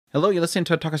Hello, you're listening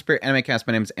to Talk of Spirit Anime Cast.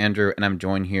 My name is Andrew, and I'm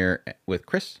joined here with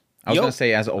Chris. I was Yo. going to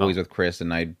say, as always, with Chris,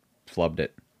 and I flubbed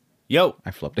it. Yo.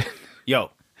 I flubbed it.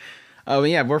 Yo. But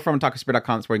yeah, we're from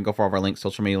talkofspirit.com. It's where you can go for all of our links,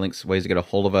 social media links, ways to get a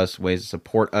hold of us, ways to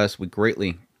support us. We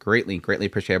greatly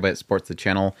appreciate everybody that supports the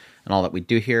channel and all that we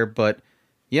do here. But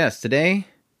yes, today,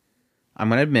 I'm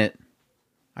going to admit,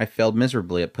 I failed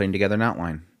miserably at putting together an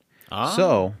outline.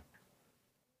 So,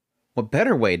 what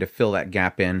better way to fill that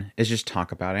gap in is just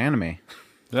talk about anime.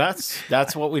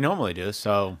 That's what we normally do.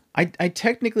 So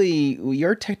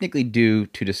you're technically due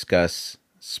to discuss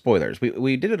spoilers.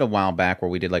 We did it a while back where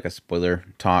we did like a spoiler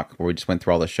talk where we just went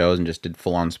through all the shows and just did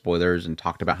full on spoilers and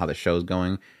talked about how the show's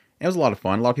going. It was a lot of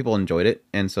fun. A lot of people enjoyed it,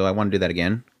 and so I want to do that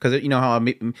again because you know how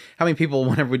many people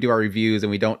whenever we do our reviews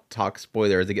and we don't talk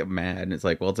spoilers, they get mad, and it's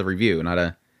like, well, it's a review, not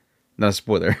a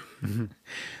spoiler.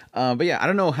 But yeah, I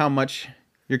don't know how much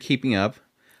you're keeping up.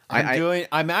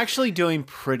 I'm actually doing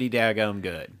pretty daggone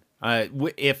good.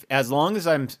 If as long as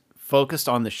I'm focused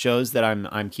on the shows that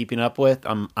I'm keeping up with,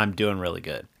 I'm doing really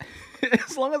good.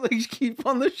 As long as I keep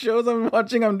on the shows I'm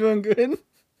watching, I'm doing good.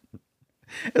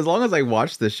 As long as I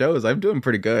watch the shows, I'm doing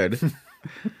pretty good.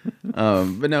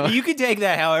 But no, You can take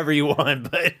that however you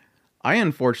want, but I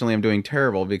unfortunately am doing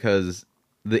terrible because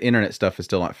the internet stuff is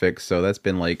still not fixed. So that's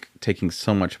been like taking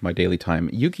so much of my daily time.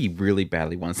 Yuki really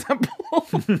badly wants that ball.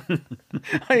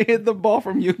 I hit the ball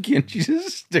from Yuki and she's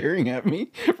just staring at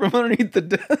me from underneath the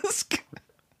desk.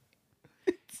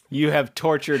 you have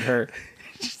tortured her.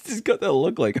 She's got that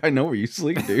look like, I know where you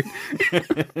sleep, dude.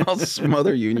 I'll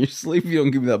smother you in your sleep if you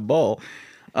don't give me that ball.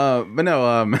 But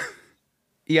no,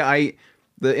 yeah,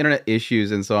 the internet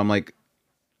issues, and so I'm like,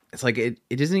 it's like it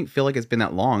doesn't feel like it's been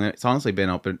that long. It's honestly been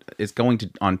open. It's going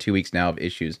on 2 weeks now of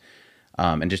issues,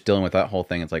 and just dealing with that whole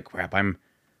thing. It's like, crap, I'm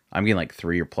getting like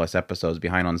 3 or plus episodes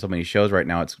behind on so many shows right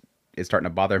now. It's starting to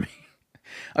bother me.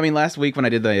 I mean, last week when I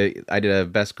did a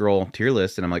best girl tier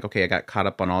list, and I'm like, okay, I got caught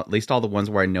up on at least all the ones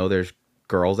where I know there's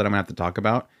girls that I'm gonna have to talk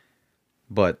about.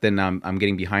 But then I'm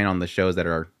getting behind on the shows that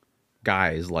are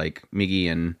guys like Migi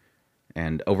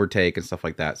and Overtake and stuff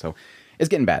like that. So it's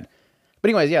getting bad. But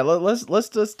anyways, yeah, let's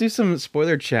just do some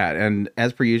spoiler chat. And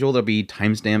as per usual, there'll be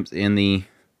timestamps in the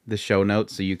show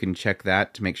notes, so you can check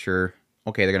that to make sure,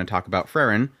 okay, they're going to talk about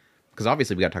Frieren, because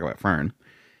obviously we got to talk about Frieren.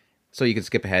 So you can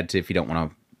skip ahead to if you don't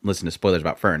want to listen to spoilers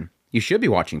about Frieren. You should be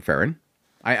watching Frieren.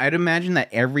 I'd imagine that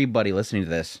everybody listening to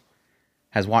this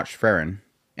has watched Frieren,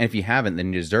 and if you haven't,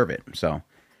 then you deserve it. So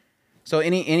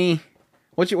any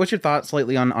what's your thoughts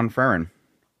lately on Frieren?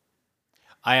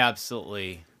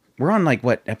 We're on like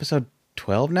what, episode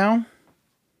 12 now?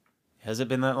 Has it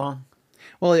been that long?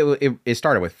 Well, it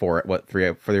started with three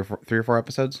or four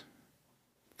episodes?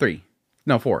 3.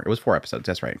 No, 4. It was 4 episodes.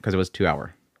 That's right, because it was 2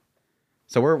 hour.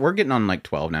 So we're getting on like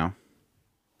 12 now.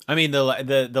 I mean,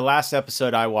 the last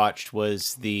episode I watched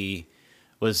was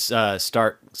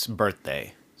Stark's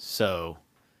birthday. So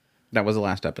that was the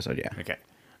last episode, yeah. Okay.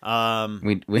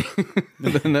 We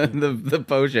the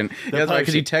potion. That's right,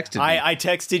 because you texted me. I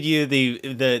texted you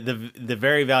the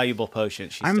very valuable potion.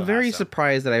 I'm very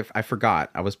surprised that I forgot.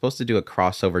 I was supposed to do a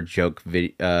crossover joke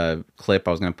clip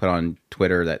I was going to put on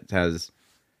Twitter that has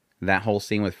that whole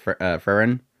scene with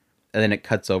Frieren, and then it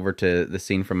cuts over to the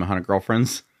scene from 100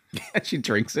 Girlfriends. And she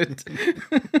drinks it.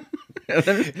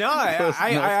 No, I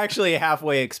actually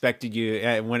halfway expected you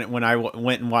when I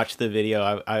went and watched the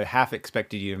video. I half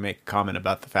expected you to make a comment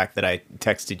about the fact that I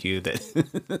texted you that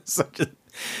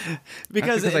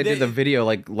because I did the video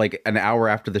like an hour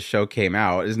after the show came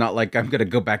out. It's not like I'm gonna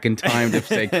go back in time to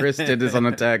say Chris did this on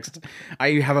a text.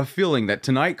 I have a feeling that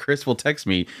tonight Chris will text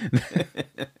me.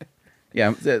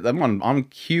 Yeah, I'm on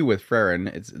cue with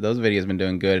Frieren. Those videos have been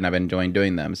doing good, and I've been enjoying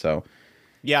doing them. So.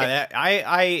 Yeah,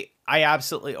 I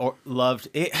absolutely loved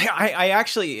it.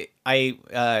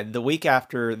 The week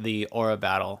after the Aura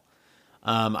battle,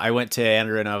 I went to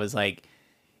Andrew and I was like,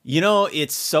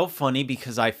 it's so funny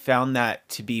because I found that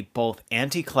to be both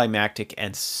anticlimactic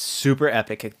and super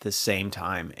epic at the same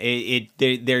time.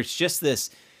 There's just this,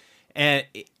 and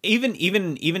even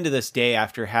to this day,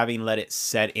 after having let it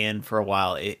set in for a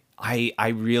while, I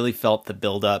really felt the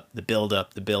build up,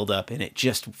 and it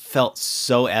just felt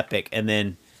so epic. And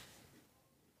then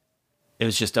it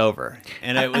was just over,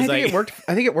 and it was it worked.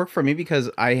 I think it worked for me because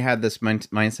I had this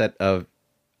mindset of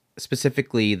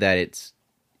specifically that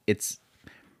it's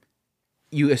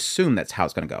you assume that's how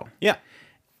it's going to go. Yeah,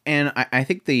 and I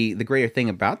think the greater thing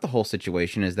about the whole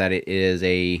situation is that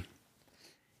it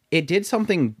did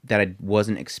something that I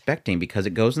wasn't expecting because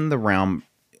it goes in the realm.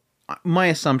 My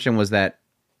assumption was that.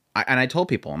 I told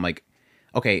people, I'm like,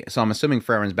 okay, so I'm assuming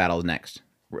Frieren's battle is next,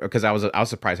 because I was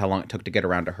surprised how long it took to get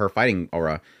around to her fighting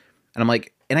Aura, and I'm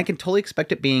like, and I can totally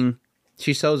expect it being,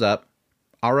 she shows up,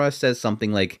 Aura says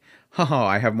something like, "Oh,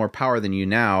 I have more power than you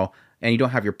now, and you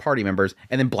don't have your party members,"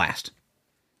 and then blast.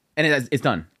 And it's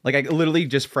done. Like, I literally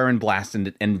just Frerin blast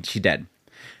and she's dead.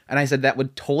 And I said that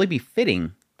would totally be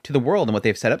fitting to the world and what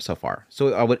they've set up so far.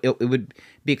 So it would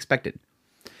be expected.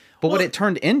 But what it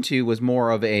turned into was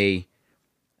more of a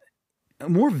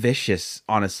more vicious,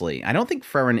 honestly. I don't think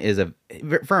Frerin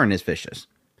is vicious.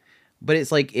 But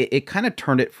it's like it kind of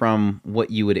turned it from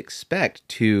what you would expect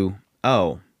to,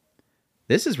 oh,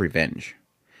 this is revenge.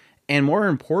 And more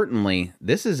importantly,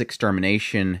 this is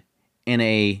extermination in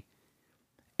a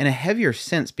heavier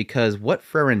sense, because what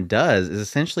Frerin does is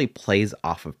essentially plays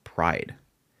off of pride.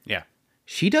 Yeah.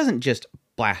 She doesn't just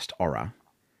blast Aura.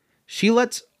 She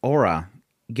lets Aura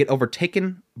get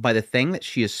overtaken by the thing that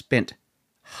she has spent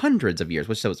hundreds of years,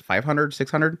 which was 500,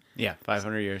 600? Yeah,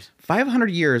 500 years.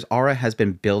 500 years, Aura has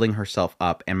been building herself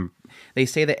up, and they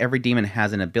say that every demon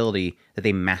has an ability that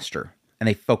they master, and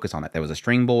they focus on it. There was a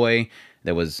string boy,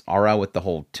 there was Aura with the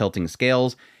whole tilting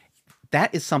scales.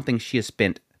 That is something she has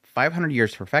spent 500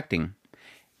 years perfecting,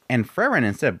 and Frerin,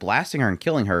 instead of blasting her and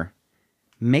killing her,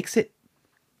 makes it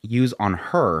use on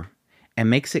her and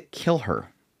makes it kill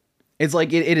her. It's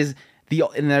like it is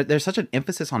and there's such an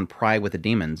emphasis on pride with the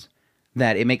demons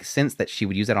that it makes sense that she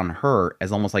would use that on her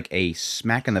as almost like a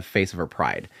smack in the face of her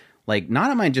pride. Like, not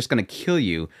am I just going to kill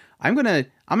you, I'm going to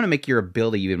make your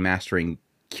ability you've been mastering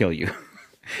kill you.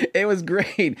 It was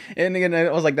great. And again,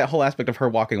 it was like that whole aspect of her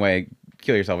walking away,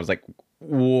 kill yourself, was like,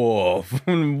 whoa,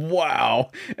 wow.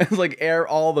 It's like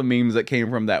all the memes that came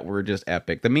from that were just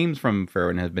epic. The memes from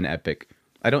Frerin has been epic.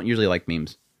 I don't usually like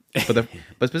memes, but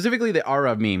specifically the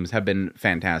Aura memes have been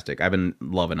fantastic. I've been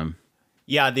loving them.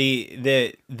 Yeah,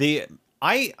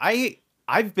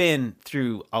 I've been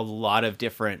through a lot of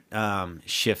different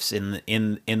shifts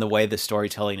in the way the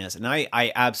storytelling is, and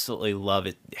I absolutely love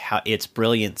it, how its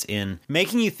brilliance in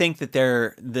making you think that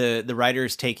the writer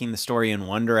is taking the story in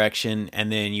one direction,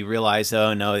 and then you realize,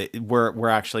 oh no, we're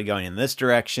actually going in this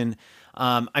direction.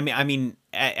 I mean,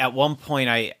 at one point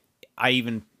I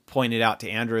even pointed out to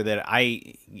Andrew that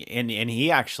and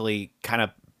he actually kind of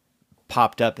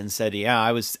popped up and said, yeah,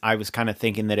 I was kind of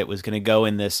thinking that it was going to go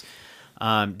in this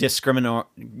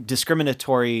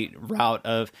discriminatory route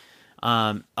of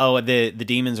the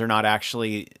demons are not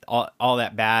actually all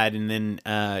that bad, and then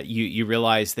you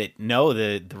realize that no,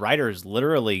 the writer is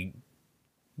literally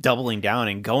doubling down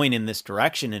and going in this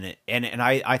direction in it, and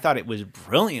I thought it was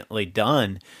brilliantly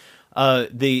done.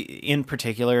 In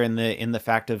particular in the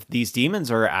fact of these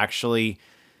demons are actually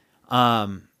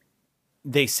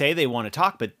they say they want to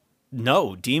talk, but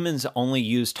no, demons only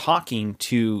use talking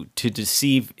to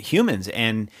deceive humans,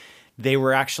 and they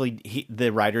were actually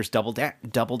the writers double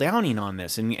downing on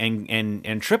this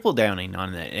and triple downing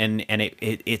on it, and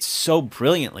it's so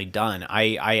brilliantly done.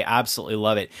 I absolutely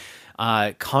love it.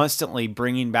 Constantly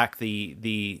bringing back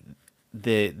the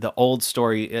old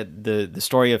story, the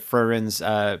story of Frerin's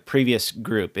previous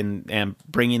group, and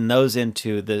bringing those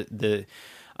into this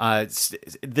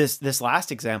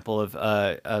last example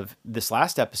of this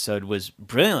last episode was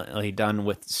brilliantly done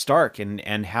with Stark,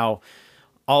 and how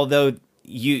although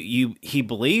he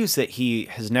believes that he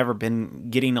has never been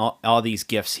getting all these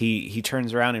gifts, he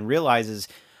turns around and realizes,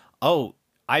 oh,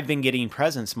 I've been getting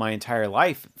presents my entire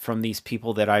life from these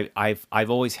people that I've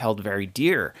always held very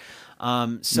dear.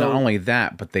 So not only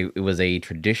that, but it was a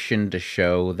tradition to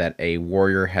show that a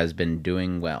warrior has been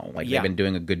doing well. Like, they've been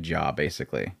doing a good job,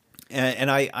 basically.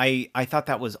 And I thought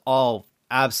that was all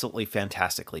absolutely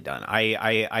fantastically done.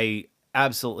 I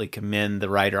absolutely commend the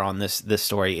writer on this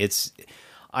story.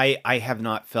 I have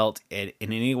not felt in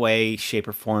any way, shape,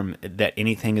 or form that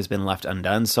anything has been left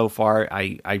undone so far.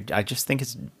 I just think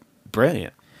it's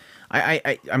brilliant.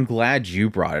 I'm glad you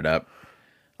brought it up.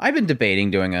 I've been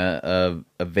debating doing a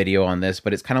video on this,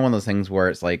 but it's kind of one of those things where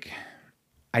it's like,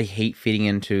 I hate feeding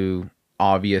into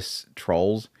obvious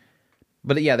trolls.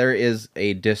 But yeah, there is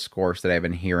a discourse that I've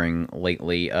been hearing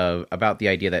lately about the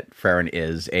idea that Frerin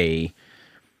is a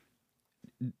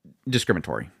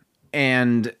discriminatory.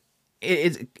 And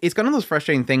it's one of those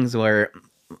frustrating things where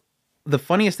the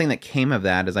funniest thing that came of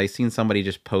that is I seen somebody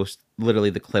just post literally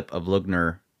the clip of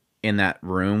Lugner in that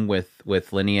room with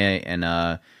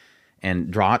Linnea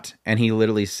and Drott, and he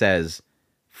literally says,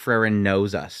 Frerin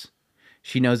knows us.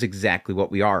 She knows exactly what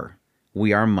we are.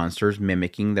 We are monsters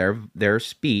mimicking their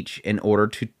speech in order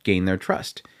to gain their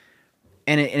trust.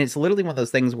 And it's literally one of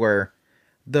those things where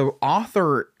the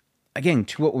author, again,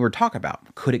 to what we were talking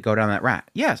about, could it go down that route?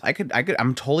 Yes, I could.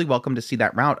 I'm totally welcome to see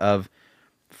that route of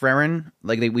Frerin.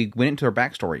 Like, we went into her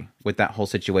backstory with that whole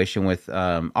situation with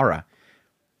Aura.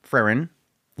 Frerin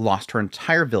lost her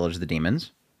entire village of the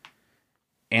demons.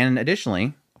 And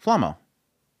additionally, Flamo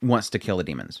wants to kill the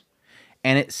demons.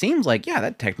 And it seems like, yeah,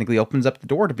 that technically opens up the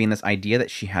door to being this idea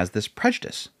that she has this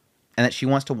prejudice and that she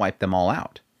wants to wipe them all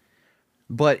out.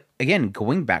 But again,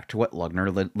 going back to what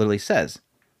Lugner literally says,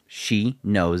 she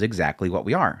knows exactly what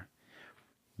we are.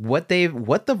 What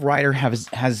the writer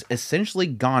has essentially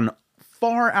gone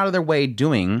far out of their way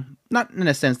doing, not in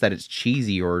a sense that it's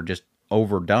cheesy or just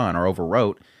overdone or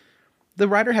overwrote. The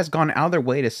writer has gone out of their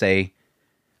way to say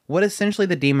what essentially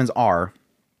the demons are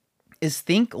is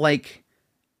think like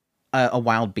a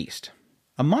wild beast,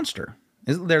 a monster.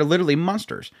 They're literally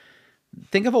monsters.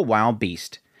 Think of a wild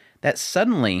beast that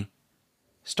suddenly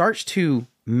starts to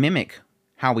mimic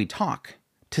how we talk,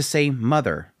 to say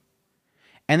mother.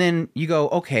 And then you go,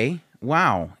 okay,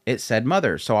 wow, it said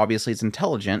mother, so obviously it's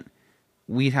intelligent.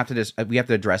 We have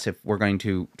to address if we're going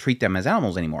to treat them as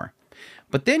animals anymore.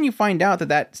 But then you find out that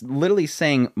that's literally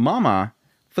saying mama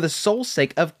for the sole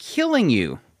sake of killing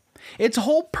you. Its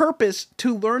whole purpose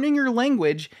to learning your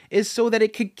language is so that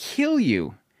it could kill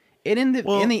you. And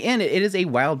in the end, it is a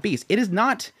wild beast. It is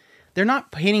not. They're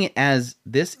not painting it as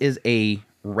this is a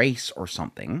race or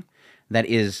something that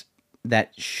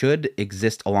should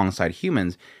exist alongside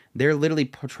humans. They're literally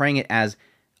portraying it as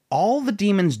all the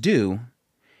demons do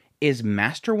is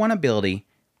master one ability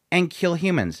and kill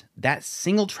humans. That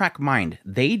single track mind.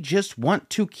 They just want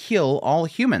to kill all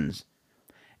humans.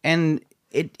 And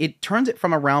it turns it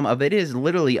from a realm of it is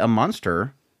literally a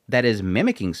monster that is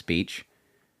mimicking speech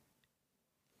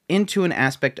into an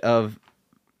aspect of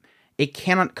it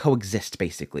cannot coexist,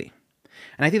 basically.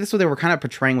 And I think that's what they were kind of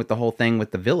portraying with the whole thing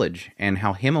with the village and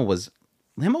how Himmel was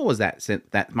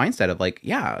that mindset of like,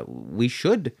 yeah, we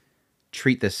should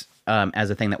treat this as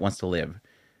a thing that wants to live.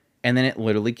 And then it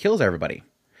literally kills everybody.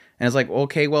 And it's like,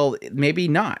 okay, well, maybe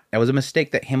not. That was a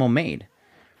mistake that Himmel made.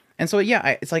 And so,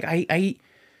 yeah, it's like I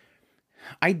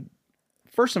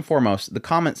first and foremost, the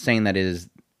comment saying that is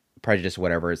prejudice,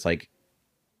 whatever, it's like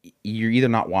you're either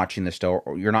not watching the show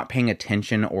or you're not paying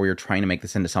attention or you're trying to make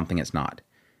this into something it's not.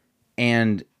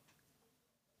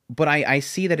 But I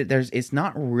see that it's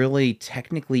not really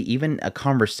technically even a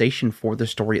conversation for the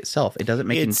story itself. It doesn't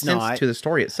make any sense to the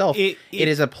story itself. It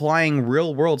is applying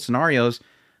real world scenarios,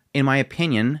 in my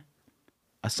opinion,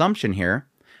 assumption here.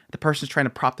 The person's trying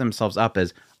to prop themselves up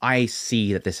as, I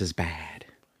see that this is bad.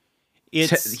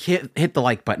 Hit the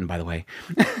like button, by the way.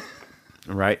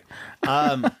 Right.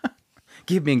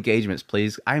 Give me engagements,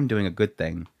 please. I'm doing a good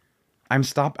thing. I'm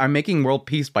making world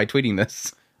peace by tweeting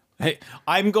this. Hey,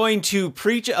 I'm going to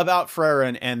preach about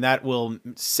Frerin, and that will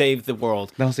save the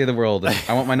world. That'll save the world.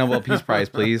 I want my Nobel Peace Prize,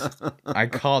 please. I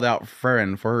called out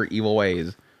Frerin for her evil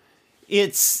ways.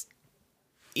 It's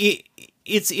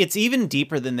even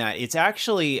deeper than that. It's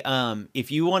actually,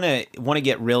 if you want to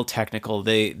get real technical,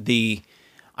 I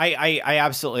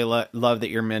absolutely love that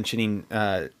you're mentioning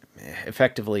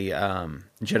effectively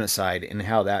genocide and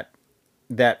how that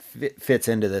fits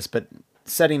into this. But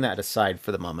setting that aside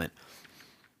for the moment.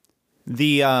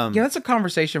 That's a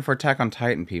conversation for Attack on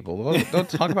Titan people. Don't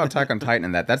talk about Attack on Titan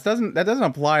in that. That doesn't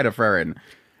apply to Frerin.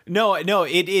 No.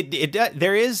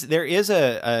 There is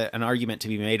an argument to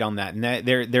be made on that, and that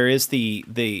there is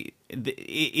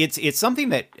it's something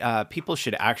that people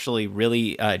should actually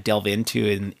really delve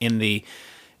into in the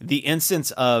instance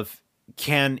of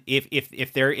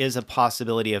if there is a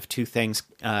possibility of two things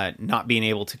not being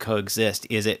able to coexist,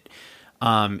 is it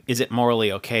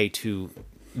morally okay to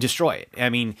destroy it? I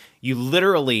mean,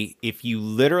 if you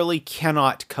literally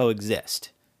cannot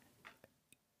coexist,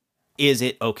 is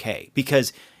it okay?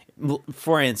 Because,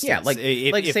 for instance,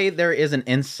 say there is an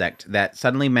insect that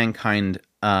suddenly mankind,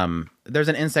 there's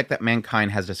an insect that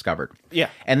mankind has discovered. Yeah.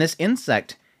 And this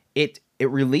insect, it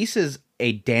releases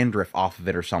a dandruff off of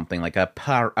it or something, like a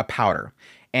powder.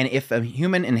 And if a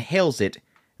human inhales it,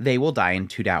 they will die in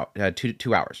 2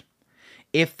 hours.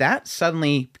 If that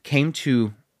suddenly came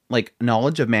to like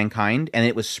knowledge of mankind and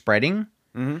it was spreading,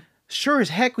 sure as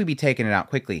heck we'd be taking it out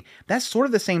quickly. That's sort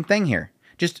of the same thing here.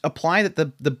 Just apply that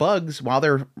the bugs, while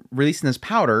they're releasing this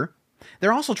powder,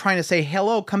 they're also trying to say,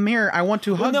 hello, come here, I want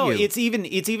to hug you. No, it's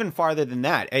even farther than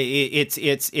that. There's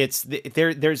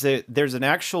an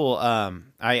actual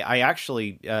I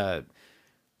actually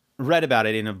read about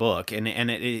it in a book, and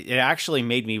it actually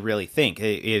made me really think.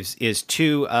 It is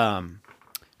two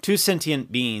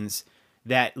sentient beings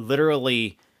that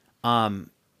literally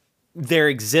their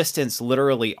existence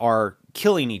literally are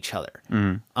killing each other.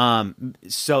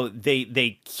 So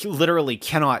they literally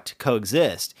cannot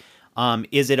coexist.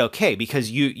 Is it okay? Because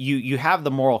you have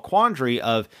the moral quandary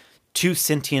of two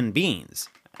sentient beings.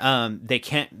 They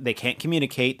can't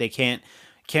communicate. They can't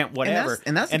can't whatever.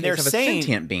 And that's the they're case of a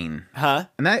sentient being. Huh?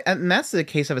 And that's the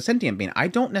case of a sentient being. I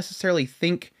don't necessarily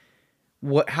think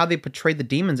how they portrayed the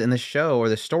demons in the show or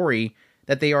the story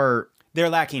that they're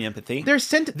lacking empathy. They're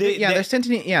sentient. They're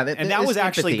sentient. Yeah, and that was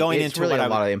actually going it's into really what a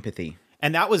lot of empathy.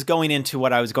 And that was going into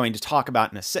what I was going to talk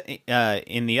about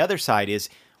in the other side is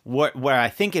where I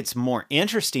think it's more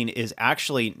interesting is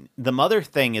actually the mother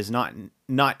thing is not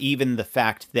even the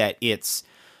fact that it's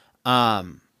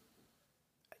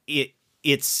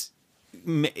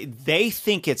they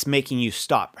think it's making you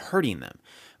stop hurting them,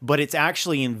 but it's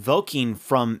actually invoking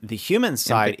from the human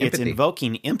side. Empathy. It's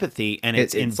invoking empathy, and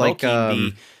it's invoking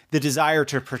like, the desire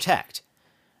to protect.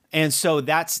 And so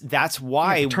that's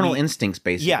why maternal instincts,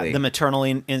 basically. Yeah, the maternal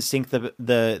instinct,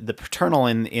 the paternal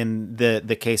in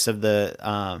the case of the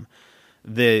guy,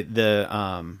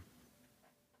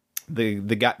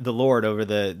 the lord over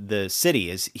the city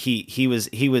is he was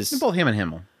both him and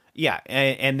Himmel. Yeah,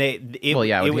 and it was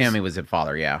him. He was a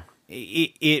father. Yeah,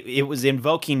 it was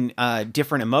invoking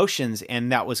different emotions, and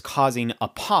that was causing a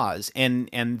pause,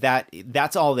 and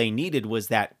that's all they needed was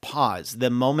that pause, the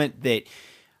moment that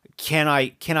can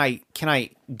I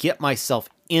get myself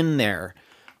in there,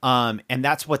 and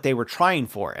that's what they were trying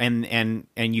for, and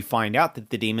you find out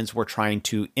that the demons were trying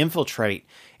to infiltrate,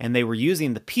 and they were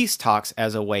using the peace talks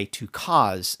as a way to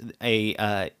cause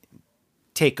a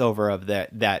takeover of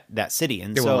that city,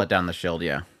 and they will let down the shield.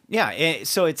 Yeah,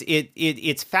 so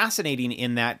it's fascinating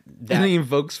in that and he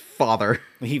invokes father.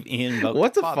 He invokes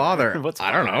What's a father?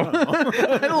 I don't know.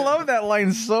 I love that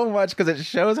line so much because it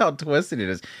shows how twisted it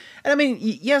is. And I mean,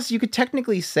 yes, you could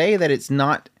technically say that it's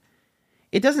not.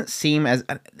 It doesn't seem as.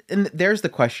 And there's the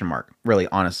question mark. Really,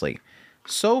 honestly,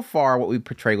 so far what we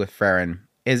portray with Farron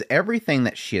is everything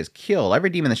that she has killed.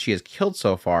 Every demon that she has killed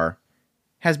so far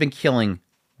has been killing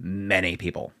many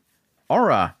people.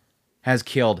 Aura has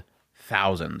killed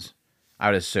thousands, I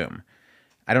would assume.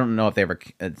 I don't know if they ever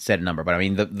said a number, but I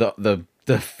mean the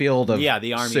field of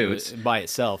the army suits by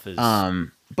itself is.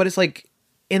 But it's like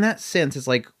in that sense, it's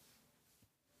like,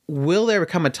 will there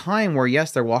come a time where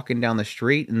yes, they're walking down the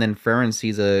street and then Farron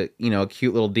sees a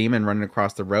cute little demon running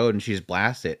across the road and she just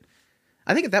blasts it?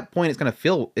 I think at that point it's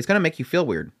gonna make you feel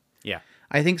weird. Yeah.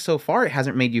 I think so far it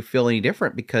hasn't made you feel any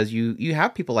different because you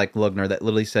have people like Lugner that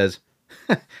literally says,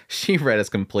 she read us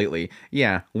completely.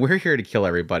 Yeah, we're here to kill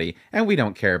everybody, and we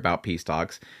don't care about peace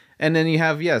talks. And then you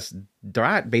have, yes,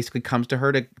 Drat basically comes to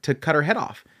her to cut her head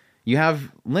off. You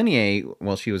have Linnea,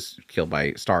 well, she was killed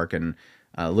by Stark and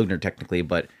Lugner technically,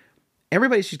 but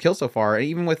everybody she's killed so far,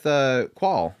 even with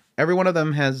Qual, every one of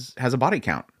them has a body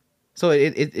count. So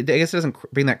it I guess it doesn't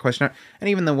bring that question up. And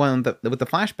even the one with the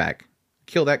flashback,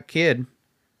 kill that kid,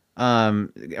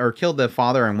 or killed the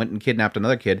father and went and kidnapped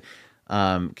another kid.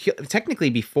 Technically,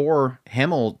 before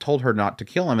Himmel told her not to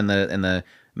kill him and the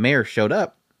mayor showed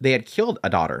up, they had killed a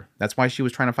daughter. That's why she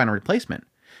was trying to find a replacement.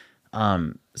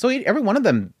 So every one of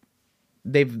them,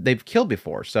 they've killed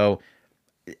before. So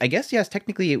I guess, yes,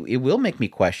 technically it will make me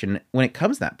question when it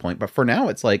comes to that point. But for now,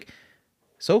 it's like,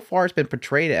 so far it's been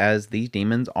portrayed as these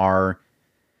demons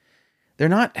they're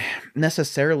not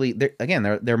necessarily,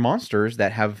 they're monsters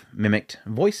that have mimicked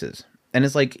voices. And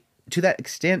it's like, to that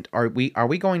extent, are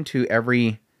we going to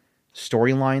every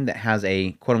storyline that has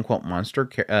a quote unquote monster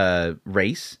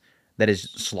race that is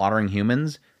slaughtering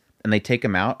humans and they take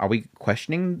them out? Are we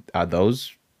questioning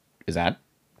those? Is that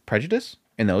prejudice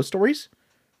in those stories?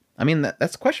 I mean,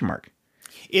 that's a question mark.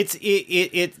 It's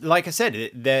like I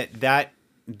said,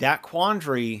 that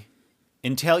quandary,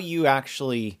 until you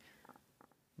actually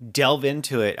delve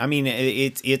into it. I mean,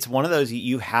 it's one of those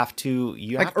you have to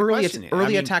question it.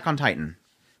 Early Attack on Titan.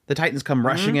 The Titans come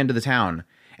rushing into the town,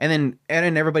 and then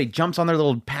everybody jumps on their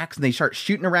little packs and they start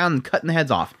shooting around and cutting the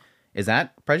heads off. Is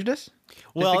that prejudice?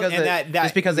 Well,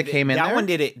 just because it came in there?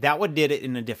 That one did it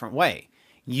in a different way.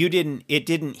 It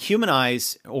didn't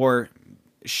humanize or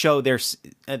show their sentience.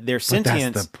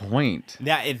 But that's the point.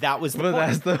 That was the point.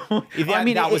 That's the point.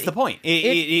 That was the point.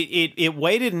 It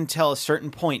waited until a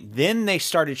certain point. Then they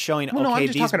started showing,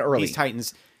 these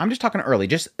Titans. I'm just talking early.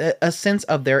 Just a sense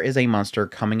of there is a monster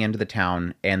coming into the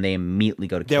town, and they immediately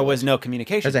go to kill There was no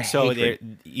communication. There's a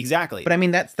hatred. Exactly. But I mean,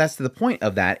 that's the point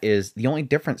of that is the only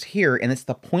difference here, and it's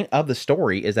the point of the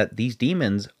story, is that these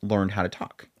demons learned how to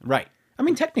talk. Right. I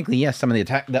mean, technically, yes, some of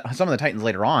the Titans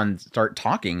later on start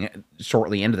talking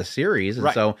shortly into the series,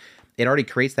 and so it already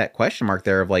creates that question mark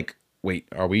there of like, wait,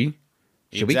 are we?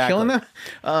 Should we kill them?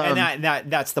 And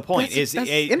that's the point.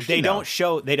 They don't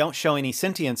show any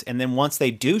sentience, and then once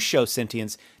they do show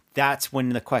sentience, that's when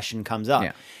the question comes up.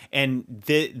 Yeah. And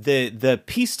the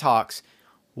peace talks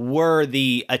were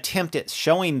the attempt at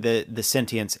showing the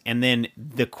sentience, and then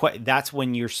that's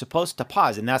when you're supposed to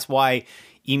pause, and that's why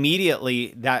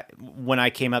immediately that when I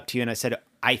came up to you and I said,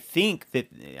 I think that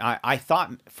I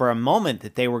thought for a moment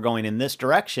that they were going in this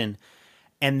direction,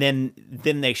 and then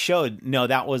they showed no,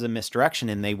 that was a misdirection,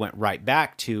 and they went right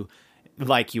back to,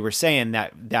 like you were saying,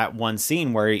 that one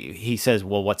scene where he says,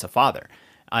 "Well, what's a father?"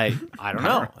 I don't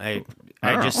know.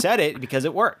 I just said it because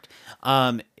it worked.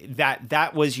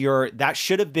 That was that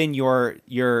should have been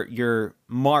your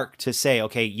mark to say,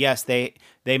 okay, yes, they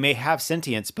may have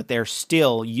sentience, but they're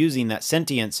still using that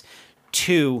sentience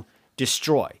to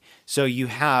destroy. So you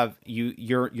have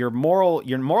your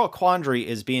moral quandary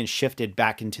is being shifted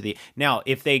back into the now.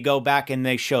 If they go back and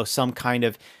they show some kind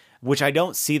of, which I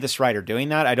don't see this writer doing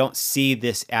that. I don't see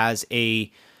this as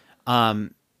a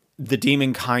the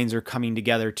demon kinds are coming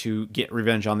together to get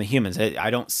revenge on the humans.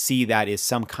 I don't see that as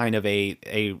some kind of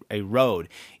a road.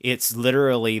 It's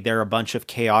literally they're a bunch of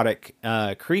chaotic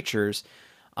creatures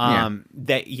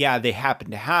that they happen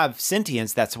to have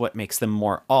sentience. That's what makes them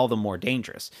all the more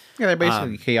dangerous. Yeah, they're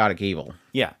basically chaotic evil.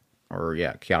 Yeah.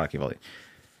 Chaotic evil.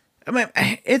 I mean,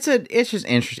 it's just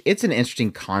interesting. It's an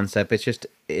interesting concept. It's just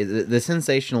the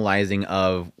sensationalizing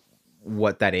of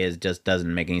what that is just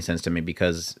doesn't make any sense to me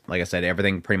because, like I said,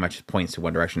 everything pretty much points to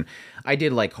one direction. I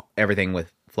did like everything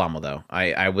with Flamel, though.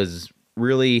 I was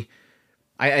really...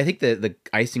 I think the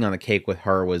icing on the cake with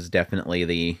her was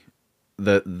definitely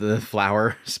the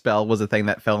flower spell was the thing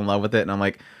that fell in love with it, and I'm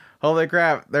like, holy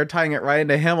crap, they're tying it right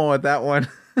into Himmel with that one.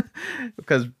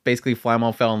 Because basically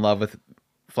Flamel fell in love with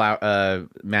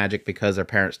magic because her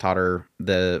parents taught her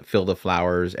the field of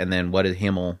flowers, and then what did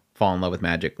Himmel fall in love with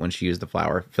magic when she used the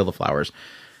field of flowers?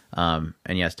 And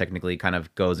yes, technically kind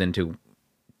of goes into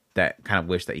that kind of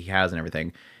wish that he has and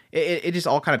everything. It just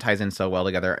all kind of ties in so well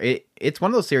together. It's one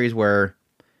of those series where,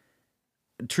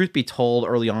 truth be told,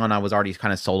 early on I was already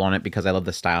kind of sold on it because I love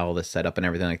the style, the setup, and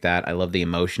everything like that. I love the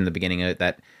emotion at the beginning of it,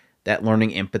 that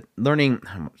learning,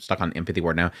 I'm stuck on empathy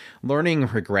word now, learning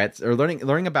regrets, or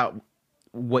learning about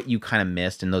what you kind of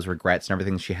missed and those regrets and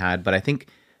everything she had. But I think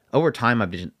over time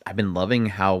I've been loving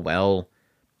how well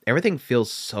everything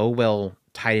feels so well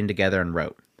tied in together and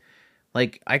wrote.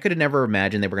 Like, I could have never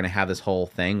imagined they were going to have this whole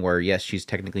thing where, yes, she's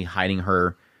technically hiding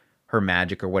her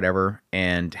magic or whatever,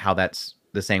 and how that's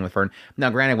the same with Fern. Now,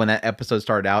 granted, when that episode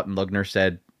started out and Lugner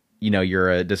said,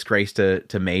 you're a disgrace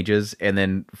to mages, and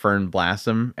then Fern blasts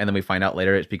him, and then we find out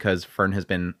later it's because Fern has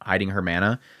been hiding her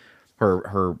mana,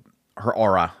 her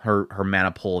aura, her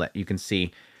mana pool that you can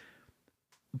see.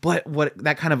 But what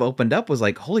that kind of opened up was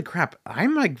like, holy crap,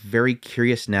 I'm like very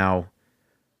curious now.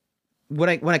 When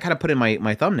I kind of put in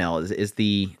my thumbnail is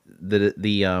the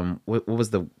what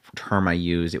was the term I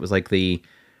used? It was like the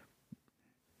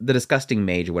disgusting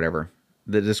mage or whatever,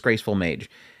 the disgraceful mage.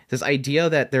 This idea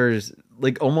that there's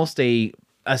like almost a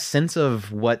sense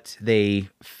of what they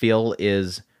feel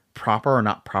is proper or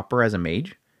not proper as a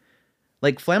mage.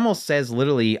 Like Flamel says,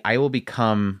 literally, I will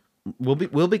become,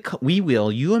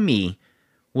 you and me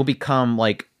will become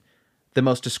like the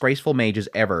most disgraceful mages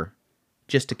ever,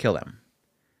 just to kill them.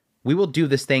 We will do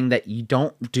this thing that you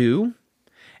don't do.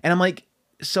 And I'm like,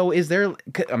 so is there,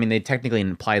 I mean, they technically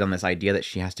implied on this idea that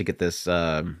she has to get this,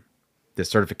 this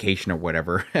certification or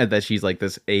whatever, that she's like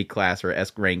this A class or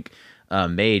S rank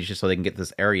mage just so they can get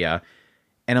this area.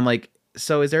 And I'm like,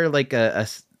 so is there like a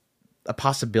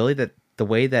possibility that the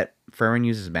way that Farron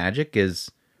uses magic is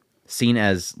seen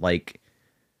as like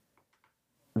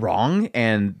wrong,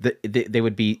 and they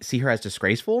would see her as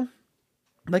disgraceful?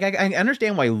 Like, I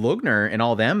understand why Lugner and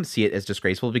all them see it as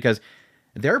disgraceful, because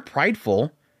they're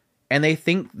prideful and they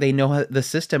think they know the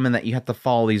system and that you have to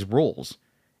follow these rules.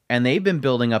 And they've been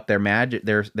building up their magic,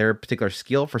 their particular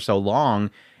skill for so long,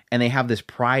 and they have this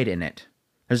pride in it.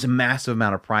 There's a massive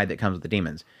amount of pride that comes with the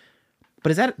demons.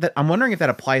 But is that I'm wondering if that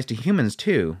applies to humans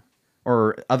too,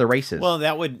 or other races. Well,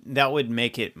 that would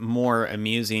make it more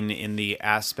amusing in the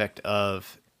aspect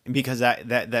of, because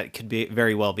that could be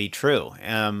very well be true.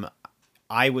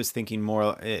 I was thinking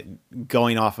more,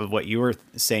 going off of what you were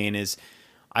saying, is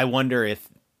I wonder if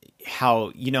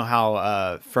how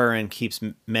Farron keeps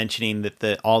mentioning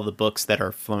that all the books that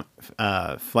are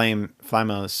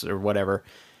Flamos or whatever,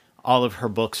 all of her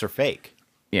books are fake.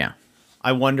 Yeah.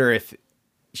 I wonder if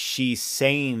she's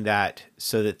saying that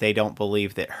so that they don't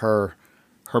believe that her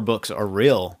books are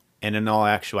real, and in all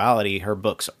actuality her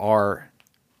books are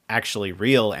actually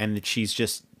real, and that she's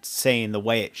just saying the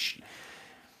way she's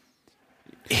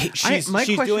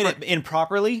doing it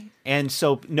improperly, and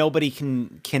so nobody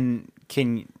can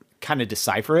kind of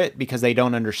decipher it because they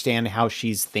don't understand how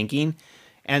she's thinking,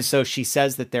 and so she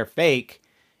says that they're fake,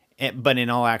 but in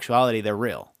all actuality they're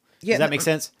real. Does that make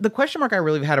sense? The question mark I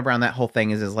really had around that whole thing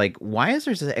is like, why is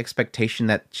there this expectation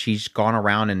that she's gone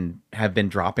around and have been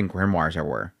dropping grimoires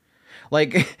everywhere?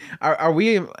 Like, are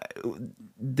we?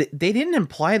 They didn't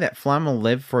imply that Flamel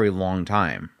lived for a long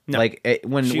time. No. Like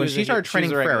when she started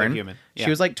training Farron, she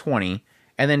was like 20,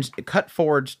 and then cut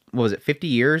forward, what was it, 50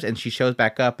 years, and she shows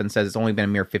back up and says it's only been a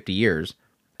mere 50 years,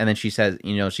 and then she says,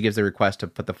 she gives the request to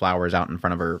put the flowers out in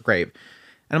front of her grave.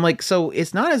 And I'm like, so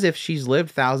it's not as if she's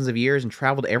lived thousands of years and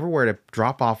traveled everywhere to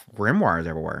drop off grimoires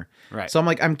everywhere. Right. So I'm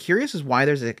like, I'm curious as why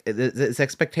there's this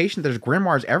expectation that there's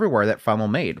grimoires everywhere that Flamel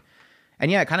made.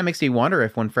 And yeah, it kind of makes me wonder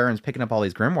if when Farron's picking up all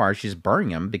these grimoires, she's burning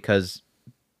them because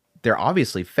they're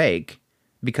obviously fake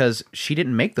because she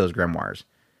didn't make those grimoires.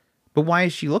 But why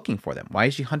is she looking for them? Why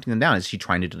is she hunting them down? Is she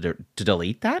trying to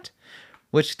delete that?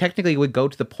 Which technically would go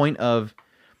to the point of...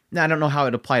 Now, I don't know how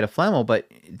it applied to Flamel,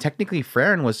 but technically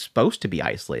Farron was supposed to be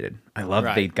isolated. I love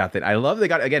they got that. I love they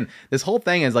got, again, this whole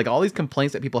thing is like all these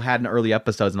complaints that people had in early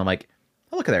episodes, and I'm like,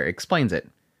 oh, look at there, it explains it.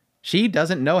 She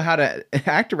doesn't know how to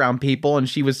act around people, and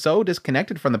she was so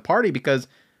disconnected from the party because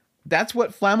that's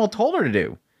what Flamel told her to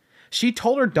do. She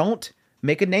told her, don't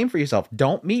make a name for yourself.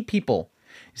 Don't meet people.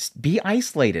 Be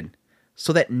isolated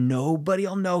so that nobody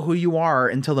will know who you are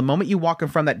until the moment you walk in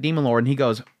front of that demon lord and he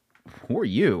goes, who are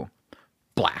you?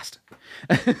 Blast.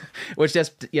 Which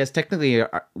yes, technically,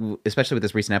 especially with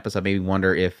this recent episode, made me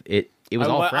wonder if it was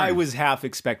all Farron. I was half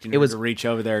expecting her to reach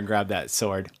over there and grab that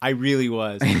sword. I really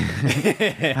was.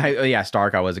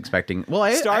 Stark I was expecting. Well,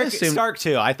 I assumed, Stark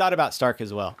too. I thought about Stark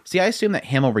as well. See, I assumed that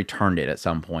Himmel returned it at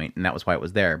some point, and that was why it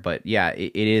was there. But yeah,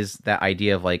 it is that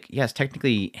idea of like, yes,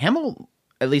 technically, Himmel,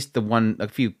 at least a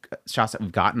few shots that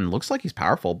we've gotten, looks like he's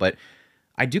powerful, but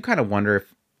I do kind of wonder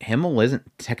if Himmel isn't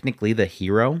technically the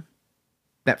hero.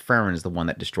 That Farron is the one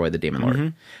that destroyed the Demon Lord. Mm-hmm.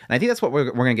 And I think that's what we're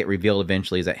going to get revealed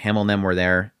eventually, is that Himmel and them were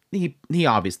there. They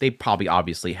probably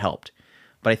obviously helped.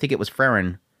 But I think it was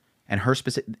Farron and her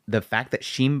the fact that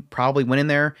she probably went in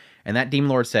there and that Demon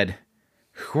Lord said,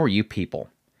 who are you people?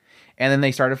 And then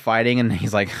they started fighting and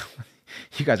he's like,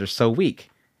 you guys are so weak.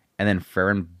 And then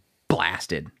Farron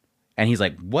blasted. And he's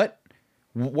like, what?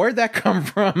 Where'd that come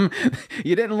from?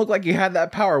 You didn't look like you had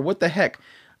that power. What the heck?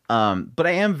 But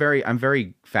I'm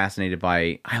very fascinated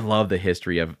by, I love the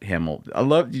history of Himmel.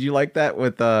 Did you like that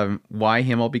with, why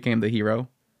Himmel became the hero?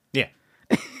 Yeah.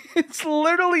 It's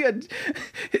literally a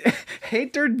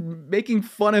hater making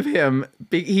fun of him.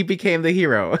 He became the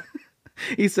hero.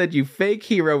 He said, you fake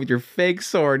hero with your fake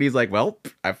sword. He's like, well,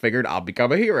 I figured I'll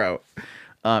become a hero.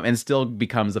 And still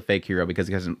becomes a fake hero because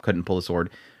he couldn't pull the sword.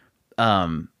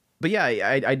 But yeah,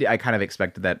 I kind of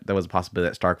expected that there was a possibility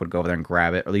that Stark would go over there and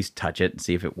grab it, or at least touch it and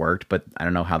see if it worked. But I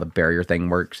don't know how the barrier thing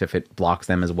works, if it blocks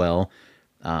them as well.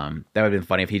 That would have been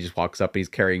funny if he just walks up and he's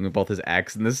carrying both his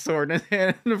axe and the sword in his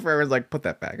hand, and Farron's like, put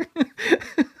that back.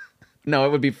 No,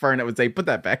 it would be Fern that would say, put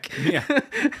that back. Yeah.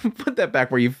 Put that back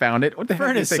where you found it. What the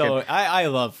Fern is so... I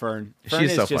love Fern. Fern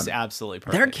is so just fun. Absolutely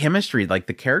perfect. Their chemistry, like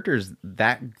the characters,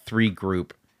 that three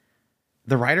group,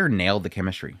 the writer nailed the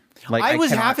chemistry. Like I was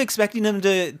half expecting them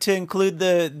to include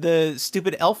the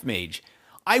stupid elf mage.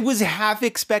 I was half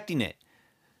expecting it.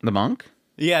 The monk?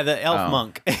 Yeah, the elf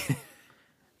monk.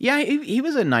 Yeah, he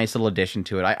was a nice little addition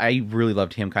to it. I really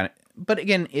loved him kind of. But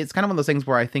again, it's kind of one of those things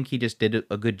where I think he just did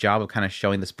a good job of kind of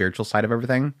showing the spiritual side of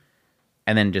everything.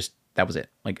 And then just, that was it.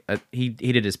 Like, he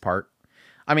did his part.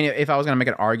 I mean, if I was going to make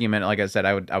an argument, like I said,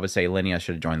 I would say Linnea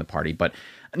should have joined the party. But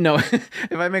no,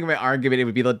 if I make my argument, it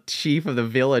would be the chief of the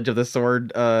village of the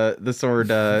sword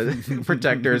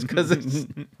protectors, because it's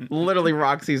literally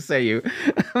Roxy Sayu.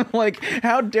 Like,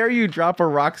 how dare you drop a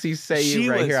Roxy Sayu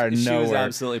right here out of nowhere? She was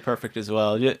absolutely perfect as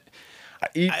well.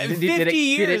 50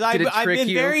 years. I've been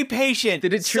very patient.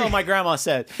 Did it so my grandma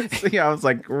said. Yeah, I was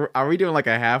like, are we doing like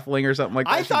a halfling or something like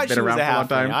that? I thought she was a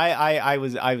halfling.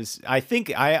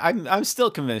 I'm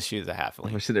still convinced she was a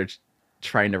halfling. So they're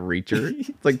trying to reach her,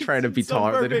 like trying to be so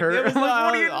taller than her. Like, what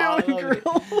are you doing,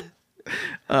 girl?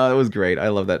 It was great. I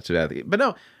love that too. But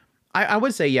no, I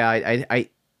would say, yeah, I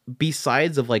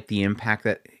besides of like the impact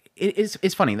that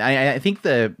it's funny. I think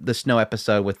the snow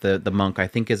episode with the monk, I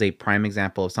think, is a prime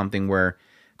example of something where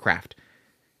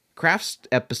Craft's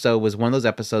episode was one of those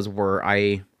episodes where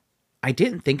I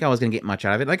didn't think I was going to get much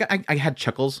out of it. Like I had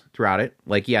chuckles throughout it.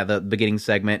 Like, yeah, the beginning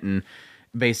segment and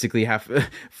basically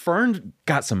Fern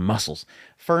got some muscles.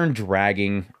 Fern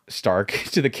dragging Stark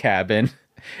to the cabin.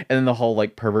 And then the whole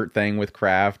like pervert thing with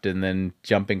Kraft, and then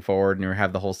jumping forward, and you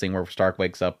have the whole scene where Stark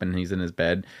wakes up and he's in his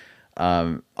bed.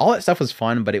 All that stuff was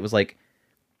fun, but it was like,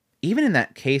 even in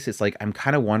that case, it's like, I'm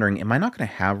kind of wondering, am I not going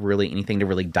to have really anything to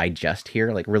really digest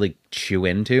here, like really chew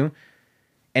into?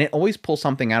 And it always pulls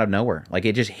something out of nowhere. Like,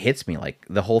 it just hits me. Like,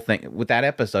 the whole thing with that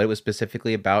episode, it was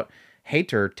specifically about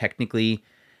Hater technically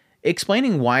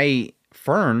explaining why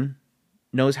Fern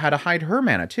knows how to hide her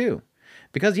mana too.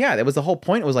 Because, yeah, that was the whole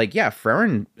point. It was like, yeah,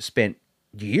 Fern spent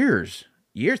years,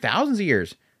 thousands of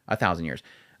years, 1,000 years,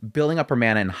 building up her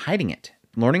mana and hiding it,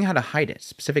 learning how to hide it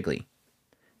specifically.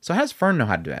 So how does Fern know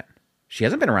how to do that? She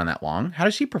hasn't been around that long. How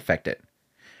does she perfect it?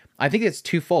 I think it's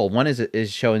twofold. One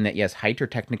is showing that, yes, Hater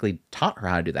technically taught her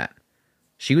how to do that.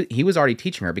 He was already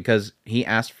teaching her because he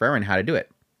asked Farron how to do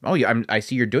it. Oh, yeah, I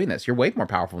see you're doing this. You're way more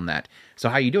powerful than that. So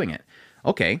how are you doing it?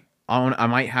 Okay, I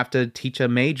might have to teach a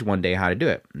mage one day how to do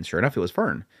it. And sure enough, it was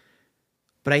Fern.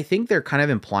 But I think they're kind of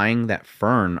implying that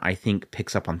Fern, I think,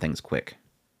 picks up on things quick.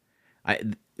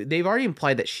 They've already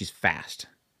implied that she's fast.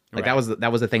 Like, right.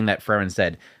 that was the thing that Farron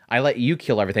said. I let you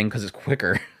kill everything because it's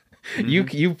quicker.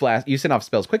 Mm-hmm. You send off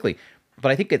spells quickly.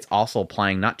 But I think it's also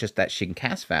implying not just that she can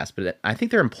cast fast, but I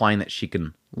think they're implying that she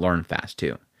can learn fast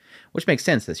too. Which makes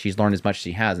sense that she's learned as much as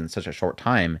she has in such a short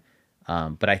time.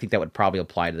 But I think that would probably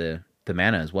apply to the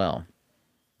mana as well.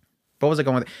 What was I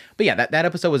going with? But yeah, that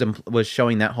episode was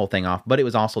showing that whole thing off. But it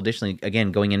was also additionally,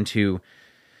 again, going into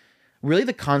really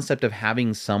the concept of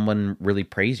having someone really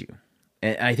praise you.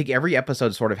 And I think every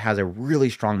episode sort of has a really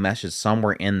strong message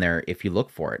somewhere in there if you look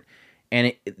for it.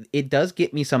 And it does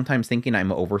get me sometimes thinking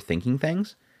I'm overthinking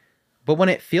things. But when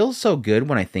it feels so good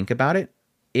when I think about it,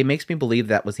 it makes me believe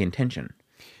that was the intention.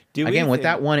 Again, with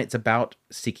that one, it's about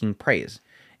seeking praise.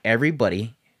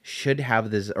 Everybody should have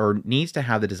this, or needs to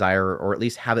have the desire, or at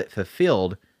least have it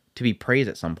fulfilled to be praised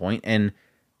at some point. And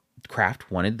Kraft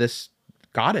wanted this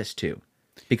goddess to,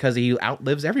 because he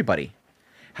outlives everybody.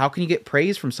 How can you get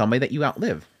praise from somebody that you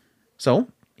outlive? So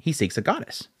he seeks a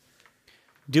goddess.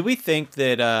 Do we think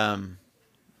that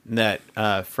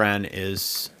Fran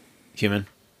is human?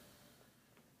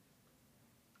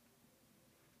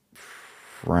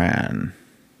 Fran.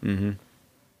 Mm-hmm.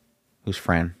 Who's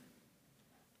Fran?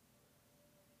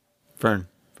 Fern.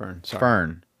 Sorry.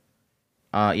 Fern.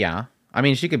 Yeah. I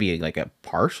mean, she could be like a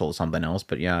partial something else,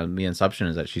 but yeah, the assumption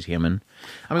is that she's human.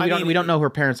 I mean, we don't know who her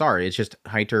parents are. It's just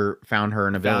Hater found her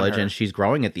in a village, and she's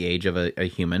growing at the age of a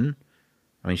human.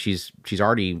 I mean, she's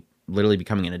already literally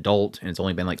becoming an adult, and it's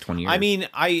only been like 20 years. I mean,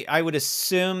 I would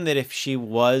assume that if she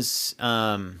was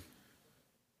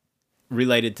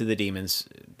related to the demons,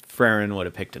 Farron would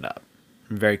have picked it up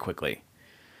very quickly.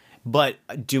 But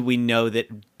do we know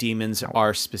that demons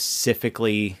are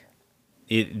specifically...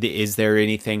 Is there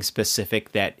anything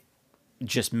specific that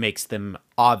just makes them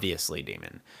obviously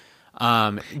demon?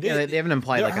 Yeah, they haven't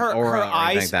implied like an aura or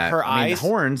anything like that. I mean,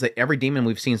 horns. Every demon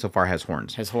we've seen so far has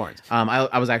horns.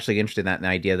 I was actually interested in that, in the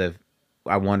idea that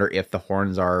I wonder if the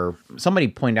horns are... Somebody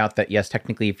pointed out that, yes,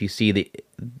 technically, if you see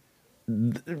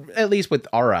at least with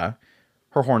Aura,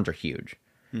 her horns are huge.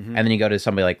 Mm-hmm. And then you go to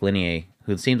somebody like Linnea,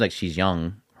 who seems like she's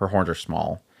young, her horns are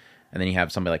small. And then you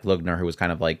have somebody like Lugnar, who was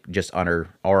kind of like just under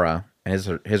Aura, and his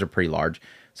are pretty large.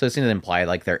 So it seems to imply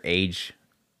like their age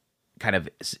kind of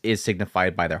is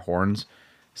signified by their horns.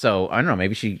 So I don't know,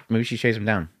 maybe she shaves them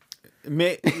down.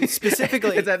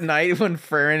 Specifically, it's at night when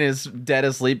Farron is dead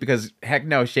asleep, because heck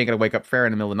no, she ain't gonna wake up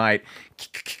Farron in the middle of the night.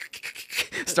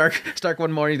 Stark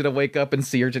one morning is gonna wake up and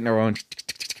see her in her own.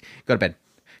 Go to bed.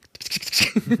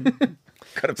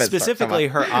 Go to bed. Specifically,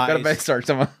 her eyes. Go to bed. Stark.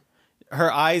 Someone.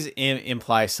 Her eyes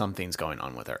imply something's going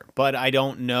on with her, but I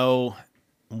don't know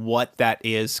what that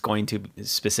is going to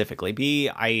specifically be.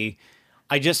 I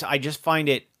just find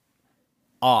it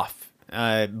off.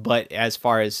 But as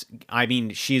far as, I mean,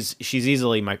 she's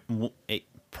easily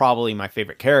probably my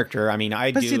favorite character. I mean,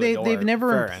 they've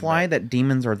never implied that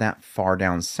demons are that far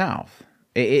down south.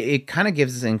 It kind of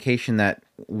gives us an indication that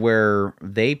where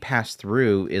they pass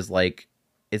through is like,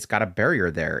 it's got a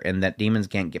barrier there, and that demons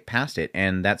can't get past it,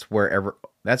 and that's where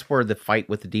the fight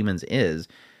with the demons is.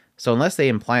 So unless they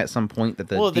imply at some point that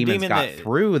the demons got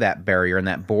through that barrier and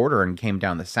that border and came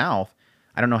down the south,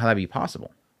 I don't know how that'd be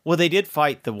possible. Well, they did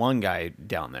fight the one guy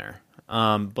down there,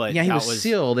 but yeah, he was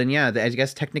sealed, and yeah, I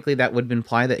guess technically that would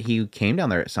imply that he came down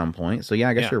there at some point. So yeah,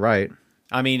 I guess you're right.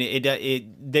 I mean,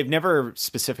 they've never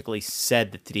specifically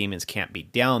said that the demons can't be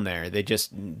down there. They may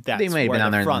have been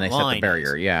down there and they set the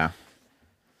barrier.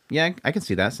 Yeah, I can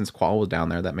see that since Qual was down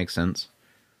there. That makes sense.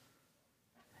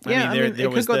 I mean,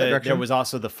 there was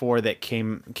also the 4 that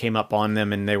came up on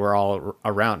them, and they were all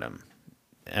around him.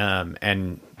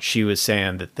 And she was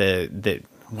saying that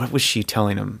what was she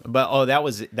telling him? But that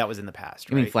was in the past,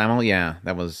 right? You mean Flamel? Yeah,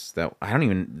 that was that. I don't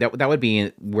even that would be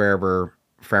wherever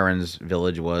Farron's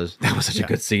village was. That was such a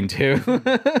good scene too.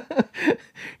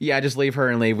 Yeah, just leave her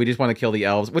and leave. We just want to kill the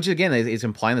elves, which again is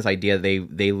implying this idea they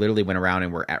literally went around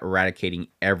and were eradicating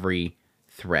everything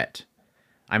threat.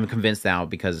 I'm convinced now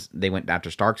because they went after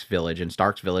Stark's village, and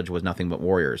Stark's village was nothing but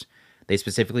warriors. They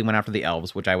specifically went after the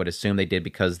elves, which I would assume they did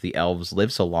because the elves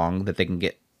live so long that they can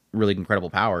get really incredible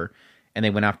power. And they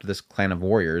went after this clan of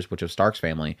warriors, which was Stark's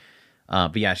family.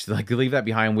 But yeah, she's like, leave that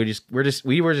behind. We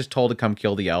were just told to come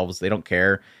kill the elves. They don't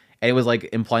care. And it was like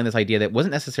implying this idea that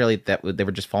wasn't necessarily that they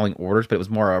were just following orders, but it was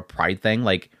more a pride thing.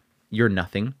 Like, you're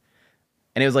nothing.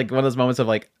 And it was like one of those moments of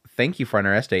like, thank you for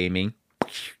underestimating me.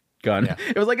 Gun. Yeah.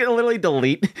 It was like it literally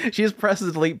delete. She just presses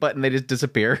the delete button. They just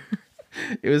disappear.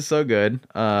 It was so good.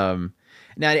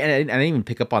 Now, I didn't even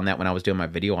pick up on that when I was doing my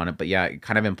video on it, but yeah, it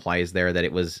kind of implies there that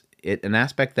it was an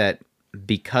aspect that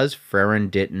because Farron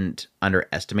didn't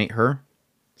underestimate her,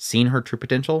 seen her true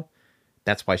potential,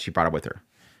 that's why she brought her with her.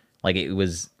 Like, it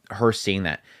was her seeing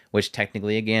that, which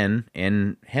technically, again,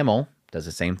 in Himmel, does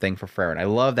the same thing for Farron. I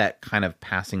love that kind of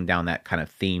passing down that kind of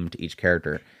theme to each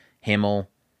character. Himmel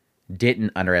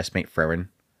didn't underestimate Farron,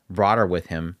 brought her with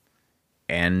him,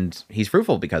 and he's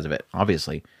fruitful because of it,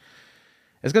 obviously.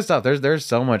 It's good stuff. There's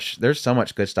so much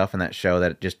good stuff in that show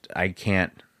that just I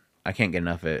can't get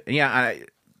enough of it. And yeah,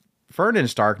 Fern and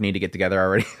Stark need to get together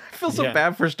already. I feel so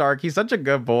bad for Stark. He's such a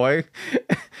good boy.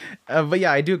 But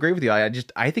yeah, I do agree with you.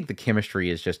 I think the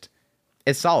chemistry is just,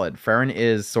 it's solid. Farron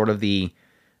is sort of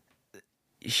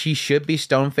she should be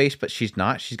stone-faced, but she's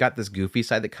not. She's got this goofy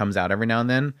side that comes out every now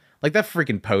and then. Like that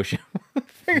freaking potion.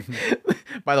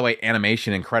 By the way,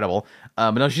 animation incredible.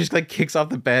 But no, she just like kicks off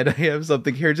the bed. I have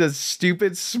something here, just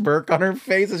stupid smirk on her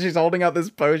face as she's holding out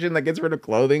this potion that gets rid of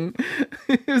clothing.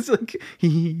 It's like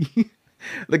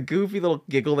the goofy little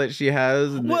giggle that she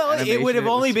has. Well, it would have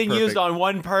only been used on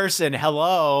one person.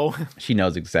 Hello. She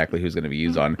knows exactly who's going to be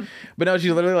used on. But no,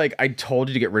 she's literally like, I told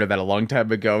you to get rid of that a long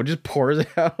time ago. Just pours it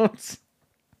out.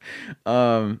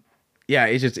 Yeah,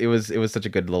 it was such a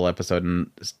good little episode, and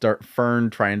Fern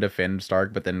trying to defend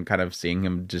Stark, but then kind of seeing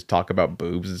him just talk about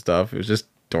boobs and stuff. It was just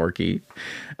dorky.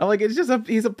 I'm like,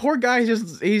 he's a poor guy.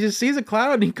 He just sees a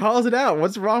cloud and he calls it out.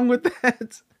 What's wrong with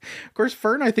that? Of course,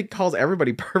 Fern, I think, calls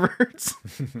everybody perverts.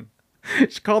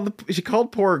 She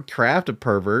called poor Kraft a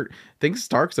pervert. Thinks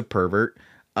Stark's a pervert.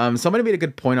 Somebody made a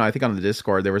good point. I think on the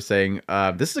Discord they were saying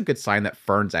this is a good sign that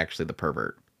Fern's actually the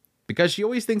pervert, because she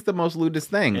always thinks the most lewdest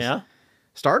things. Yeah.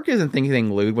 Stark isn't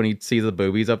thinking lewd when he sees the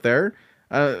boobies up there.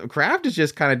 Kraft is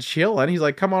just kind of chill, and he's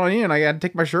like, "Come on in. I got to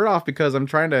take my shirt off because I'm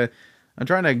trying to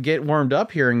get warmed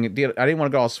up here, and I didn't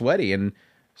want to get all sweaty." And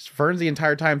Fern's the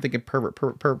entire time thinking pervert.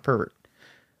 For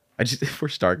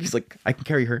Stark, he's like, "I can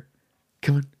carry her.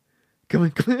 Come on.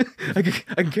 I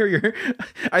can carry her."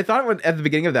 I thought at the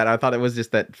beginning of that, I thought it was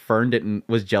just that Fern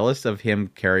was jealous of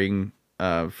him carrying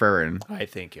Farron. I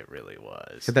think it really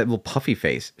was. She had that little puffy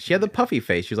face. She had the puffy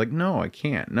face. She was like, "No, I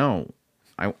can't. No,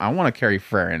 I want to carry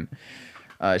Farron."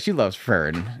 She loves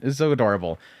Farron. It's so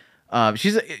adorable.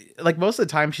 She's like, most of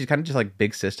the time, she's kind of just like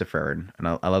big sis to Farron, and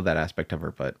I love that aspect of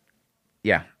her. But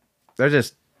yeah, they're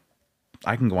just.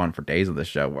 I can go on for days of this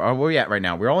show. Where are we at right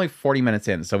now? We're only 40 minutes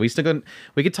in, so we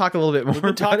could talk a little bit more. We've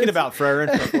been talking about Farron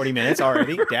for 40 minutes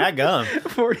already. Daggum.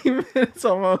 40 minutes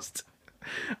almost.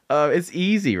 It's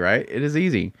easy, right? It is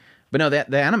easy. But no,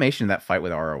 the animation of that fight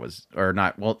with Aura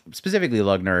specifically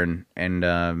Lugner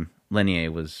and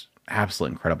Linear was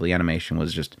absolutely incredible. The animation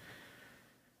was just...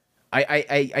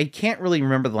 I can't really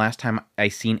remember the last time I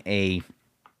seen a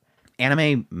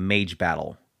anime mage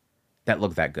battle that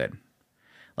looked that good.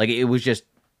 Like, it was just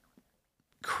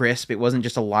crisp. It wasn't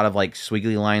just a lot of like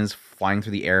squiggly lines flying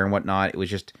through the air and whatnot. It was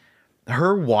just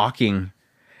her walking,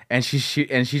 and she's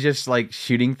just like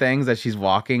shooting things as she's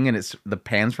walking, and it's the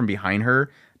pans from behind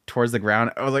her towards the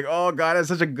ground. I was like, oh god, it's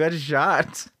such a good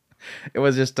shot. It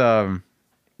was just yeah,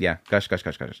 gush.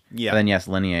 Yeah. And then yes,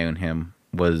 Linear and him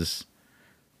was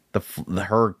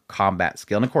her combat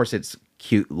skill, and of course it's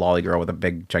cute lolly girl with a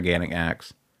big gigantic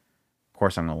axe. Of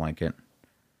course I'm gonna like it.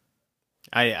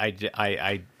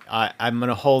 I'm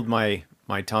gonna hold my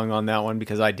tongue on that one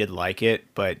because I did like it,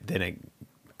 but then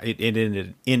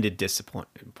it ended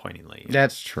disappointingly.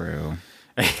 That's true.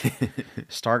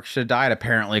 Stark should have died,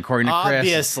 apparently, according to Chris.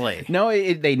 Obviously. No,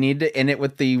 they need to end it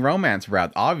with the romance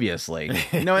route, obviously.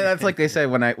 No, that's like they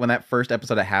said when that first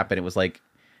episode had happened, it was like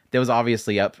there was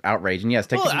obviously outrage. And yes,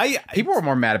 technically, people were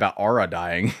more mad about Aura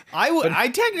dying. I'm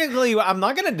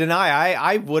not going to deny,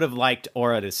 I would have liked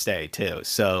Aura to stay, too,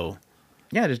 so...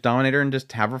 Yeah, just dominate her and just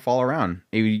have her fall around.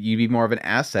 You'd be more of an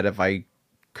asset if I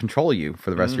control you for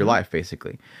the rest of your life,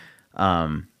 basically.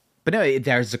 But no,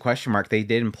 there's a question mark. They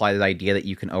did imply the idea that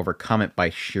you can overcome it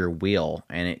by sheer will,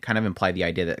 and it kind of implied the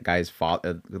idea that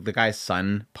the guy's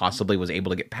son possibly was able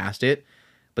to get past it,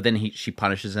 but then she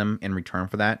punishes him in return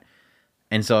for that.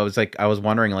 And so I was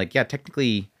wondering, like, yeah,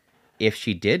 technically, if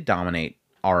she did dominate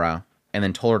Aura and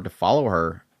then told her to follow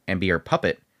her and be her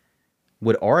puppet,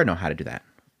 would Aura know how to do that?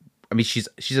 I mean,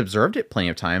 she's observed it plenty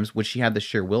of times. Would she have the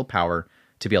sheer willpower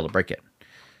to be able to break it?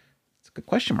 It's a good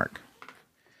question mark.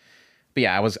 But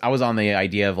yeah, I was on the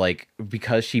idea of like,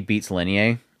 because she beats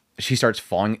Linnea, she starts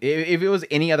falling. If it was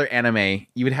any other anime,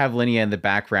 you would have Linnea in the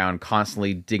background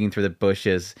constantly digging through the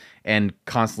bushes and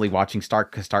constantly watching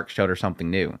Stark because Stark showed her something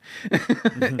new.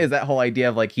 Mm-hmm. Is that whole idea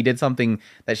of like he did something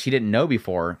that she didn't know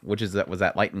before, which is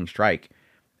that lightning strike,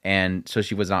 and so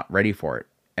she was not ready for it,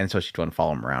 and so she wouldn't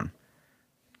follow him around.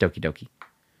 Doki doki.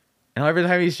 And every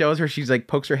time he shows her, she's like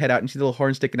pokes her head out and she's a little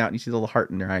horn sticking out and you see a little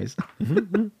heart in her eyes.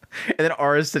 Mm-hmm. And then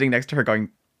Aura's sitting next to her going,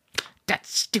 "That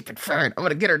stupid fern, I'm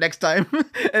gonna get her next time."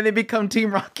 And they become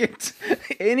Team Rocket.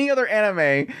 Any other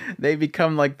anime, they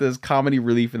become like this comedy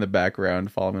relief in the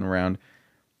background, following around.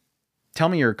 Tell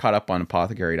me you're caught up on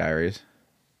Apothecary Diaries.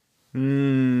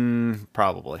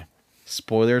 Probably.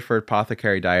 Spoilers for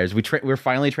Apothecary Diaries. We're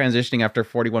finally transitioning after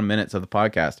 41 minutes of the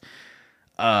podcast.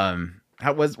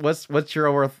 What's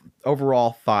your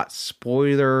overall thoughts?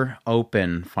 Spoiler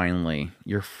open. Finally,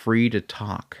 you're free to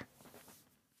talk.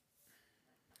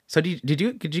 So did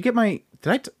you get my?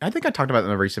 I think I talked about it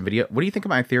in a recent video. What do you think of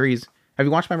my theories? Have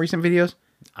you watched my recent videos?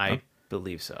 I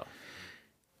believe so.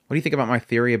 What do you think about my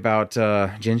theory about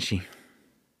Jinshi?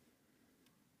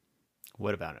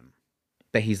 What about him?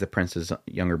 That he's the prince's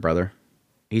younger brother.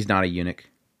 He's not a eunuch.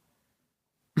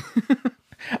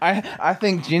 I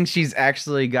think Jinshi's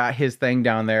actually got his thing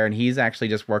down there, and he's actually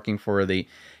just working for the.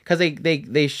 Because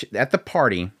they at the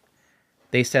party,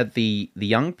 they said the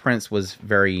young prince was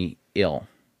very ill.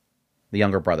 The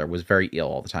younger brother was very ill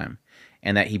all the time,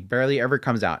 and that he barely ever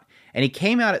comes out. And he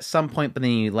came out at some point, but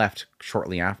then he left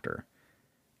shortly after.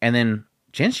 And then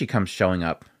Jinshi comes showing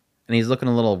up, and he's looking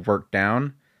a little worked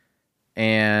down.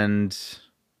 And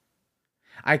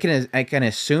I can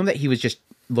assume that he was just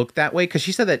looked that way because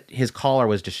she said that his collar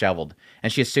was disheveled,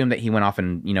 and she assumed that he went off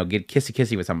and get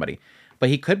kissy with somebody. But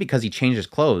he could because he changed his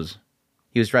clothes.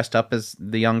 He was dressed up as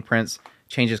the young prince,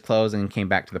 changed his clothes, and came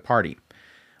back to the party.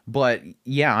 But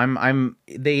yeah,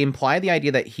 they imply the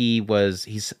idea that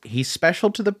he's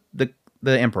special to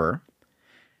the emperor.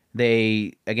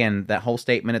 They, again, that whole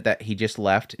statement that he just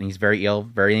left and he's very ill,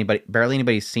 barely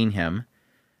anybody's seen him.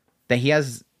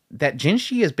 That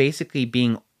Jinshi is basically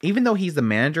being, even though he's the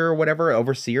manager or whatever,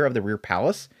 overseer of the rear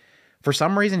palace, for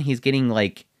some reason he's getting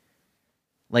like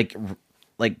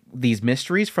these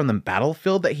mysteries from the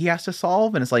battlefield that he has to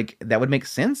solve, and it's like that would make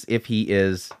sense if he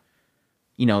is,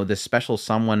 this special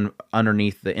someone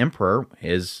underneath the emperor,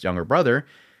 his younger brother,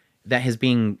 that is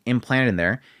being implanted in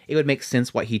there. It would make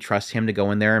sense why he trusts him to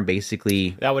go in there and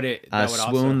basically that would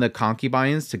swoon the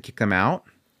concubines to kick them out.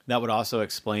 That would also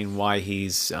explain why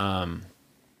he's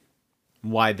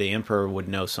why the emperor would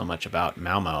know so much about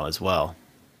Mao Mao as well.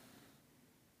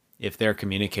 If they're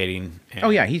communicating. Oh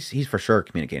yeah, he's for sure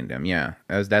communicating to him. Yeah,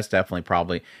 that's definitely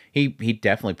probably he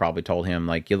definitely probably told him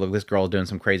like, look, this girl's doing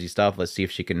some crazy stuff. Let's see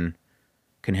if she can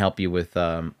help you with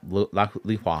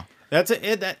Li Hua. That's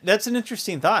an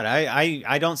interesting thought.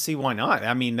 I don't see why not.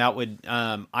 I mean, that would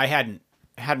I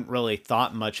hadn't really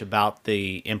thought much about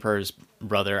the emperor's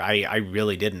brother. I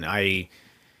really didn't.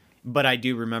 But I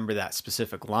do remember that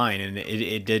specific line, and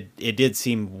it did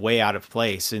seem way out of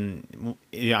place. And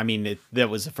I mean, that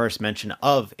was the first mention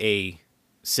of a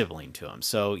sibling to him.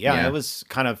 So yeah. It was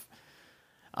kind of.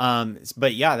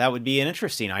 But yeah, that would be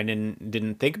interesting. I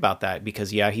didn't think about that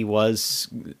because he was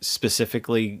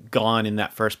specifically gone in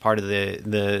that first part of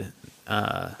the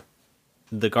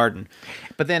garden.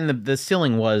 But then the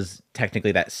ceiling was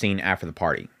technically that scene after the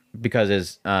party because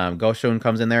as Goshun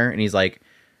comes in there and he's like,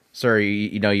 "Sir,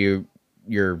 you're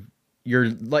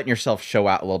letting yourself show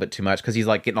out a little bit too much," because he's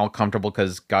like getting all comfortable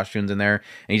because Goshun's in there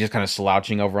and he's just kind of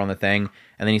slouching over on the thing,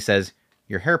 and then he says,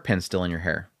 "Your hairpin's still in your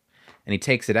hair." And he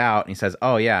takes it out and he says,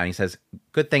 "Oh yeah." And he says,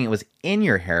 "Good thing it was in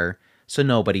your hair, so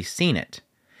nobody's seen it.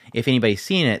 If anybody's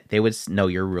seen it, they would know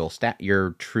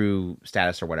your true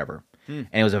status or whatever." And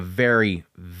it was a very,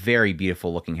 very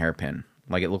beautiful looking hairpin.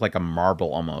 Like it looked like a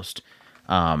marble almost.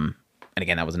 And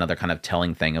again, that was another kind of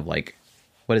telling thing of like,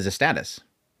 what is the status?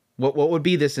 What would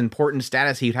be this important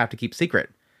status he'd have to keep secret?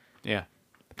 Yeah.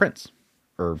 The prince.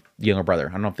 Or younger brother.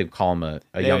 I don't know if they would call him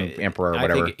a young emperor or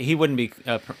whatever. I think he wouldn't be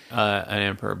an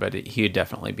emperor, but he would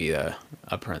definitely be a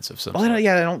prince of some sort. I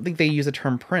don't think they use the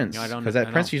term prince. Because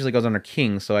that prince usually goes under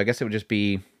king, so I guess it would just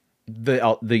be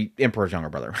the emperor's younger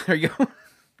brother. There you go.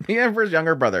 The emperor's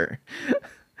younger brother.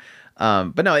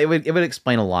 But no, it would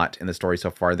explain a lot in the story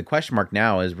so far. The question mark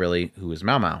now is really, who is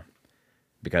Mao Mao?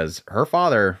 Because her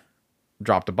father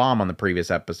dropped a bomb on the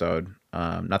previous episode.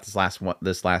 Not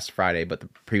this last Friday, but the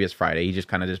previous Friday. He just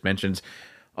kind of mentions,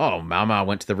 oh, Mao Mao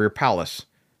went to the rear palace.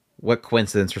 What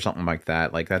coincidence or something like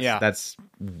that. Like that's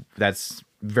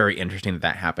very interesting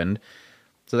that happened.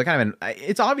 So that kind of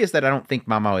it's obvious that I don't think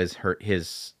Mao Mao is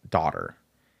his daughter.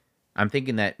 I'm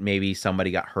thinking that maybe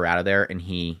somebody got her out of there and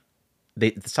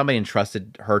somebody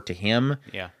entrusted her to him.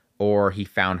 Yeah. Or he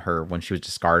found her when she was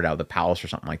discarded out of the palace or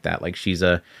something like that. Like she's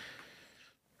I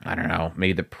don't know,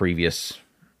 maybe the previous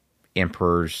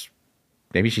emperor's,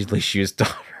 maybe she's Li Shu's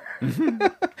daughter.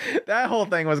 That whole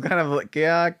thing was kind of like,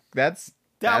 yeah, that's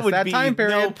that time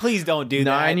period. No, please don't do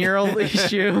that. 9-year-old Li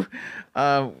Shu.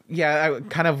 Yeah, I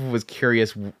kind of was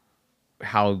curious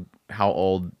how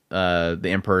old the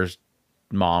emperor's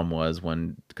mom was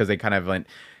because they kind of went,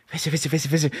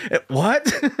 Fishy.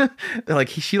 What? They're like,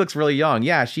 she looks really young.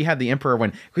 Yeah, she had the emperor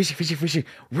when Fishy.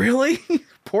 Really?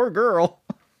 Poor girl.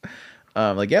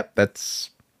 Like, yep,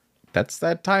 that's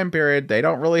that time period. They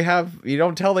don't really you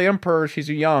don't tell the emperor she's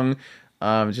young.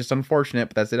 It's just unfortunate,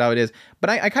 but that's how it is. But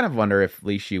I kind of wonder if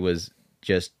Li Shu was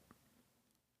just,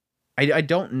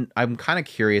 I'm kind of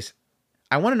curious.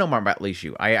 I want to know more about Li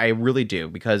Shu. I really do,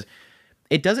 because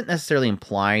it doesn't necessarily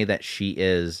imply that she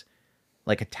is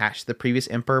like attached to the previous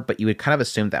emperor, but you would kind of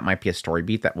assume that might be a story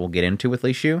beat that we'll get into with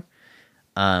Li Shu.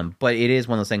 But it is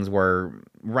one of those things where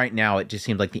right now it just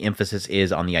seems like the emphasis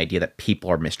is on the idea that people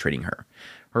are mistreating her.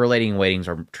 Her lady in waitings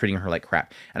are treating her like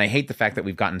crap. And I hate the fact that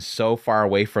we've gotten so far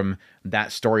away from that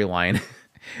storyline.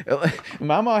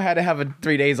 Mama had to have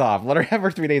 3 days off. Let her have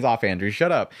her 3 days off, Andrew.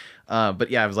 Shut up. But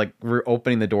yeah, it was like we're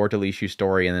opening the door to Li Shu's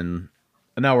story, and then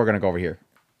now we're gonna go over here.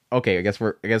 Okay, I guess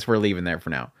we're leaving there for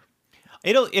now.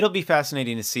 It'll be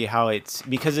fascinating to see how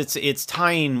because it's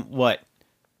tying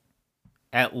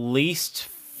at least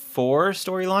 4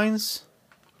 storylines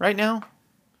right now.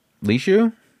 Li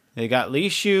Shu? They got Li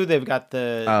Shu, they've got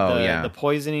the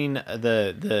poisoning,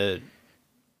 the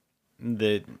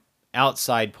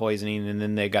outside poisoning, and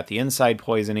then they got the inside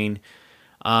poisoning.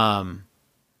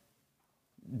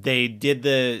 They did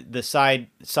the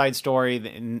side story,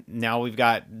 and now we've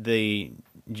got they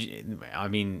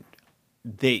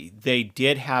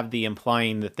did have the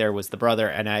implying that there was the brother,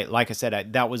 and like I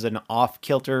said, that was an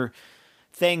off-kilter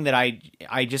thing that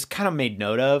I just kind of made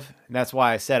note of. That's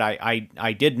why I said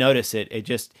I did notice it.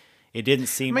 It didn't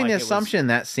seem. I mean, the assumption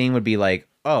that scene would be like,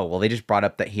 oh, well, they just brought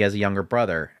up that he has a younger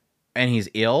brother and he's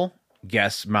ill.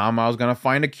 Guess Mao Mao's gonna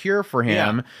find a cure for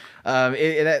him.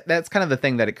 Yeah. That's kind of the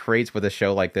thing that it creates with a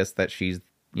show like this, that she's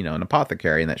an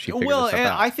apothecary and that she figures this stuff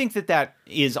out. I think that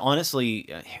is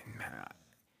honestly.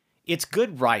 It's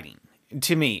good writing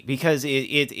to me, because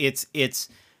it's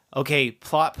okay.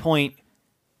 Plot point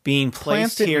being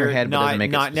placed here,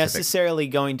 not necessarily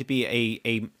going to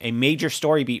be a major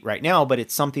story beat right now, but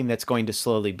it's something that's going to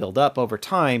slowly build up over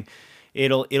time.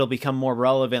 It'll become more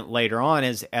relevant later on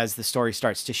as the story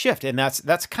starts to shift, and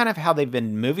that's kind of how they've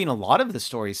been moving a lot of the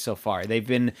stories so far. They've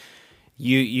been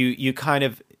you kind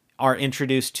of are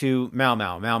introduced to Mao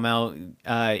Mao. Mao Mao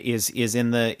is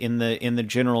in the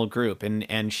general group,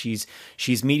 and she's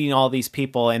meeting all these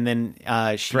people, and then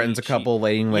she threatens a couple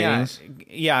lady in waitings.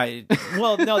 Yeah.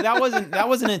 Well, no, that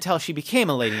wasn't until she became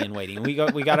a lady in waiting. We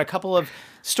got a couple of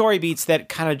story beats that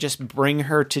kind of just bring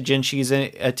her to Jinshi's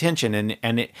attention,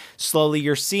 and it slowly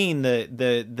you're seeing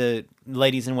the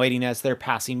ladies in waiting as they're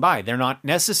passing by. They're not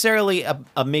necessarily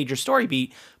a major story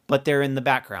beat, but they're in the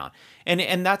background.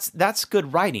 And that's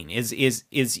good writing. Is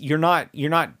you're not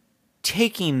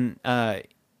taking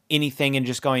anything and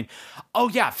just going, oh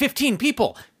yeah, 15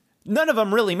 people. None of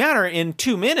them really matter in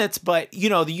 2 minutes, but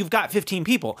you've got 15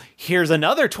 people. Here's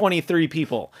another 23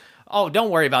 people. Oh, don't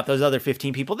worry about those other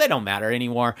 15 people. They don't matter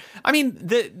anymore. I mean,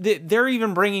 they're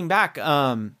even bringing back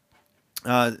Tama.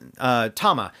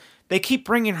 They keep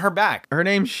bringing her back. Her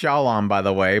name's Shalom, by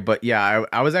the way. But yeah,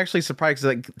 I was actually surprised.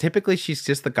 Like, typically she's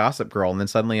just the gossip girl, and then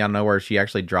suddenly out of nowhere she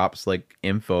actually drops like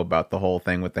info about the whole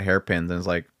thing with the hairpins, and it's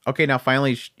like, okay, now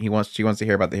finally she wants to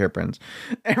hear about the hairpins.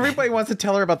 Everybody wants to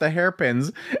tell her about the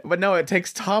hairpins, but no, it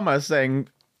takes Thomas saying,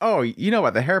 "Oh, you know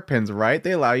about the hairpins, right?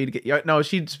 They allow you to get." No,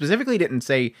 she specifically didn't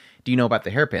say, "Do you know about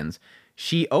the hairpins?"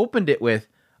 She opened it with,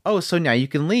 "Oh, so now you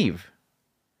can leave."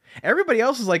 Everybody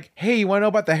else is like, hey, you want to know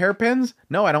about the hairpins?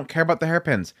 No, I don't care about the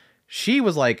hairpins. She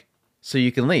was like, so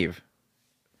you can leave.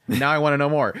 Now I want to know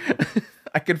more.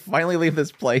 I could finally leave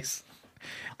this place.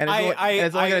 And I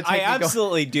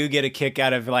absolutely do get a kick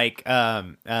out of like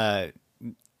her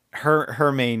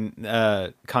main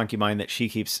concubine that she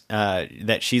keeps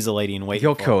that she's a lady in waiting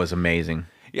Yoko for. is amazing.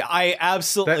 Yeah, I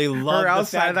absolutely love her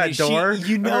outside the fact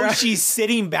that door. She's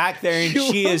sitting back there and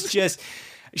she is just.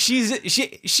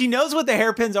 She knows what the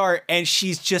hairpins are, and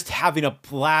she's just having a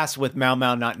blast with Mao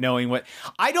Mao not knowing what.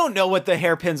 I don't know what the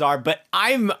hairpins are, but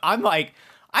I'm like,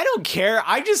 I don't care.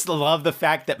 I just love the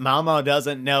fact that Mao Mao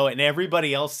doesn't know, and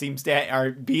everybody else seems to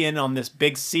are being on this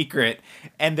big secret,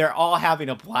 and they're all having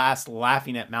a blast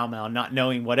laughing at Mao Mao, not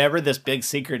knowing whatever this big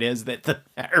secret is that the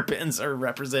hairpins are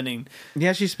representing.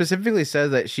 Yeah, she specifically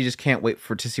says that she just can't wait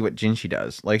to see what Jinshi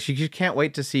does. Like she can't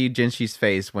wait to see Jinshi's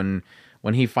face when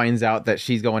he finds out that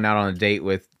she's going out on a date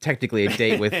with technically a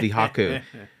date with the Haku.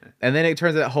 And then it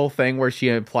turns that whole thing where she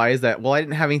implies that, well, I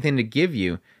didn't have anything to give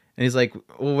you. And he's like,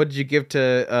 well, what did you give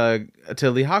to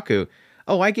Lihaku?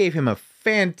 Oh, I gave him a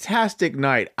fantastic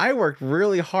night. I worked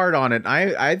really hard on it.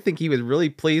 I think he was really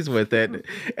pleased with it.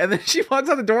 And then she walks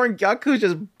out the door and Gyaku's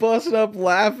just busting up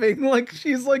laughing. Like,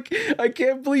 she's like, I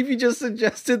can't believe you just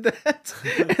suggested that.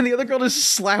 And the other girl just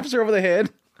slaps her over the head.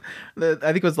 I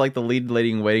think it was like the lead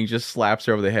lady in waiting just slaps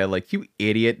her over the head like, you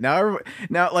idiot. Now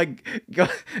like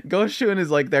Go Shun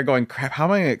is like there going, crap, how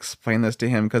am I going to explain this to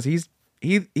him? Because he's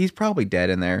probably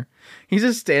dead in there. He's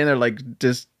just standing there like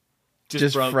just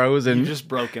frozen. You just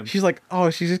broke him. She's like, oh,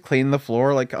 she's just cleaning the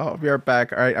floor. Like, oh, I'll be right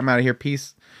back. All right, I'm out of here.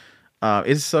 Peace.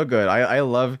 It's so good.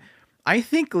 I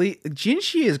think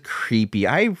Jinshi is creepy.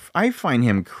 I find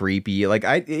him creepy. Like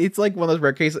it's like one of those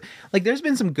rare cases. Like there's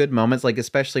been some good moments, like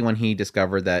especially when he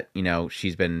discovered that, you know,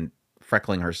 she's been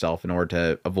freckling herself in order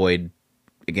to avoid,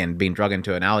 again, being drugged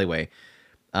into an alleyway.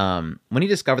 When he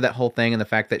discovered that whole thing and the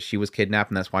fact that she was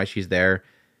kidnapped and that's why she's there,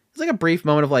 it's like a brief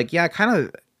moment of like, yeah, I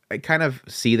kind of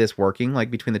see this working,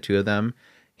 like between the two of them,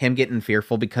 him getting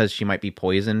fearful because she might be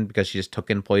poisoned because she just took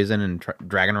in poison and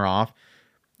dragging her off.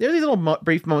 There's these little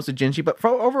brief moments of Jinshi, but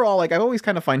overall, like I always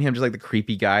kind of find him just like the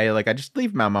creepy guy. Like I just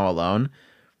leave Mao Mao alone.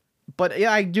 But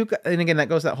yeah, I do, and again, that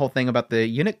goes to that whole thing about the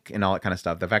eunuch and all that kind of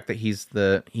stuff. The fact that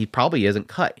he probably isn't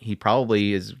cut. He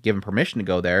probably is given permission to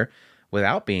go there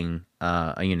without being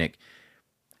a eunuch.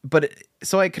 But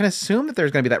so I can assume that there's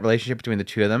going to be that relationship between the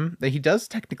two of them, that he does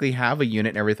technically have a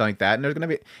unit and everything like that. And there's going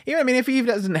to be, yeah, I mean, if he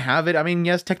doesn't have it, I mean,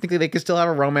 yes, technically they could still have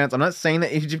a romance. I'm not saying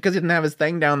that just because he didn't have his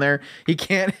thing down there, he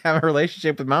can't have a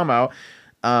relationship with Mao Mao.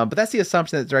 But that's the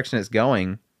assumption, that direction it's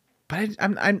going. But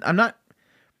I'm not,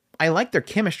 I like their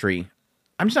chemistry.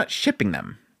 I'm just not shipping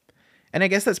them. And I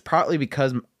guess that's partly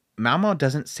because Mao Mao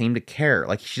doesn't seem to care.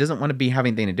 Like she doesn't want to be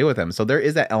having anything to do with him. So there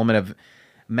is that element of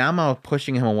Mao Mao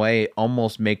pushing him away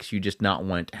almost makes you just not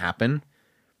want it to happen.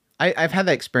 I've had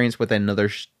that experience with another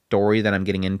story that I'm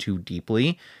getting into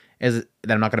deeply, that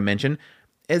I'm not going to mention,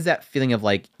 is that feeling of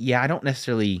like, yeah, I don't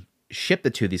necessarily ship the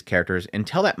two of these characters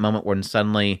until that moment when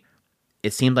suddenly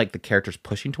it seemed like the character's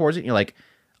pushing towards it. And you're like,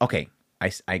 okay, I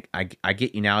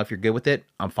get you now. If you're good with it,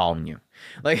 I'm following you.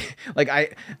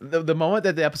 The moment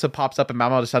that the episode pops up and Mao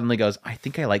Mao just suddenly goes, I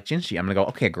think I like Jinshi, I'm gonna go,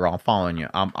 okay, girl, I'm following you.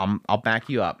 I'll back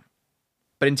you up.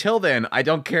 But until then, I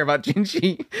don't care about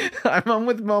Jinshi. I'm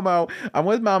with Momo. I'm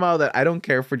with Mao Mao that I don't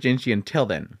care for Jinshi until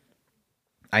then.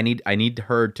 I need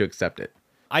her to accept it.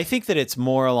 I think that it's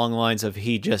more along the lines of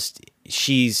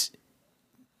she's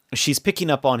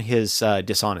picking up on his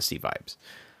dishonesty vibes.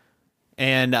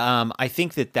 And I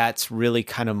think that that's really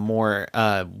kind of more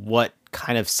what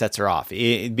kind of sets her off.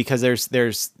 Because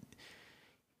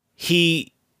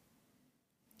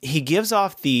he gives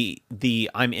off the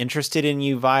I'm interested in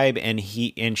you vibe,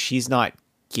 and she's not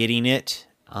getting it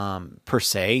per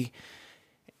se.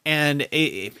 And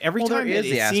every time there is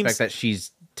the aspect seems that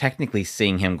she's technically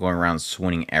seeing him going around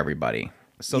swooning everybody.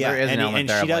 So yeah, there is an element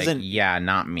there she doesn't, like, yeah,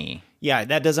 not me. Yeah,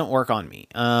 that doesn't work on me.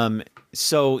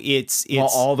 So it's while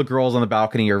all the girls on the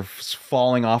balcony are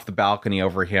falling off the balcony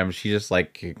over him, she's just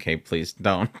like, okay, please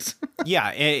don't.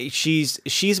 Yeah,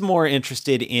 she's more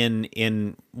interested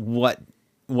in what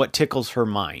tickles her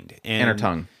mind and her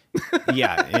tongue.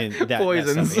 Yeah, and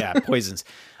poisons. That stuff, yeah, poisons.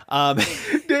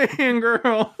 Dang,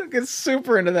 girl, get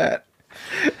super into that.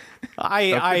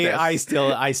 I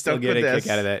still get a kick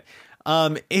out of that.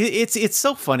 It's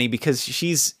so funny because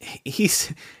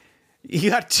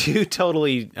you got two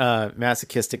totally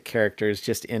masochistic characters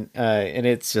just in and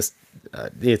it's just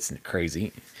it's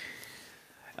crazy.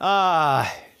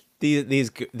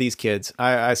 These kids,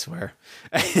 I swear.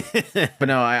 But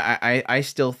no, I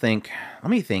still think,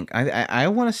 let me think. I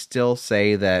want to still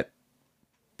say that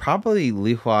probably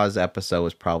Li Hua's episode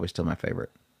was probably still my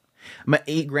favorite.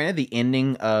 Granted, the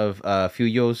ending of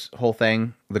Fuyo's whole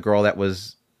thing, the girl that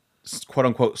was quote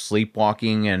unquote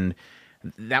sleepwalking, and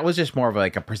that was just more of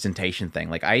like a presentation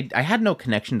thing. Like I had no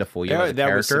connection to Fuyo as a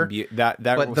character. But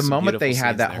the moment they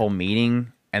had that whole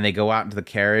meeting and they go out into the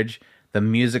carriage, the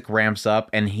music ramps up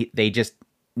and they just,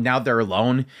 now they're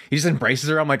alone. He just embraces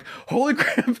her. I'm like, holy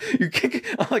crap, you're kicking.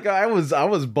 Like I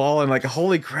was bawling like,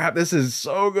 holy crap, this is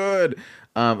so good.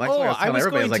 I was telling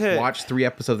everybody, I was like, watch 3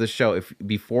 episodes of this show. If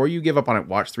before you give up on it,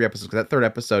 watch 3 episodes, because that 3rd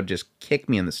episode just kicked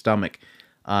me in the stomach.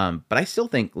 But I still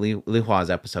think Li Hua's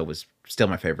episode was still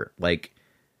my favorite. Like,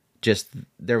 just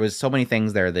there was so many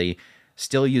things there. They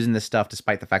still using this stuff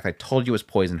despite the fact that I told you it was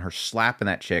poison. Her slapping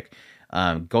that chick,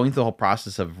 going through the whole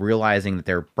process of realizing that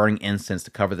they're burning incense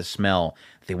to cover the smell.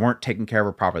 They weren't taking care of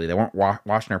her properly. They weren't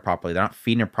washing her properly. They're not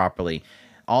feeding her properly.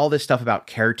 All this stuff about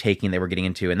caretaking they were getting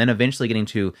into, and then eventually getting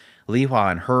to Li Hua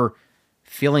and her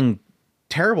feeling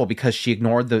terrible because she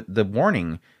ignored the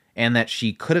warning and that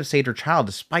she could have saved her child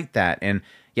despite that. And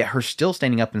yet her still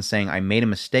standing up and saying, I made a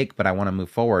mistake, but I want to move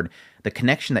forward. The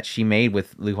connection that she made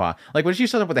with Li Hua. Like when she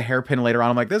showed up with a hairpin later on,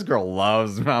 I'm like, this girl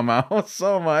loves Mao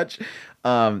so much.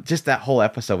 Just that whole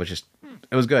episode was just,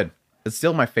 it was good. It's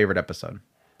still my favorite episode.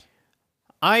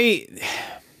 I'm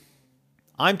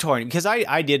torn because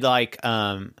I did like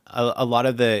a lot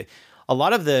of the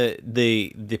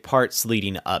parts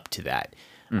leading up to that.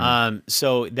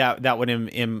 So that would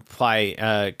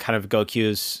imply kind of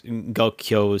Gokyo's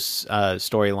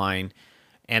storyline,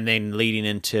 and then leading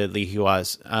into Li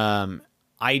Hua's.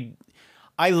 I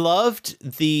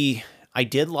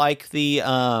did like the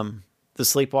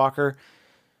Sleepwalker.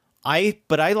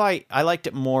 But I liked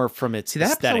it more from its that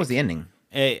aesthetic. episode was the ending.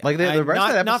 Like the rest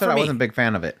of the episode, I wasn't a big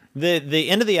fan of it. The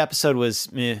end of the episode was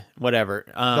whatever.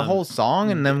 The whole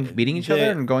song and them beating each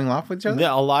other and going off with each other.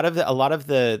 A lot of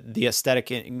the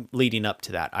aesthetic leading up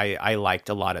to that, I liked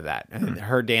a lot of that. And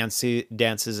her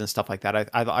dances and stuff like that.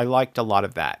 I liked a lot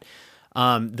of that.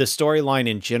 The storyline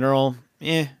in general,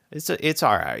 it's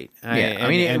all right.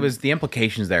 It was the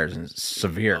implications there is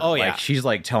severe. Oh yeah, like she's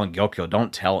like telling Gyokyo,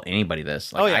 don't tell anybody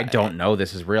this. Like, I don't know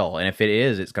this is real, and if it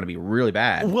is, it's going to be really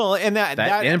bad. Well, and that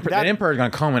emperor is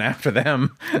going to come in after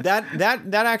them. that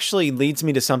actually leads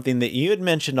me to something that you had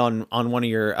mentioned on one of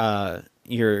your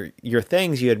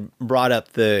things. You had brought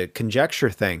up the conjecture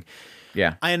thing.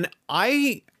 Yeah, and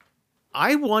I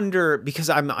wonder, because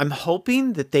I'm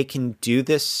hoping that they can do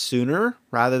this sooner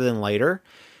rather than later.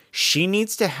 She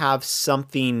needs to have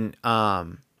something.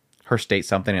 Her state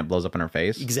something and it blows up in her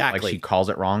face. Exactly. Like she calls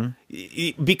it wrong.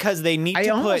 Because they need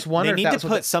to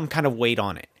put some kind of weight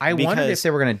on it. I wondered if they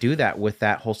were going to do that with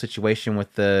that whole situation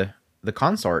with the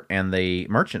consort and the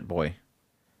merchant boy.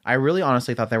 I really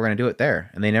honestly thought they were going to do it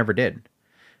there, and they never did.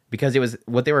 Because it was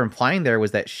what they were implying there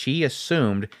was that she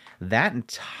assumed that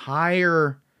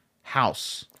entire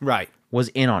house was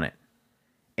in on it.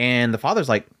 And the father's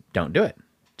like, don't do it.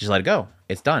 Just let it go.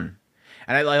 It's done.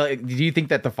 And do you think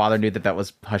that the father knew that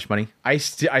was hush money? I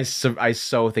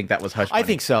so think that was hush money. I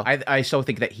think so. I so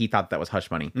think that he thought that was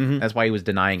hush money. Mm-hmm. That's why he was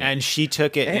denying it. And she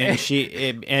took it, and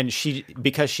she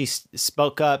because she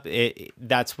spoke up.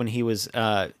 That's when he was.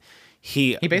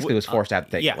 He basically was forced to have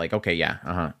to take it. Like, okay, yeah,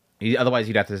 uh-huh. Otherwise,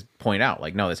 he'd have to point out,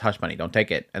 like, no, this hush money, don't take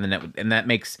it, and then that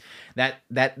makes that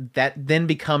then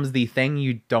becomes the thing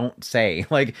you don't say.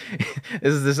 Like,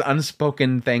 this is this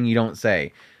unspoken thing you don't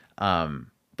say.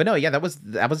 But no, yeah, that was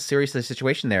a serious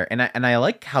situation there, and I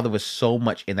like how there was so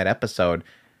much in that episode.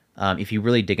 If you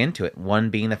really dig into it,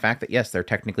 one being the fact that yes, they're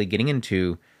technically getting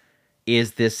into we're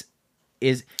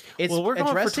going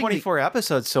for 24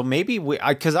 episodes, so maybe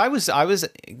because I was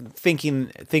thinking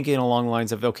along the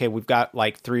lines of, okay, we've got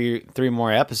like three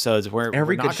more episodes where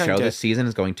every good show this season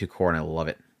is going to core, and I love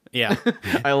it. Yeah,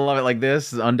 I love it. Like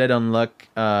this, Undead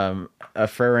Unluck,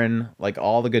 Farron, like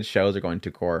all the good shows are going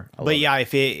to core. But yeah,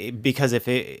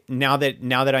 now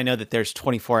that I know that there's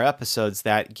 24 episodes,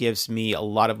 that gives me a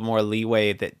lot of more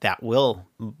leeway that will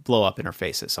blow up in her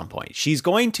face at some point. It's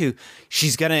gonna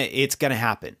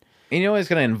happen. You know, it's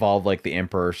going to involve like the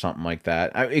Emperor or something like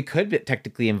that. It could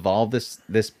technically involve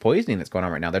this poisoning that's going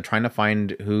on right now. They're trying to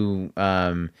find who.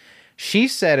 She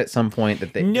said at some point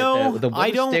that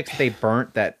the sticks they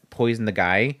burnt that poisoned the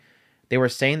guy. They were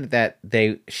saying that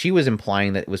she was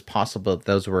implying that it was possible that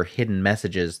those were hidden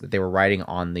messages that they were writing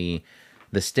on the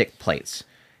stick plates,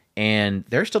 and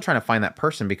they're still trying to find that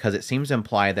person because it seems to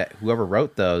imply that whoever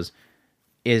wrote those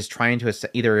is trying to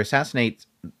either assassinate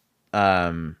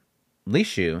Li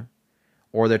Shu,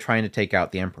 or they're trying to take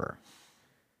out the Emperor.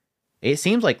 It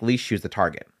seems like Li Shu's the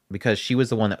target because she was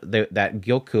the one that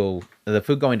Gyokyo, the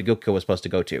food going to Gyokyo was supposed to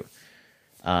go to.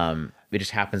 It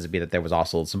just happens to be that there was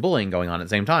also some bullying going on at the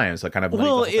same time, so it kind of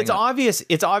it's obvious.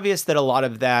 It's obvious that a lot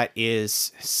of that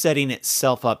is setting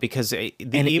itself up because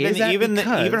even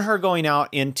her going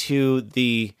out into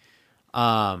the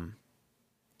red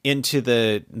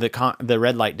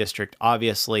light district,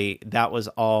 obviously that was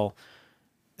all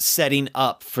setting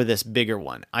up for this bigger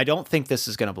one. I don't think this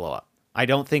is going to blow up. I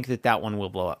don't think that one will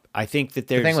blow up. I think that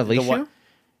there's the thing with Li Shu?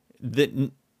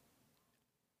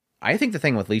 I think the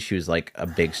thing with Li Shu is like a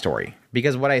big story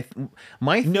because my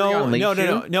theory on Li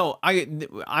Shu... No.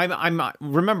 I'm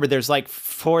remember there's like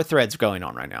 4 threads going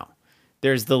on right now.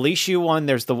 There's the Li Shu one,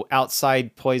 there's the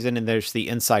outside poison, and there's the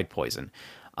inside poison.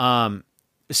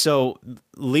 So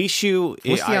Li Shu,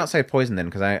 What's the outside poison then?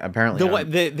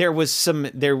 Because there was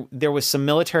some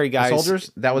military guys,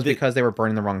 soldiers. That was because they were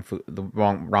burning the wrong food, the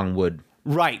wrong wood.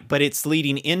 Right, but it's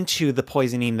leading into the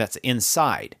poisoning that's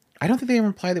inside. I don't think they ever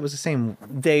implied it was the same.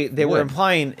 They were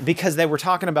implying, because they were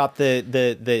talking about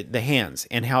the hands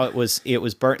and how it was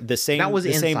burnt the same. That was the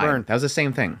inside. Same burn. That was the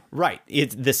same thing. Right.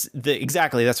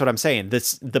 Exactly. That's what I'm saying.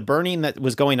 The burning that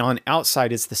was going on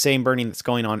outside is the same burning that's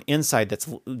going on inside.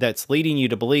 That's leading you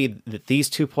to believe that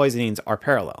these two poisonings are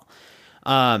parallel.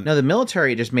 No, the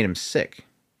military just made him sick.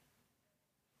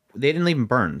 They didn't leave him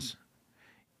burns.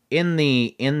 In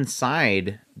the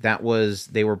inside,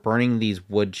 they were burning these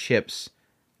wood chips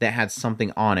that had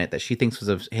something on it that she thinks was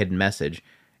a hidden message,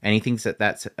 and he thinks that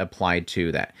that's applied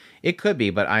to that. It could be,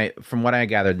 but from what I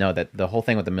gathered, no, that the whole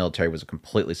thing with the military was a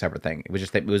completely separate thing. It was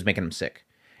just that it was making him sick,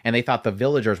 and they thought the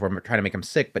villagers were trying to make him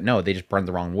sick, but no, they just burned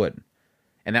the wrong wood,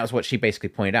 and that was what she basically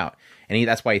pointed out, and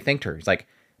that's why he thanked her. He's like,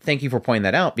 "Thank you for pointing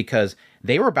that out," because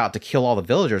they were about to kill all the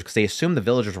villagers because they assumed the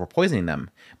villagers were poisoning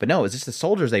them, but no, it's just the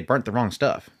soldiers. They burnt the wrong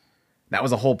stuff. That was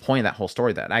the whole point of that whole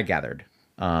story that I gathered.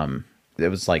 It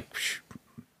was like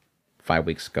 5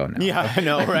 weeks ago now. Yeah, I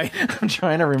know, right? I'm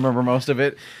trying to remember most of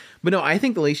it. But no, I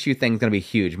think the Li Shu thing is going to be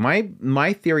huge.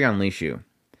 My theory on Li Shu,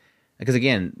 because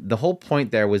again, the whole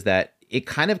point there was that it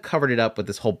kind of covered it up with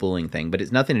this whole bullying thing, but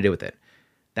it's nothing to do with it.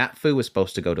 That food was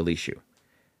supposed to go to Li Shu.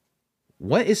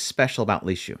 What is special about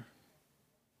Li Shu?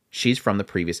 She's from the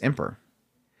previous emperor.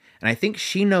 And I think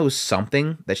she knows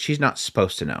something that she's not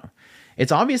supposed to know.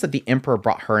 It's obvious that the emperor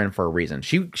brought her in for a reason.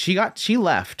 She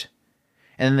left,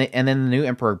 and then the new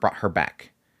emperor brought her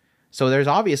back. So there's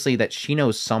obviously that she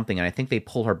knows something, and I think they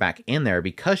pull her back in there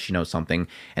because she knows something,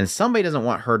 and somebody doesn't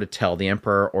want her to tell the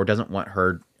emperor or doesn't want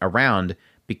her around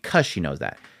because she knows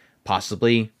that.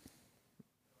 Possibly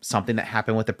something that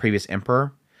happened with the previous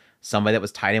emperor, somebody that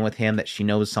was tied in with him that she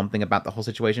knows something about the whole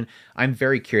situation. I'm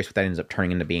very curious what that ends up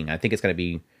turning into being. I think it's going to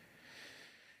be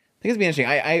interesting.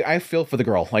 I feel for the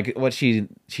girl. Like, what she's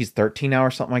 13 now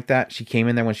or something like that. She came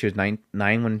in there when she was nine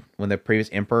when the previous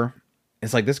emperor.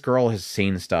 It's like this girl has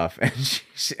seen stuff,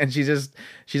 and she's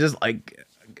just like,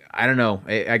 I don't know.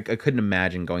 I couldn't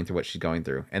imagine going through what she's going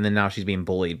through, and then now she's being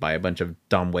bullied by a bunch of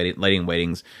dumb lady in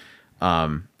waitings.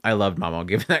 I loved Mamo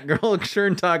giving that girl a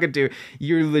shirt and talking to.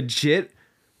 You legit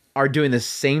are doing the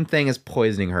same thing as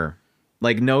poisoning her,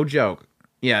 like, no joke.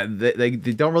 Yeah, they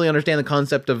don't really understand the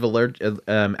concept of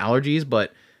allergies,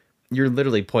 but you're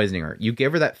literally poisoning her. You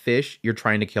give her that fish, you're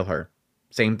trying to kill her.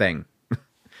 Same thing.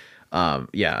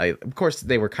 Of course,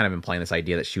 they were kind of implying this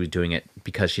idea that she was doing it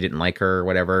because she didn't like her or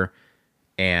whatever,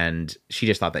 and she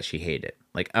just thought that she hated it.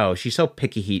 Like, oh, she's so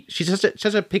picky. She's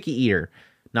such a picky eater,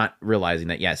 not realizing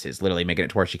that, yes, it's literally making it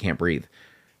to where she can't breathe.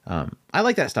 I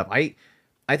like that stuff. I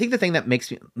think the thing that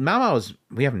makes me... Mao Mao's...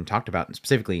 We haven't talked about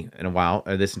specifically in a while,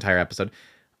 or this entire episode.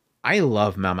 I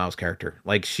love Mao Mao's character.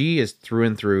 Like, she is through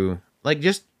and through... Like,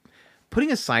 just putting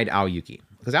aside Aoyuki,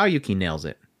 because Aoyuki nails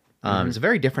it. It's a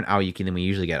very different Aoyuki than we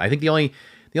usually get. I think the only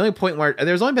point where...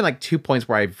 There's only been, like, 2 points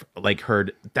where I've, like,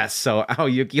 heard, that's so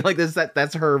Aoyuki. Like,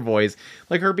 that's her voice.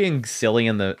 Like, her being silly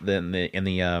in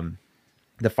the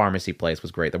pharmacy place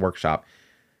was great. The workshop.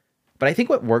 But I think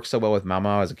what works so well with Mao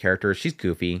Mao as a character is she's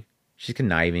goofy. She's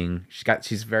conniving.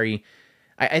 She's very...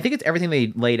 I think it's everything they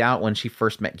laid out when she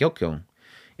first met Gyokyo.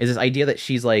 Is this idea that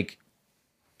she's like...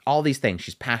 all these things.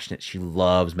 She's passionate. She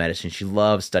loves medicine. She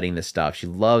loves studying this stuff. She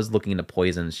loves looking into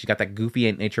poisons. She's got that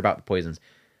goofy nature about the poisons.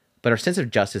 But her sense of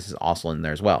justice is also in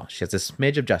there as well. She has this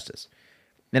smidge of justice.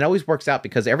 And it always works out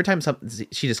because every time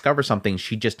she discovers something,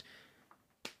 she just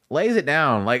lays it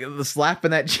down. Like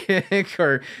slapping that chick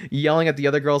or yelling at the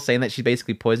other girl saying that she's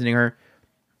basically poisoning her.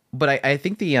 But I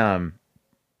think the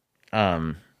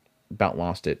about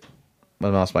lost it. I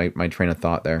lost my train of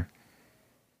thought there.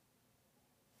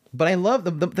 But I love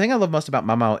the thing I love most about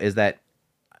Mao Mao is that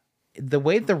the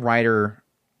way the writer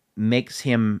makes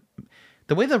her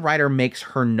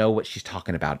know what she's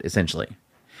talking about, essentially,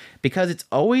 because it's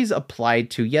always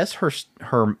applied to, yes,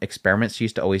 her experiments she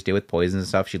used to always do with poisons and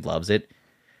stuff. She loves it,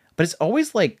 but it's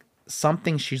always like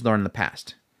something she's learned in the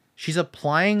past. She's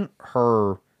applying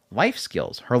her life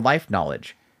skills, her life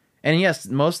knowledge, and yes,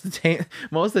 most of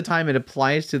the time it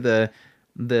applies to the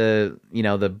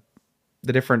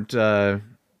different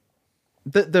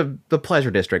the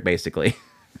pleasure district, basically.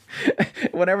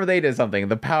 Whenever they did something,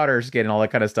 the powder skin and all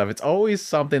that kind of stuff, it's always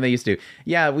something they used to do.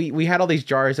 Yeah, we had all these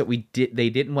jars that they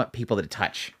didn't want people to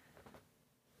touch.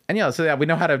 And so yeah, we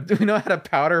know how to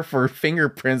powder for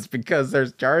fingerprints because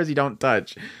there's jars you don't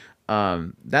touch.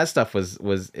 That stuff is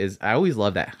I always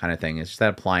love that kind of thing. It's just that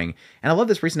applying, and I love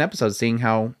this recent episode seeing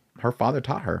how her father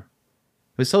taught her.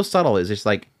 It was so subtle. It's just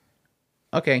like,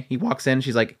 okay, he walks in,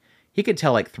 she's like, he could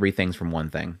tell like 3 things from one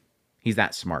thing. He's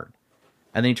that smart.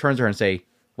 And then he turns to her and say,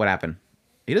 "What happened?"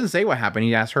 He doesn't say what happened.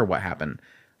 He asks her what happened.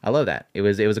 I love that. It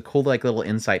was a cool like little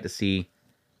insight to see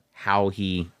how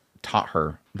he taught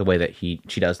her the way that she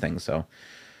does things. So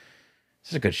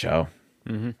it's a good show.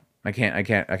 Mm-hmm. I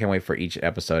can't wait for each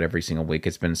episode every single week.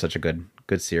 It's been such a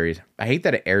good series. I hate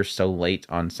that it airs so late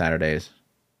on Saturdays.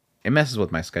 It messes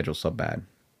with my schedule so bad.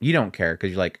 You don't care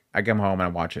because you're like, I come home and I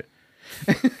watch it.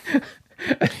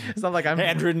 It's not like I'm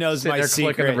Andrew knows sitting my there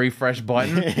secret. clicking the refresh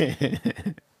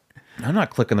button. I'm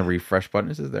not clicking the refresh button.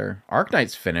 This is there.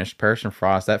 Arknight's finished. Perish and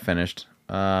Frost, that finished.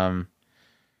 Are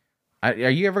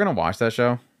you ever gonna watch that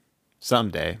show?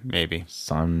 Someday, maybe.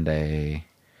 Someday.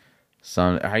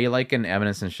 How you liking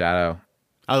Eminence and Shadow?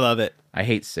 I love it. I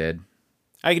hate Sid.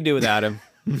 I can do without him.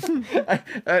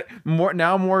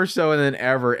 More so than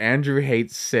ever, Andrew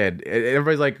hates Sid.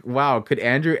 Everybody's like, wow, could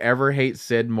Andrew ever hate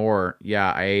Sid more?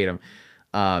 Yeah, I hate him.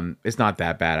 It's not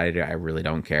that bad. I really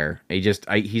don't care.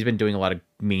 He's been doing a lot of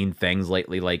mean things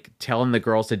lately, like telling the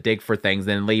girls to dig for things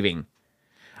then leaving.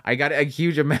 I got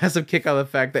a massive kick out of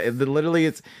the fact that literally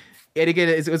it's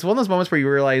one of those moments where you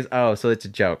realize, oh, so it's a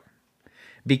joke.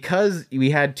 Because we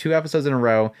had 2 episodes in a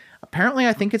row. Apparently,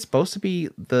 I think it's supposed to be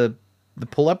the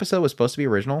pull episode was supposed to be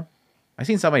original. I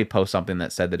seen somebody post something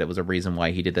that said that it was a reason why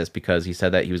he did this because he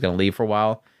said that he was going to leave for a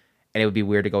while, and it would be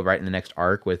weird to go right in the next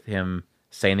arc with him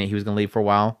saying that he was going to leave for a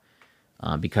while,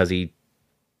 because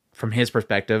from his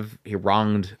perspective, he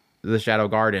wronged the Shadow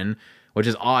Garden, which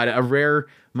is odd. A rare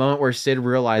moment where Sid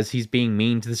realized he's being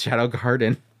mean to the Shadow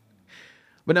Garden.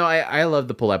 But no, I love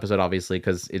the pull episode, obviously,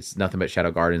 because it's nothing but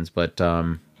Shadow Gardens. But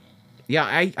yeah,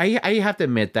 I have to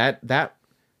admit that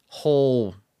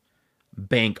whole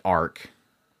bank arc,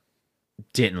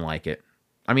 didn't like it.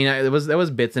 I mean, there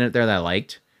was bits in it there that I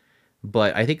liked,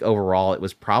 but I think overall it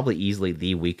was probably easily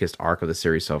the weakest arc of the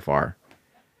series so far.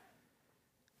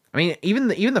 I mean, even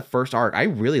the first arc, I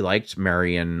really liked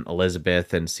Mary and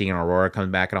Elizabeth and seeing Aurora come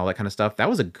back and all that kind of stuff. That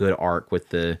was a good arc with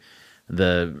the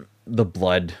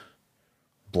blood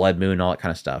moon, all that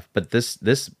kind of stuff. But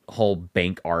this whole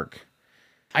bank arc,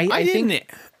 I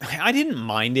didn't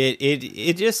mind it.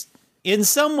 It just, in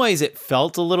some ways it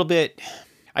felt a little bit.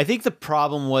 I think the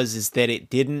problem is that it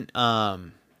didn't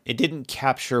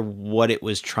capture what it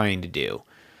was trying to do.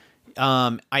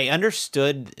 I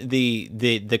understood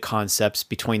the concepts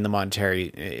between the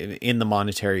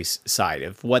monetary side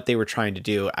of what they were trying to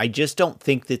do. I just don't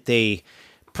think that they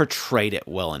portrayed it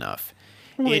well enough.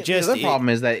 The problem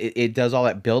is that it does all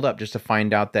that build up just to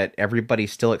find out that everybody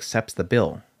still accepts the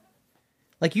bill.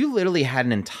 Like, you literally had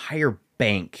an entire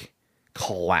bank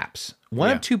collapse.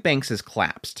 One of 2 banks has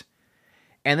collapsed.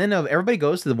 And then everybody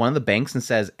goes to one of the banks and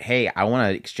says, hey, I want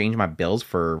to exchange my bills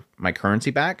for my currency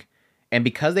back. And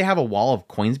because they have a wall of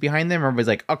coins behind them, everybody's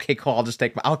like, okay, cool,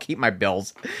 I'll keep my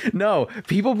bills. No,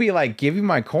 people be like, give me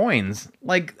my coins.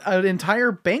 Like, an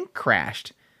entire bank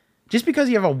crashed. Just because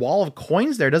you have a wall of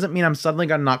coins there doesn't mean I'm suddenly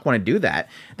going to not want to do that.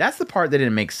 That's the part that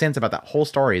didn't make sense about that whole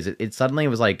story. Is it suddenly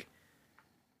was like,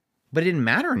 but it didn't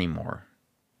matter anymore.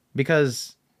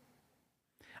 Because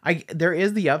there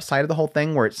is the upside of the whole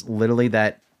thing where it's literally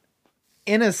that,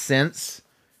 in a sense,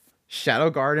 Shadow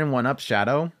Garden one up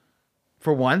Shadow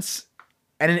for once.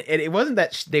 And it wasn't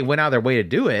that they went out of their way to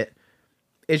do it.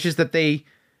 It's just that they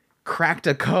cracked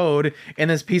a code in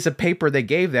this piece of paper they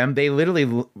gave them. They literally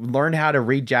learned how to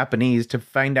read Japanese to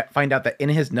find out that in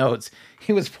his notes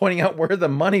he was pointing out where the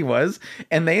money was,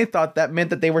 and they thought that meant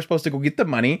that they were supposed to go get the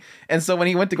money. And so when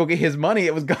he went to go get his money,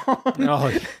 it was gone.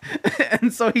 Oh.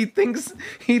 And so he thinks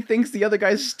the other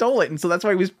guy stole it, and so that's why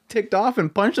he was ticked off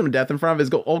and punched him to death in front of his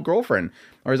old girlfriend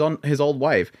or his old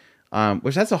wife,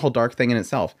 which that's a whole dark thing in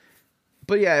itself.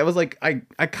 But yeah, it was like I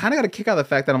kind of got a kick out of the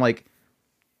fact that I'm like,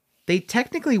 they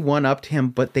technically one-upped him,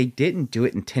 but they didn't do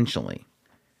it intentionally.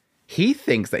 He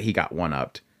thinks that he got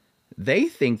one-upped. They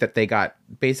think that they got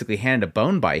basically handed a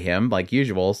bone by him, like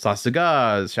usual.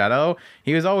 Sasuga, Shadow,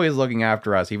 he was always looking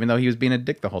after us, even though he was being a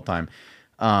dick the whole time.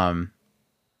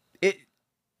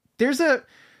 There's a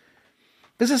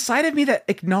side of me that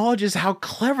acknowledges how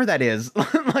clever that is.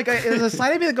 There's a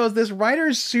side of me that goes, this writer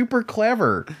is super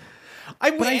clever.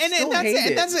 And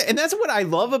that's what I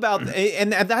love about,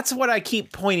 and that's what I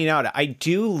keep pointing out. I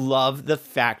do love the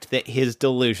fact that his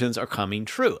delusions are coming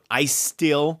true. I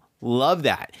still love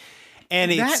that,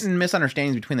 and that and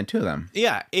misunderstandings between the two of them.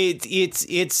 Yeah,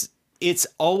 it's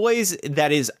always,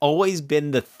 that has always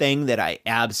been the thing that I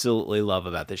absolutely love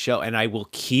about the show, and I will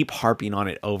keep harping on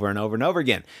it over and over and over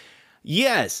again.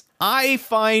 Yes, I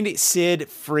find Sid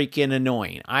freaking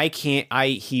annoying.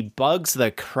 He bugs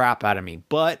the crap out of me,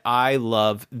 but I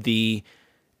love the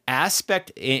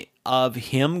aspect of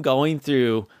him going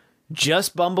through,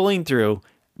 just bumbling through,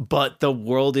 but the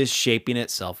world is shaping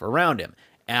itself around him.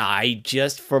 And I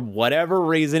just, for whatever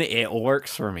reason, it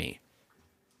works for me.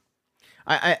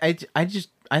 I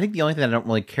think the only thing that I don't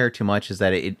really care too much is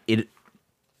that it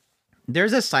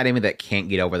there's a side of me that can't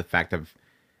get over the fact of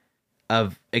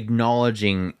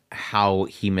acknowledging how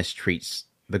he mistreats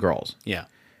the girls. Yeah.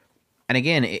 And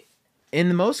again,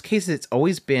 in most cases, it's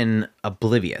always been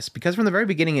oblivious, because from the very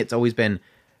beginning, it's always been,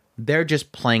 they're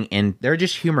just playing in, they're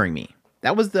just humoring me.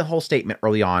 That was the whole statement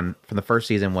early on from the first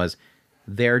season was,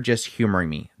 they're just humoring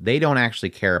me. They don't actually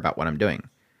care about what I'm doing.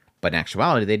 But in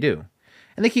actuality, they do.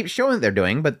 And they keep showing that they're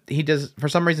doing, but he does, for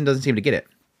some reason, doesn't seem to get it.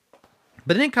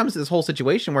 But then it comes to this whole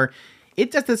situation where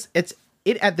it at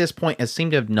this point has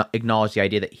seemed to have acknowledged the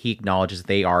idea that he acknowledges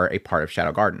they are a part of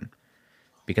Shadow Garden.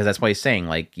 Because that's what he's saying.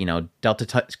 Like, you know,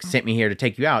 Delta sent me here to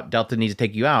take you out. Delta needs to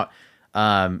take you out.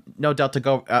 No, Delta,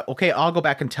 go. Okay, I'll go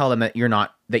back and tell them that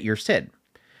you're Sid.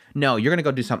 No, you're going to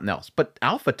go do something else. But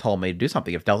Alpha told me to do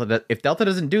something. If Delta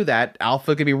doesn't do that,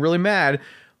 Alpha could be really mad.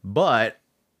 But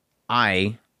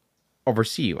I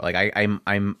oversee you. Like,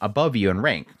 I'm above you in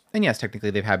rank. And yes,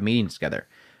 technically they've had meetings together.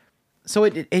 So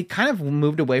it kind of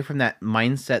moved away from that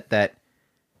mindset that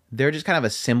they're just kind of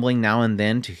assembling now and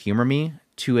then to humor me,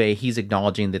 to he's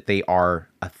acknowledging that they are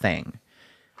a thing.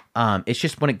 It's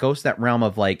just when it goes to that realm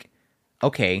of like,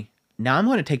 okay, now I'm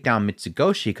going to take down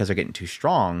Mitsugoshi because they're getting too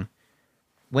strong.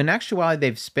 When in actuality,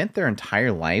 they've spent their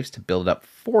entire lives to build it up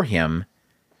for him.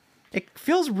 It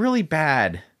feels really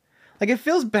bad. Like, it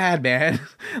feels bad, man.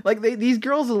 Like, these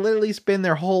girls will literally spend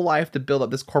their whole life to build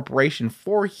up this corporation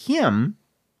for him,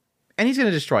 and he's going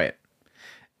to destroy it.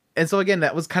 And so, again,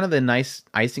 that was kind of the nice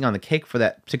icing on the cake for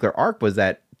that particular arc, was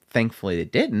that thankfully they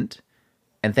didn't.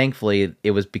 And thankfully,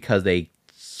 it was because they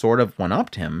sort of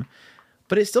one-upped him.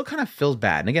 But it still kind of feels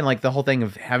bad. And again, like the whole thing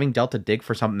of having Delta dig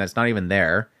for something that's not even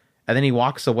there, and then he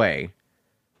walks away.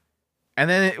 And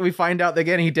then we find out that,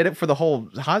 again, he did it for the whole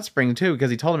hot spring, too,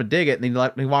 because he told him to dig it, and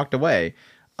he walked away.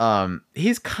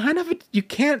 He's kind of you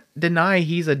can't deny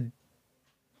he's a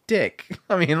dick.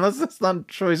 I mean, that's not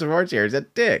choice of words here. He's a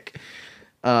dick.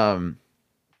 I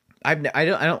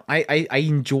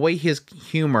enjoy his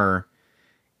humor,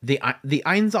 the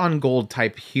Eins on Gold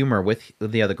type humor with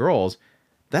the other girls.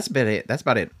 That's about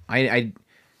it. I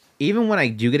even when I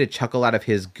do get a chuckle out of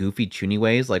his goofy chuny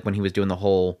ways, like when he was doing the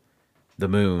whole the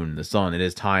moon, the sun, it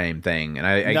is time thing,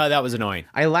 and no, that was annoying.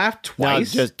 I laughed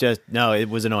twice. No, it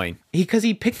was annoying. Because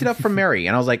he picked it up from Mary,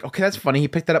 and I was like, okay, that's funny. He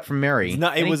picked it up from Mary.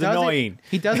 It was annoying.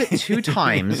 He does it 2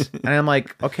 times, and I'm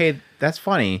like, okay, that's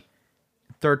funny.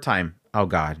 3rd time, oh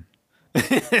god,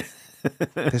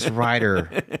 this writer.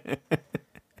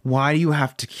 Why do you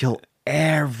have to kill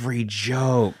every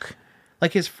joke?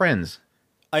 Like his friends.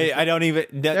 I don't even.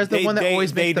 There's the one that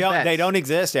always makes the bets. They don't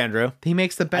exist, Andrew. He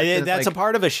makes the bets. That's like, a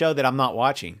part of a show that I'm not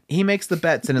watching. He makes the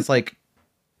bets, and it's like,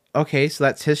 okay, so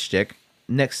that's his shtick.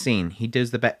 Next scene, he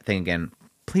does the bet thing again.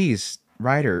 Please,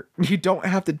 writer, you don't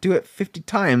have to do it 50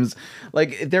 times.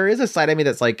 Like, there is a side of me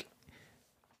that's like,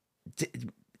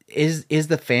 is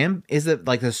it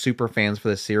like the super fans for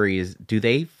the series? Do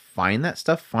they find that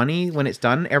stuff funny when it's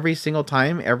done every single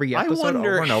time, every episode,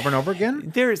 over and over and over again?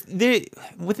 It's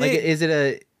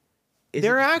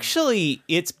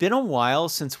been a while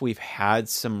since we've had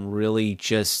some really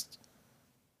just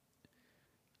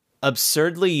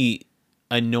absurdly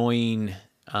annoying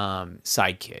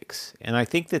sidekicks, and I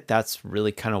think that's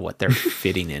really kind of what they're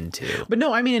fitting into. But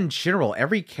no, I mean in general,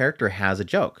 every character has a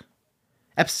joke.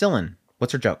 Epsilon,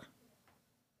 what's her joke?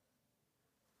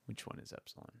 Which one is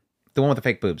Epsilon? The one with the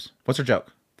fake boobs. What's her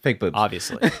joke? Fake boobs.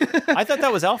 Obviously. I thought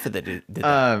that was Alpha that did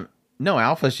that. No,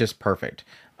 Alpha's just perfect.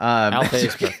 Alpha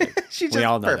is perfect. She's we just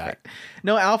all know perfect. that.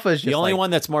 No, Alpha is just the only one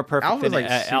that's more perfect. Alpha's than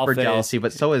like super Alpha jealousy,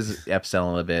 but so is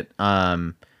Epsilon a bit.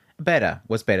 Beta.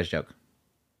 What's Beta's joke?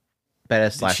 Beta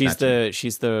slash. She's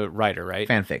the writer, right?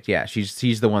 Fanfic. Yeah,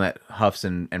 she's the one that huffs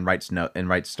and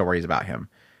writes stories about him.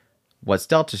 What's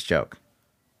Delta's joke?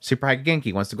 Super High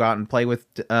Genki wants to go out and play with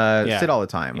Sid all the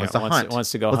time. Wants to hunt. Wants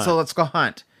to go hunt. So let's go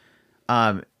hunt.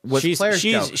 Claire's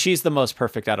joke? She's the most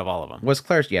perfect out of all of them. What's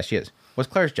Claire's? Yes, she is. What's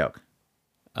Claire's joke?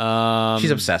 She's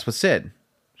obsessed with Sid.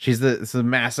 She's the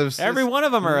massive. Every one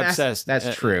of them are obsessed.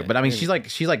 That's true, but I mean, she's like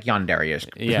Yandere-ish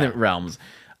realms.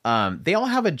 They all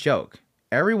have a joke.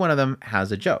 Every one of them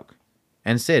has a joke,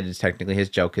 and Sid is technically his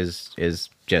joke is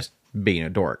just being a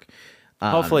dork.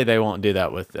 Hopefully, they won't do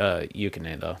that with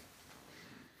Yukine though.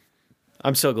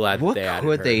 I'm so glad that What they added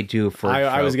could her. they do for?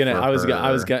 I was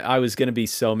her? gonna be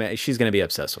so mad. She's gonna be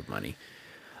obsessed with money.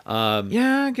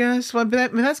 Yeah, I guess. Well,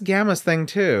 but that's Gamma's thing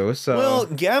too. So Well,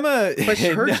 Gamma, But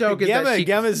her joke is that she-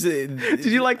 Gamma's. did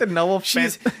you like the Noel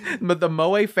She's- but the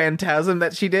Moe phantasm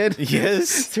that she did?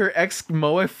 Yes. It's her ex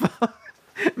Moe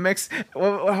Mex.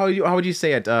 How would you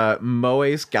say it? Moe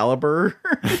Excalibur.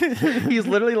 He's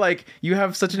literally like, you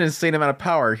have such an insane amount of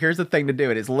power. Here's the thing to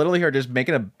do it. It's literally her just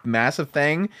making a massive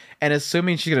thing and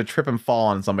assuming she's gonna trip and fall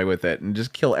on somebody with it and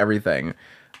just kill everything.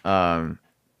 Yeah,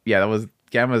 that was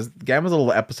Gamma's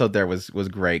little episode there was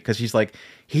great because she's like,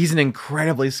 he's an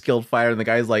incredibly skilled fighter, and the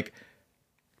guy's like,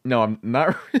 no, I'm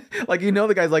not. Like,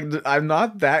 the guy's like, I'm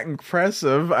not that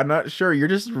impressive. I'm not sure. You're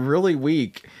just really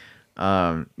weak.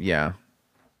 Yeah.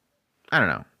 I don't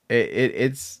know.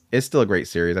 It's still a great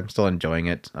series. I'm still enjoying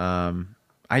it. I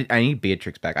need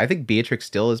Beatrix back. I think Beatrix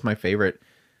still is my favorite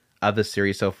of the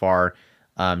series so far.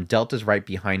 Delta's right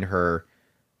behind her.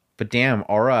 But damn,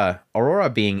 Aurora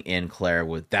being in Claire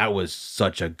was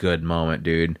such a good moment,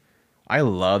 dude. I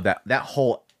love that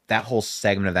whole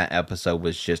segment of that episode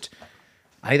was just,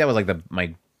 I think that was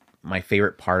like my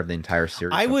favorite part of the entire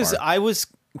series. I so was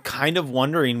kind of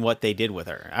wondering what they did with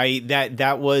her.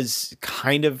 That was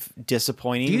kind of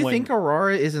disappointing. Do you think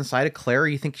Aurora is inside of Claire, or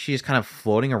you think she's kind of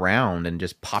floating around and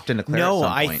just popped into Claire? No, at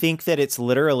some I point? think that it's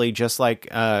literally just like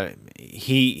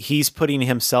he's putting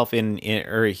himself in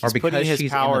or he's or because putting his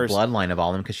she's powers. in the bloodline of all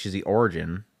of them, because she's the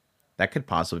origin. That could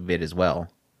possibly be it as well.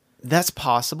 That's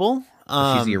possible.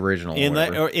 She's the original,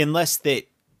 or unless that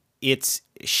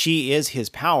she is his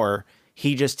power.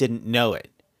 He just didn't know it.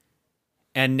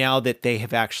 And now that they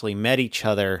have actually met each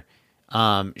other,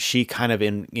 she kind of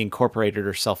incorporated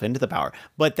herself into the power.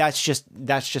 But that's just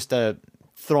a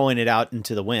throwing it out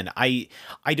into the wind. I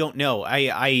don't know.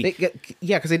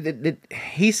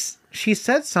 Because she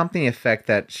said something to the effect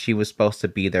that she was supposed to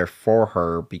be there for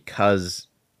her because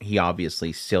he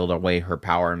obviously sealed away her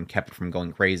power and kept it from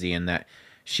going crazy, and that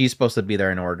she's supposed to be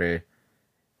there in order to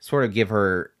sort of give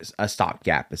her a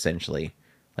stopgap, essentially.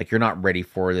 Like, you're not ready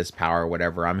for this power or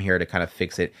whatever. I'm here to kind of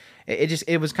fix it.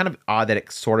 It was kind of odd that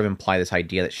it sort of implied this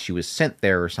idea that she was sent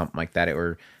there or something like that,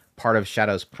 or part of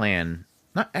Shadow's plan.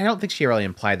 I don't think she really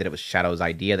implied that it was Shadow's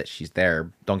idea that she's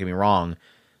there. Don't get me wrong.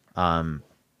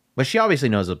 But she obviously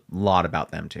knows a lot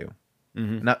about them too.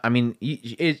 Mm-hmm. I mean,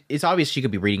 it's obvious she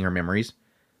could be reading her memories.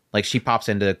 Like, she pops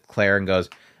into Claire and goes,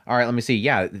 "All right, let me see.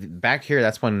 Yeah, back here,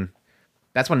 that's when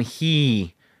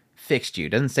he fixed you."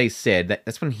 Doesn't say Sid.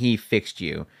 That's when he fixed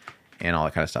you, and all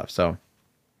that kind of stuff. So,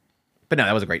 but no,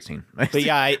 that was a great scene. But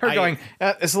yeah, going,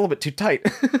 it's a little bit too tight.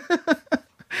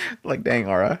 Like, dang,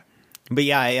 Aura. But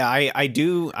yeah, I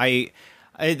do.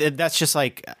 That's just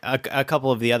like a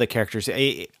couple of the other characters.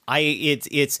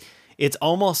 It's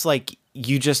almost like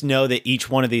you just know that each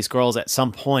one of these girls at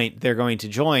some point they're going to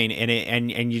join,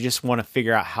 and you just want to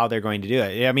figure out how they're going to do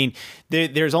it. I mean,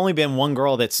 there's only been one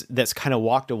girl that's kind of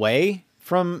walked away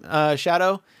from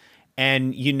Shadow,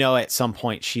 and at some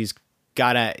point she's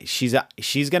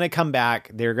gonna come back.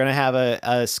 They're gonna have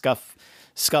a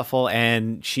scuffle,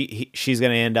 and she's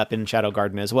gonna end up in Shadow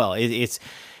Garden as well.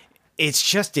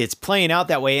 It's playing out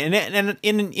that way, and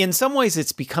in some ways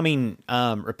it's becoming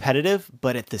repetitive,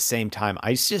 but at the same time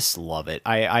I just love it.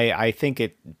 I think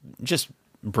it just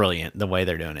brilliant the way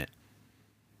they're doing it.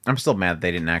 I'm still mad that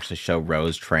they didn't actually show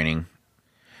Rose training.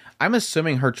 I'm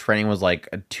assuming her training was like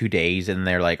 2 days, and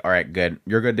they're like, "All right, good,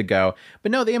 you're good to go."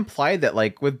 But no, they implied that,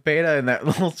 like, with Beta in that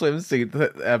little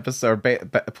swimsuit episode,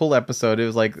 pool episode, it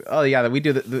was like, "Oh yeah, we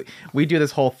do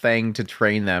this whole thing to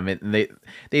train them." And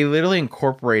they literally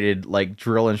incorporated like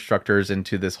drill instructors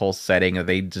into this whole setting, and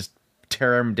they just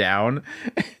tear them down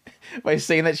by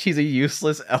saying that she's a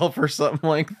useless elf or something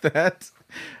like that.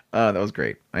 That was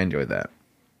great. I enjoyed that.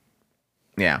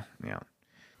 Yeah.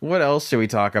 What else should we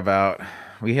talk about?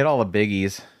 We hit all the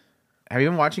biggies. Have you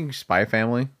been watching Spy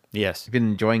Family? Yes. You've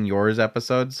been enjoying yours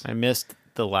episodes? I missed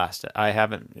I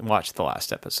haven't watched the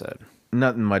last episode.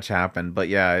 Nothing much happened, but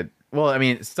yeah. Well, I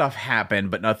mean, stuff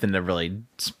happened, but nothing to really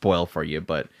spoil for you.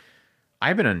 But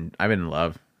I've been in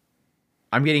love.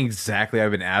 I'm getting exactly what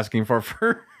I've been asking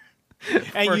for.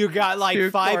 And you got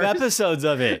like 5 episodes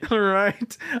of it.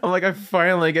 Right? I'm like, I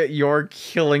finally get your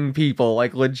killing people.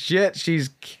 Like, legit, she's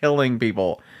killing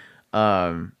people.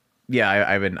 Yeah,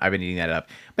 I've been eating that up.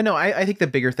 But no, I think the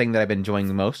bigger thing that I've been enjoying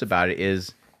the most about it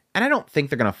is, and I don't think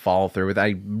they're going to follow through with it.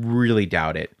 I really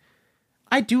doubt it.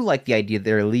 I do like the idea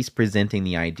they're at least presenting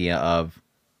the idea of,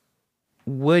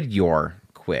 would Yor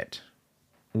quit?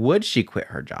 Would she quit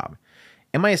her job?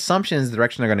 And my assumption is the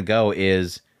direction they're going to go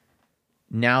is,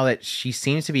 now that she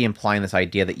seems to be implying this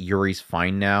idea that Yuri's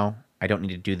fine now, I don't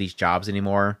need to do these jobs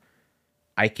anymore.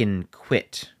 I can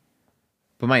quit.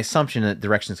 But my assumption that the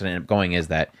direction it's going to end up going is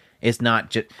that it's not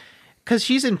just because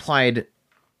she's implied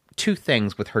two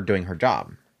things with her doing her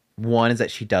job. One is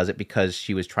that she does it because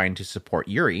she was trying to support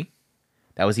Yuri.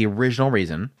 That was the original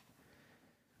reason.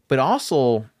 But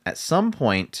also, at some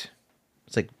point,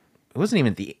 it's like it wasn't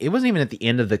even at the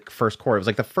end of the first quarter. It was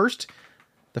like the first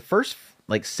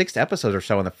like 6 episodes or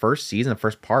so in the first season, the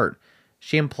first part.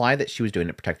 She implied that she was doing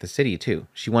it to protect the city too.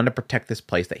 She wanted to protect this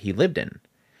place that he lived in.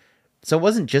 So it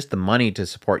wasn't just the money to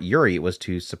support Yuri; it was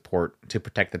to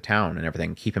protect the town and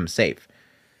everything, keep him safe.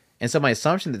 And so my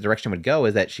assumption the direction would go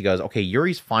is that she goes, okay,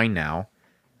 Yuri's fine now.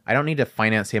 I don't need to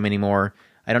finance him anymore.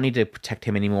 I don't need to protect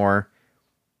him anymore.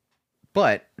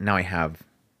 But now I have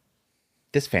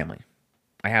this family.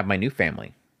 I have my new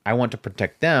family. I want to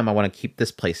protect them. I want to keep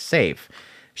this place safe.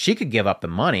 She could give up the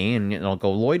money and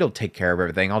go, Lloyd will take care of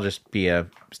everything. I'll just be a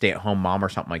stay-at-home mom or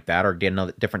something like that, or get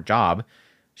another different job.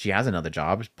 She has another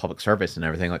job, public service and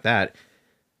everything like that.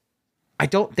 I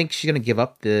don't think she's going to give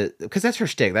up because that's her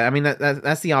shtick.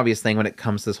 That's the obvious thing when it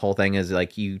comes to this whole thing is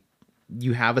like you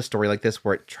have a story like this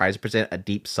where it tries to present a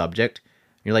deep subject.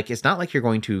 You're like, it's not like you're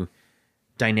going to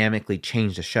dynamically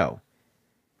change the show.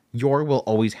 Yor will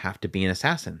always have to be an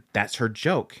assassin. That's her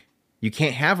joke. You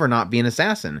can't have her not be an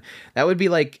assassin. That would be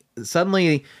like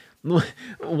suddenly,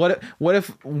 what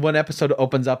if one episode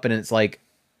opens up and it's like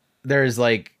there's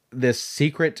like this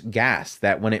secret gas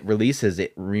that when it releases,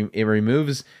 it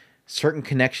removes certain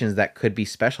connections that could be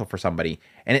special for somebody,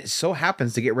 and it so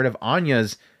happens to get rid of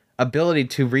Anya's ability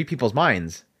to read people's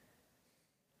minds.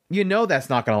 That's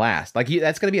not going to last. Like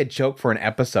that's going to be a joke for an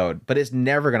episode, but it's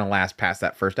never going to last past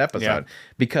that first episode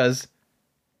because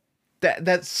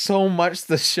that's so much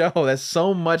the show. That's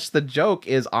so much the joke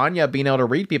is Anya being able to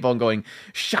read people and going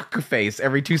shock face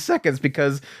every 2 seconds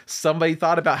because somebody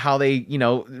thought about how they,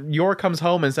 Yor comes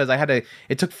home and says,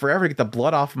 it took forever to get the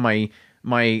blood off of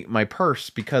my purse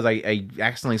because I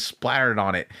accidentally splattered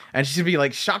on it. And she'd be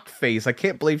like shocked face. I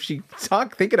can't believe she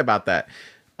thinking about that.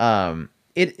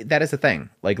 That is the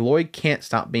thing. Like Lloyd can't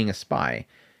stop being a spy.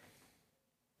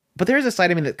 But there's a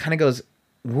side of me that kind of goes,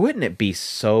 wouldn't it be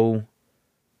so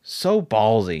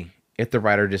ballsy if the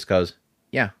writer just goes,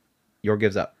 yeah, Yor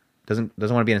gives up. Doesn't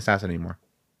want to be an assassin anymore.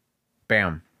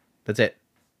 Bam. That's it.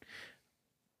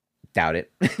 Doubt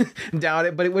it. Doubt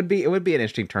it, but it would be an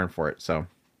interesting turn for it. So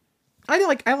I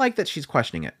like that she's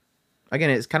questioning it. Again,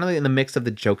 it's kind of in the mix of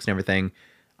the jokes and everything.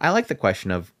 I like the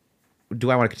question of, do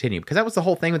I want to continue? Because that was the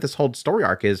whole thing with this whole story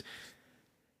arc is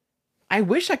I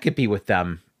wish I could be with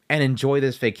them and enjoy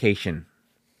this vacation,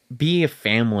 be a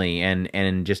family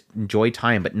and just enjoy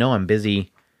time. But no, I'm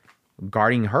busy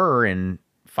guarding her and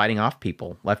fighting off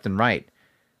people left and right,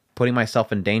 putting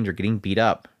myself in danger, getting beat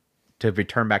up to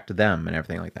return back to them and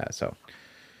everything like that. So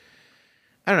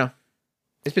I don't know.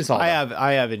 It's been solid.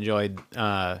 I have enjoyed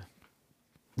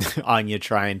Anya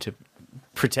trying to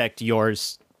protect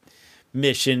Yor's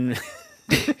mission.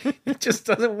 He just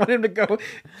doesn't want him to go.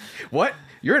 What?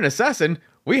 You're an assassin?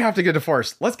 We have to get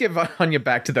divorced. Let's give Anya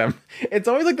back to them. It's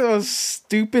always like the most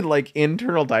stupid, like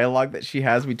internal dialogue that she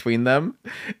has between them.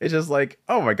 It's just like,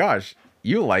 oh my gosh,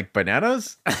 you like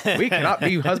bananas? We cannot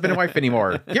be husband and wife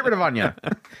anymore. Get rid of Anya.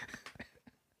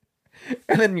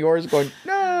 And then Yor's going,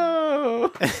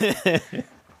 no. It's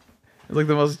like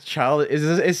the most child.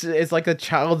 It's like a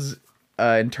child's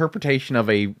interpretation of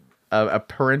a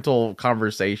parental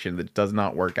conversation that does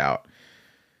not work out.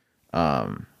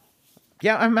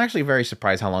 Yeah, I'm actually very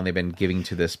surprised how long they've been giving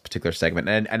to this particular segment,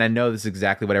 and I know this is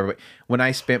exactly what everybody. When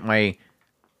I spent my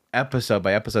episode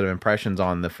by episode of impressions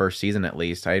on the first season, at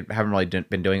least I haven't really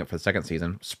been doing it for the second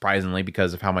season, surprisingly,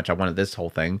 because of how much I wanted this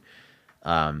whole thing.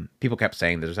 People kept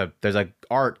saying there's a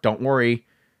arc. Don't worry,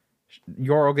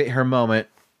 Yor will get her moment.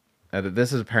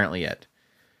 This is apparently it.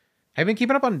 Have you been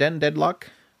keeping up on Deadlock?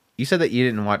 You said that you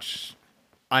didn't watch.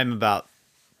 I'm about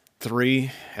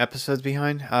 3 episodes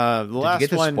behind. The last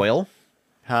Did you get to spoil?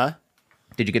 Huh?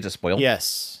 Did you get to spoil?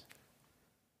 Yes.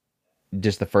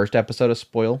 Just the first episode of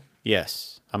spoil?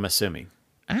 Yes, I'm assuming.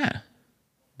 Ah.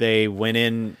 They went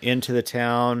into the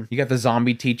town. You got the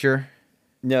zombie teacher?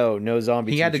 No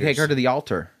zombie He had to take her to the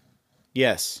altar.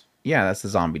 Yes. Yeah, that's the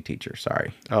zombie teacher.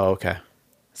 Sorry. Oh, okay.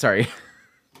 Sorry.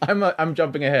 I'm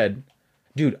jumping ahead.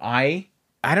 Dude, I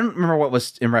don't remember what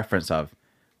was in reference of,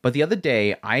 but the other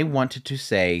day I wanted to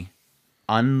say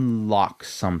unlock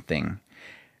something.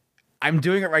 I'm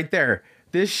doing it right there.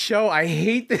 This show, I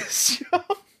hate this show.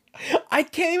 I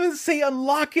can't even say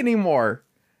unlock anymore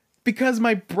because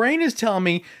my brain is telling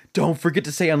me, don't forget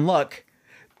to say unlock.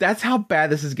 That's how bad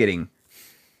this is getting.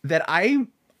 That I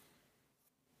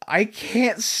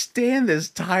can't stand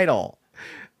this title.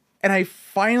 And I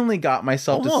finally got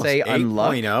myself Almost to say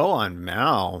 8.0 unluck. on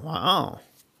Mal. Wow.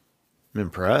 I'm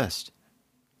impressed.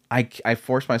 I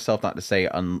forced myself not to say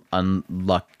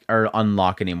unluck or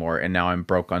unlock anymore, and now I'm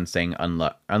broke on saying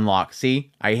unlock.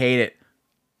 See, I hate it.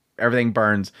 Everything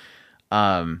burns.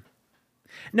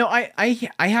 No, I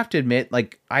have to admit,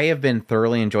 like, I have been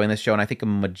thoroughly enjoying this show, and I think a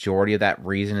majority of that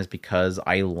reason is because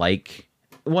I like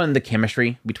the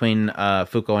chemistry between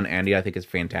Fuko and Andy. I think is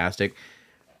fantastic.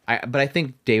 But I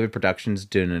think David Productions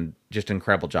doing just an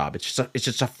incredible job. It's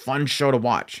just a fun show to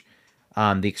watch.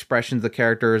 The expressions of the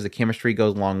characters, the chemistry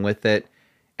goes along with it,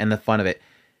 and the fun of it.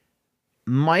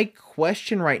 My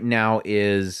question right now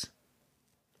is,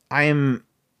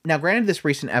 now granted this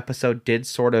recent episode did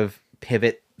sort of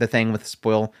pivot the thing with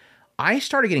spoil. I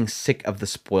started getting sick of the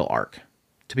spoil arc,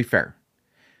 to be fair.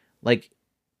 Like,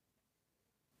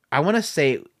 I want to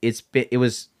say it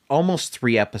was almost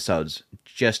 3 episodes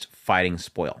just fighting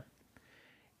spoil.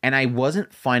 And I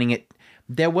wasn't finding it.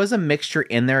 There was a mixture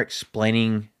in there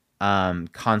explaining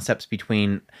concepts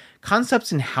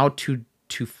and how to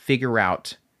figure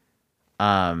out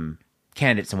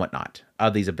candidates and whatnot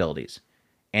of these abilities,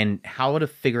 and how to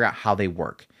figure out how they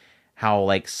work. How,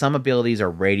 like, some abilities are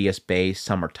radius based,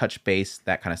 some are touch based,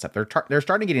 that kind of stuff. They're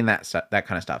starting getting that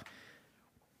kind of stuff.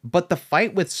 But the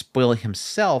fight with Spoil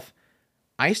himself,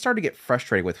 I started to get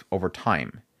frustrated with over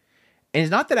time. And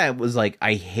it's not that I was like,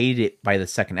 I hated it by the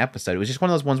second episode. It was just one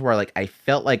of those ones where, like, I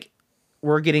felt like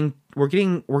we're going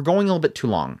a little bit too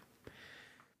long.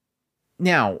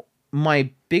 Now,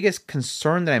 my biggest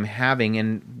concern that I'm having,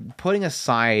 and putting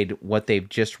aside what they've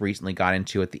just recently got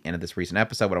into at the end of this recent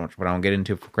episode, what I won't get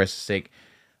into for Chris's sake,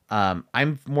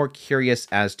 I'm more curious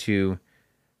as to,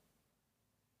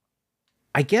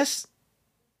 I guess,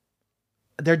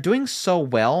 they're doing so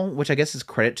well, which I guess is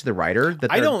credit to the writer,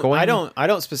 that I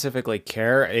don't specifically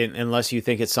care unless you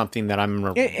think it's something that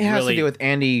I'm. It has to do with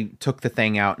Andy took the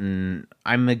thing out, and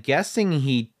I'm guessing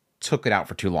he took it out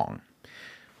for too long,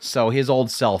 so his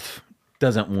old self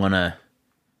doesn't want to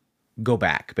go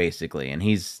back, basically, and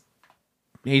he's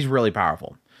really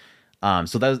powerful.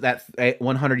 So that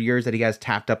 100 years that he has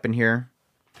tapped up in here,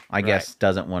 I guess,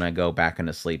 doesn't want to go back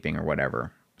into sleeping or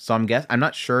whatever. So I'm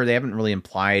not sure. They haven't really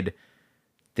implied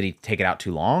that he take it out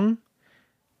too long,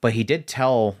 but he did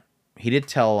tell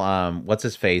what's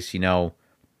his face, you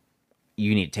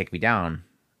need to take me down.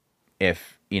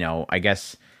 If, I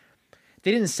guess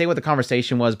they didn't say what the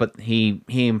conversation was, but he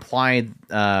implied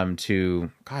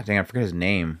to, God dang, I forget his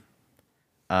name.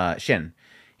 Shin.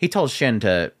 He told Shin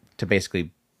to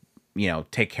basically,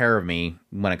 take care of me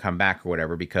when I come back or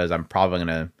whatever, because I'm probably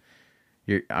I'm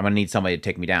gonna need somebody to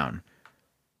take me down.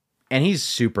 And he's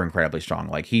super incredibly strong.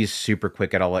 Like, he's super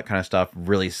quick at all that kind of stuff.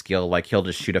 Really skilled. Like, he'll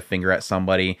just shoot a finger at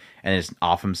somebody and just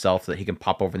off himself so that he can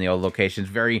pop over in the other locations.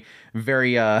 Very,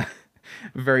 very,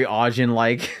 very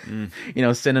Ajin-like.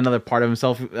 Send another part of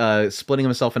himself, splitting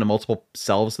himself into multiple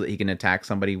selves so that he can attack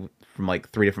somebody from, like,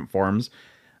 3 different forms.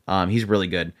 He's really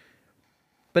good.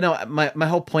 But no, my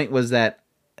whole point was that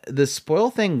the spoil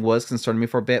thing was concerning me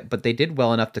for a bit, but they did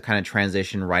well enough to kind of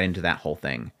transition right into that whole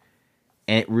thing.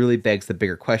 And it really begs the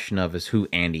bigger question of is who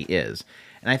Andy is.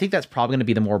 And I think that's probably going to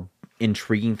be the more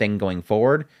intriguing thing going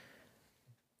forward.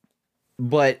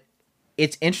 But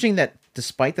it's interesting that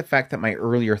despite the fact that my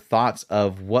earlier thoughts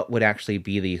of what would actually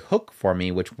be the hook for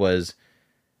me, which was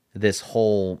this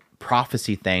whole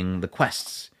prophecy thing, the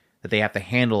quests that they have to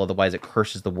handle, otherwise it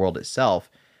curses the world itself,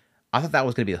 I thought that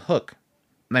was going to be the hook.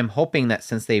 And I'm hoping that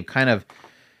since they've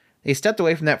they stepped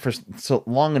away from that for so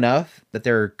long enough that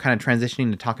they're kind of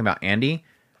transitioning to talking about Andy,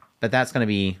 that's going to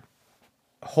be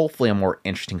hopefully a more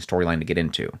interesting storyline to get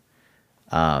into.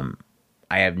 I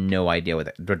have no idea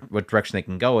what direction they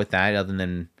can go with that, other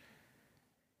than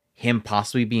him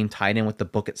possibly being tied in with the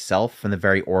book itself and the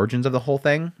very origins of the whole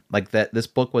thing. Like, that this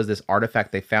book was this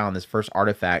artifact they found, this first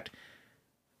artifact.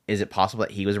 Is it possible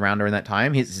that he was around during that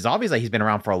time? He's obviously he's been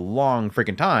around for a long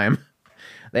freaking time.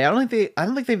 I don't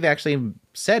think they've actually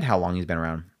said how long he's been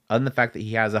around, other than the fact that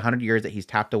he has 100 years that he's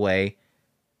tapped away,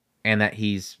 and that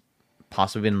he's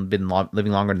possibly been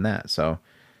living longer than that. So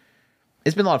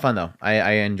it's been a lot of fun, though.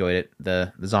 I enjoyed it.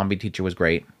 The zombie teacher was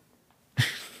great.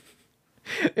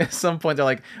 At some point, they're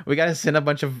like, we got to send a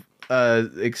bunch of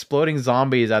exploding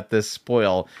zombies at this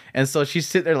spoil, and so she's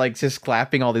sitting there like just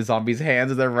clapping all these zombies'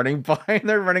 hands as they're running by, and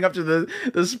they're running up to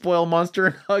the spoil monster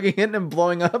and hugging it and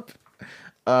blowing up.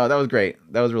 That was great.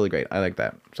 That was really great. I like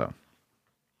that. So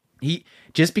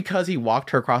just because he walked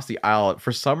her across the aisle,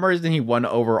 for some reason he won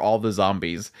over all the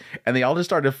zombies, and they all just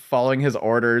started following his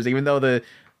orders, even though the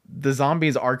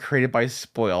zombies are created by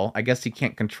Spoil. I guess he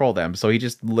can't control them, so he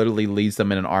just literally leads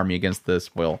them in an army against the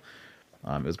Spoil.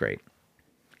 It was great.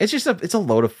 it's a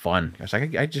load of fun. Gosh,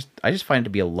 I just find it to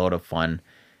be a load of fun.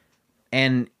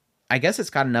 And I guess it's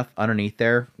got enough underneath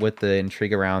there with the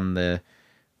intrigue around the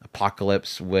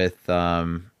apocalypse with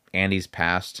Andy's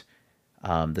past,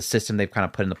 the system they've kind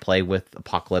of put into play with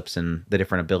Apocalypse and the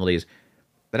different abilities,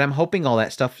 that I'm hoping all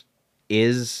that stuff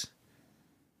is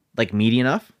like meaty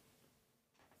enough.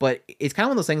 But it's kind of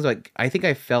one of those things, like, I think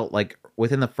I felt like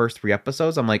within the first 3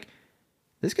 episodes, I'm like,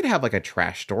 this could have like a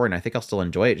trash story, and I think I'll still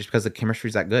enjoy it just because the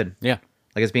chemistry's that good. Yeah.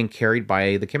 Like, it's being carried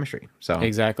by the chemistry. So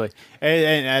Exactly.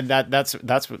 And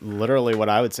that's literally what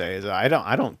I would say is I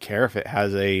don't care if it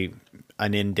has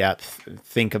an in-depth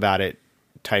think about it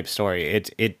type story.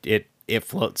 It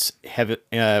floats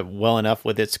well enough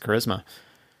with its charisma.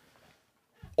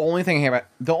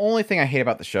 the only thing I hate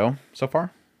about the show so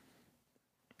far,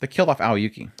 they killed off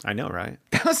Aoyuki. I know, right?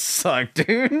 That sucked,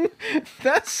 dude.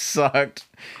 That sucked.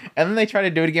 And then they try to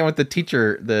do it again with the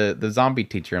teacher, the zombie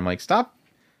teacher. I'm like, stop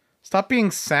being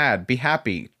sad. Be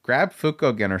happy. Grab Fuko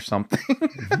again or something.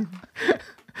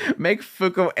 Make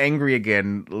Fuko angry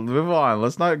again. Move on.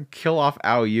 Let's not kill off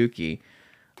Aoyuki.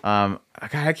 God,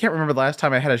 I can't remember the last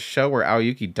time I had a show where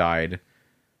Aoyuki died.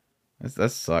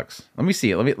 That sucks. Let me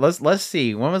see. Let's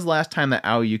see. When was the last time that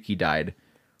Aoyuki died?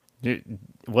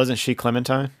 Wasn't she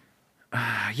Clementine?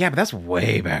 Yeah, but that's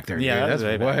way back there. Yeah, dude.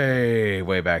 That's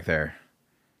way back there.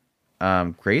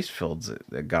 Gracefield's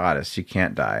a goddess. She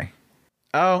can't die.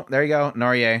 Oh, there you go.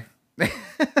 Norie.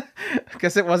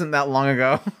 Guess it wasn't that long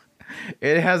ago.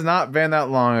 It has not been that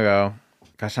long ago.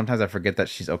 Gosh, sometimes I forget that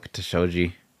she's Okita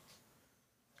Shoji.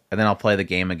 And then I'll play the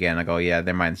game again. I go, yeah,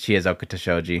 never mind. She is Okita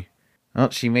Shoji. Oh,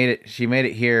 she made it. She made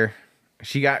it here.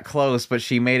 She got close, but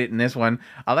she made it in this one.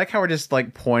 I like how we're just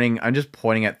like pointing. I'm just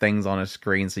pointing at things on a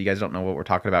screen so you guys don't know what we're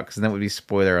talking about, because then it would be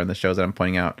spoiler on the shows that I'm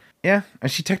pointing out. Yeah,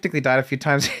 and she technically died a few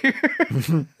times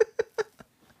here.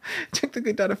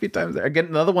 Technically died a few times there. Again,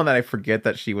 another one that I forget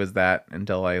that she was that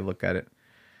until I look at it.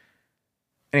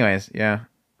 Anyways, yeah.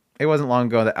 It wasn't long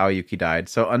ago that Aoyuki died.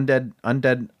 So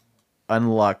Undead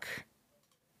Unluck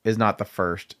is not the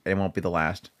first. It won't be the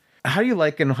last. How do you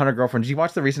like in 100 Girlfriends? Did you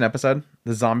watch the recent episode?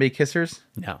 The Zombie Kissers?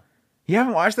 No. You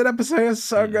haven't watched that episode? It's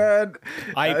so good.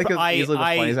 I think it's easily the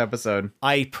funniest episode.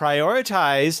 I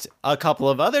prioritized a couple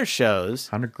of other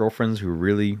shows. 100 Girlfriends Who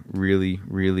Really, Really,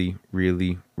 Really,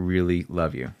 Really, Really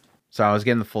Love You. So I was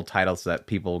getting the full title so that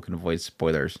people can avoid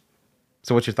spoilers.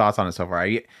 So what's your thoughts on it so far?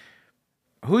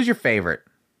 Who's your favorite?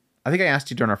 I think I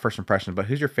asked you during our first impression, but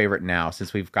who's your favorite now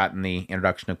since we've gotten the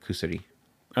introduction of Kusuri?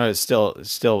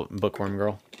 Still Bookworm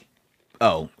Girl.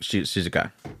 Oh,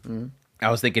 Shizuka. Mm-hmm. I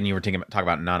was thinking you were talking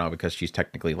about Nano because she's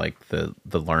technically like the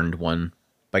learned one.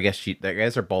 But I guess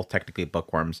they're both technically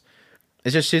bookworms.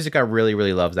 It's just Shizuka really,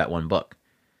 really loves that one book.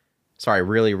 Sorry,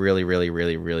 really, really, really,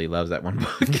 really, really loves that one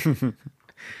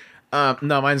book.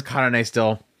 No, mine's Kanane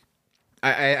still.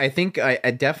 I think I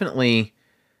definitely...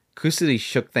 Kusuri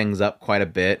shook things up quite a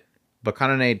bit. But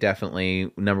Kanane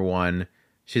definitely number 1.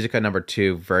 Shizuka number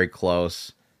 2, very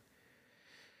close.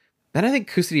 Then I think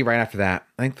Kusuri right after that.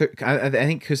 I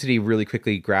think Kusuri really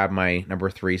quickly grabbed my number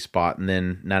 3 spot, and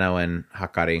then Nano and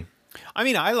Hakari. I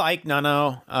mean, I like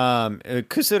Nano.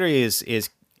 Kusuri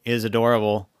is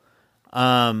adorable.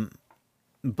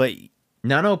 But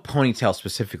Nano ponytail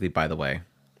specifically, by the way.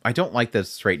 I don't like the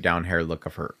straight down hair look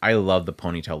of her. I love the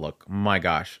ponytail look. My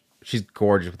gosh, she's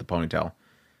gorgeous with the ponytail.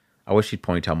 I wish she'd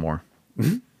ponytail more.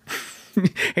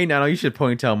 Hey, Nano, you should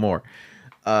ponytail more.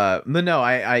 But no,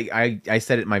 I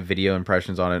said it in my video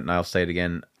impressions on it, and I'll say it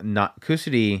again.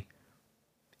 Kusuri,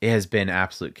 it has been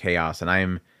absolute chaos,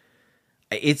 and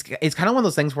it's kind of one of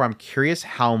those things where I'm curious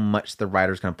how much the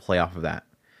writer's going to play off of that,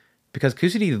 because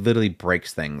Kusuri literally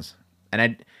breaks things.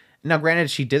 And now granted,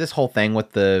 she did this whole thing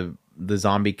with the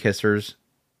zombie kissers,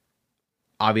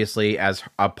 obviously as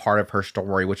a part of her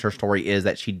story, which her story is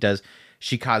that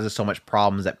she causes so much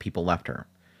problems that people left her.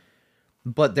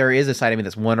 But there is a side of me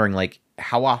that's wondering, like,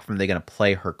 how often are they going to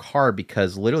play her card?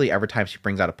 Because literally every time she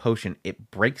brings out a potion, it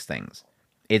breaks things.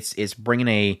 It's bringing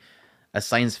a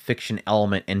science fiction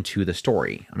element into the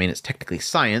story. I mean, it's technically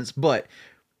science, but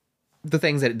the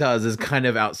things that it does is kind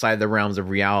of outside the realms of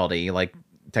reality. Like,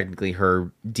 technically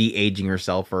her de-aging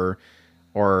herself or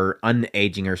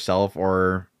unaging herself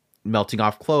or melting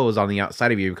off clothes on the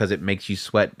outside of you because it makes you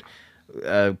sweat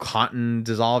cotton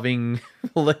dissolving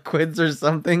liquids or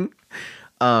something.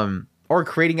 Or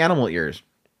creating animal ears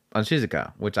on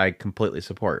Shizuka, which I completely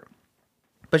support.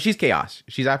 But she's chaos.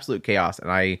 She's absolute chaos, and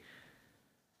I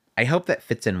hope that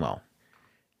fits in well.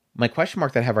 My question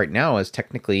mark that I have right now is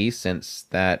technically, since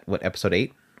that, episode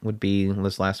 8 would be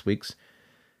this last week's.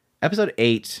 Episode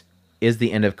 8 is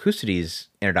the end of Kusuri's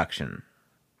introduction.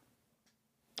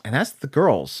 And that's the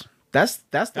girls. That's the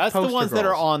That's the poster ones that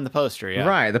are girls. on the poster, yeah.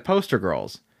 Right, the poster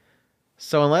girls.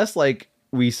 So unless like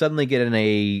we suddenly get in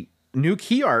a new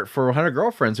key art for 100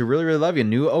 Girlfriends who really, really love you,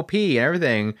 new OP and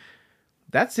everything,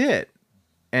 that's it.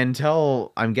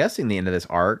 Until I'm guessing the end of this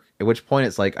arc, at which point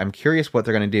it's like I'm curious what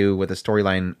they're going to do with the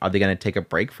storyline. Are they going to take a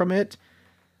break from it?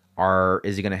 Or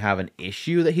is he going to have an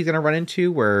issue that he's going to run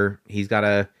into where he's got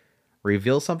to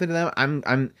reveal something to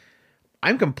them?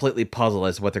 I'm completely puzzled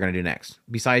as to what they're going to do next.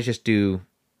 Besides just do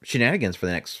shenanigans for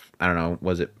the next, I don't know,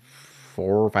 was it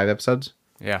 4 or 5 episodes?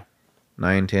 Yeah.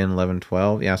 9, 10, 11,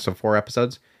 12. Yeah, so 4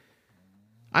 episodes.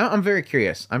 I'm very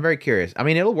curious. I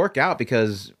mean, it'll work out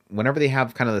because whenever they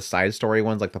have kind of the side story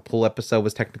ones, like the pool episode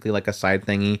was technically like a side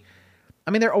thingy.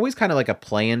 I mean, they're always kind of like a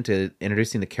play into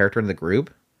introducing the character into the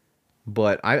group.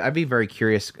 But I'd be very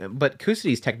curious. But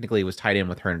Kusudi's technically was tied in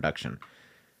with her introduction.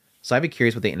 So I'd be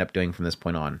curious what they end up doing from this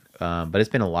point on. But it's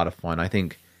been a lot of fun. I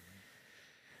think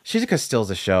Shizuka steals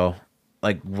the show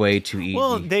like way too easy.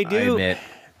 Well, they do. I admit.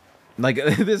 Like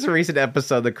this recent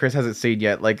episode that Chris hasn't seen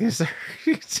yet. Like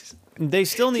They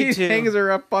still need he to. hangs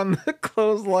her up on the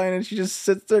clothesline and she just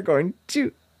sits there going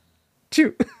choo,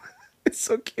 choo. It's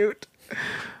so cute.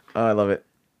 Oh, I love it.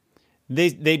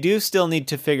 They do still need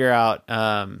to figure out.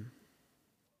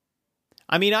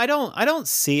 I mean, I don't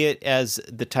see it as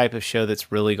the type of show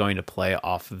that's really going to play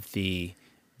off of the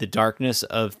darkness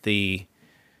of the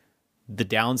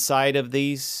downside of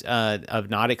these of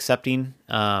not accepting.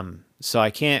 So I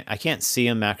can't see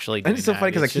him actually doing And it's so that.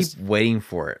 funny because I It's keep waiting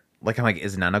for it. Like, I'm like,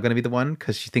 is Nano going to be the one?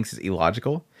 Because she thinks it's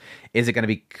illogical. Is it going to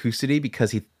be Kusudi because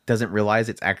he doesn't realize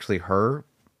it's actually her,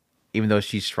 even though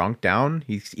she's shrunk down?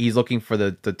 He's looking for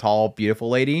the tall, beautiful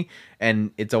lady,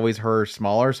 and it's always her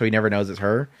smaller, so he never knows it's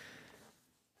her.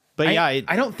 But I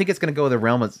don't think it's going to go the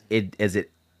realm as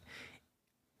it.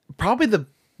 Probably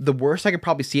the worst I could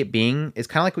probably see it being is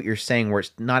kind of like what you're saying, where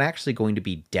it's not actually going to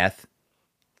be death,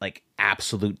 like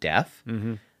absolute death,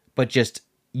 but just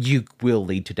you will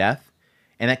lead to death.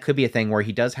 And that could be a thing where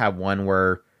he does have one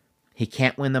where he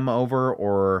can't win them over,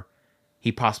 or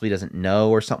he possibly doesn't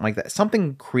know, or something like that.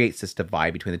 Something creates this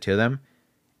divide between the two of them,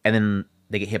 and then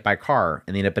they get hit by a car,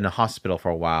 and they end up in a hospital for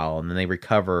a while, and then they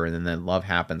recover, and then love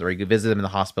happens, or you could visit them in the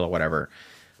hospital, or whatever.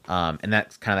 And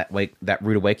that's kind of that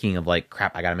rude awakening of like,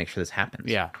 crap, I got to make sure this happens.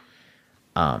 yeah.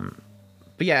 But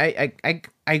yeah,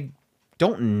 I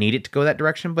don't need it to go that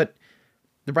direction, but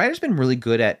the writer's been really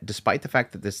good at, despite the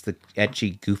fact that this is the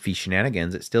etchy, goofy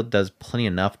shenanigans, it still does plenty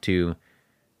enough to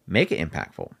make it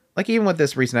impactful. Like even with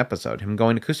this recent episode, him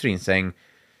going to Kusuri and saying,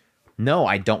 no,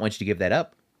 I don't want you to give that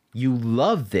up. You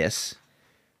love this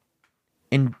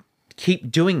and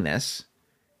keep doing this.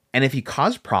 And if you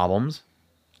cause problems,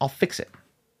 I'll fix it.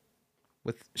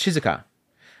 With Shizuka,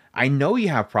 I know you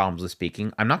have problems with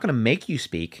speaking. I'm not going to make you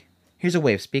speak. Here's a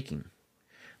way of speaking.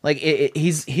 Like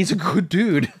he's a good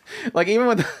dude. Like even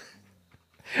with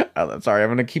I'm sorry, I'm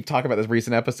gonna keep talking about this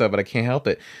recent episode, but I can't help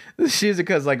it.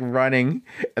 Shizuka's like running,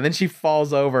 and then she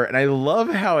falls over, and I love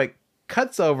how it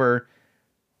cuts over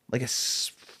like a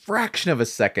fraction of a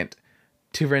second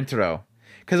to Rentaro.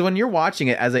 Because when you're watching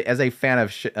it as a fan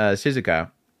of Shizuka,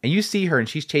 and you see her and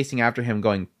she's chasing after him,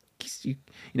 going, kiss you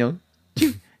know,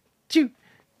 choo, choo,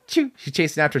 choo. She's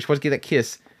chasing after her. She wants to get that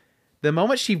kiss. The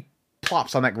moment she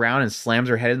plops on that ground and slams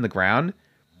her head in the ground,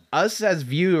 us as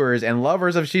viewers and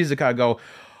lovers of Shizuka go,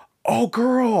 oh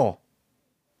girl,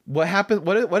 what happened?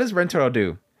 What does Rentaro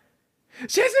do?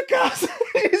 Shizuka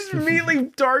just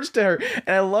immediately darts to her,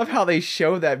 and I love how they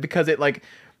show that, because it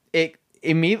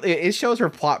immediately shows her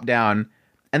plop down,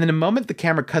 and then the moment the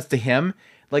camera cuts to him,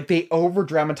 like they over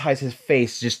dramatize his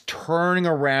face just turning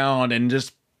around and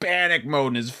just panic mode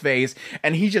in his face,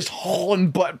 and he's just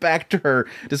hauling butt back to her,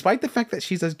 despite the fact that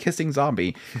she's a kissing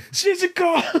zombie.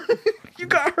 Shizuka, you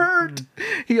got hurt.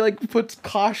 He like puts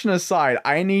caution aside.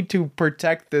 I need to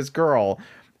protect this girl,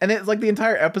 and it's like the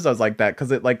entire episode's like that,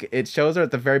 because it shows her at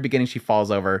the very beginning. She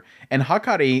falls over, and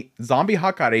Hakari, zombie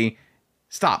Hakari,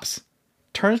 stops,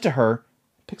 turns to her,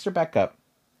 picks her back up,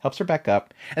 helps her back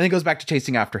up, and then goes back to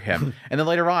chasing after him. And then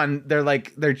later on,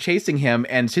 they're chasing him,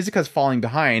 and Shizuka's falling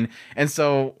behind. And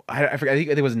so I forget, I think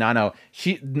it was Nano.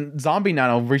 Zombie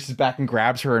Nano reaches back and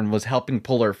grabs her and was helping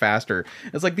pull her faster.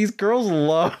 It's like these girls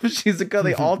love Shizuka.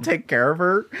 They all take care of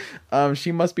her.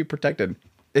 She must be protected.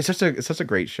 It's such a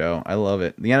great show. I love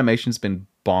it. The animation's been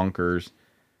bonkers.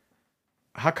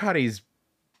 Hakari's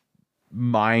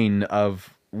mind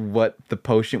of what the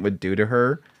potion would do to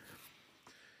her.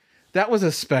 That was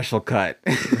a special cut.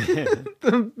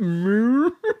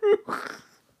 The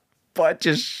butt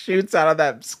just shoots out of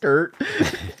that skirt.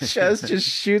 Chest just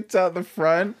shoots out the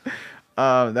front.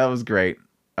 That was great.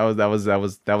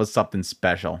 That was something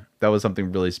special. That was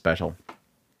something really special.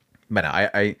 But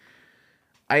no,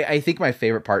 I think my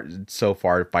favorite part so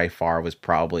far by far was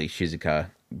probably Shizuka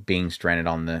being stranded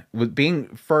on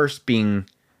being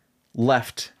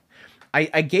left.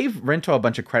 I gave Rento a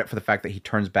bunch of credit for the fact that he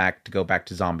turns back to go back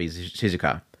to zombies,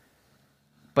 Shizuka.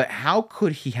 But how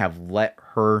could he have let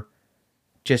her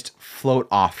just float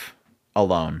off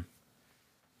alone?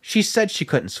 She said she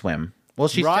couldn't swim. Well,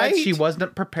 she said she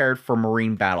wasn't prepared for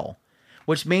marine battle,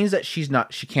 which means that she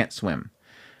can't swim.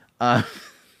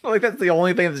 Like that's the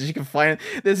only thing that she can find.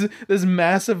 There's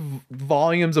massive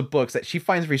volumes of books that she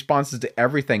finds responses to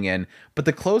everything in, but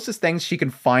the closest things she can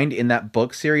find in that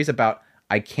book series about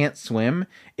I can't swim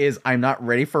is I'm not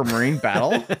ready for marine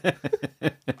battle.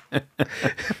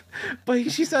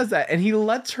 But she says that, and he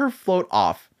lets her float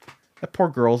off. That poor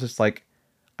girl's just like,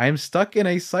 I'm stuck in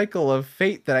a cycle of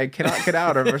fate that I cannot get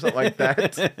out of, or something like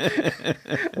that.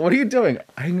 What are you doing?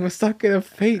 I'm stuck in a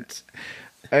fate.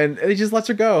 And he just lets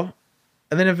her go.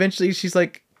 And then eventually she's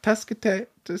like,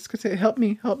 Tasuke, help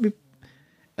me. And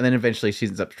then eventually she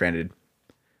ends up stranded.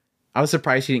 I was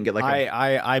surprised she didn't get like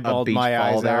I bawled beach my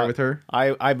ball eyes there out with her.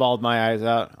 I bawled my eyes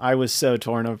out. I was so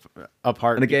torn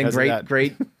apart. And again, because of that.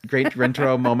 great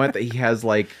Rentaro moment that he has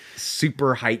like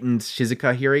super heightened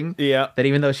Shizuka hearing. Yeah. That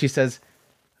even though she says,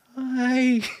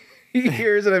 hi, he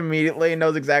hears it immediately and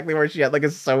knows exactly where she had like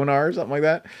a sonar or something like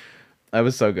that. That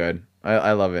was so good.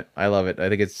 I love it. I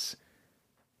think it's,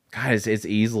 God, it's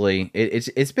easily,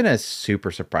 it's been a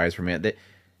super surprise for me.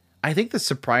 I think the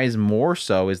surprise more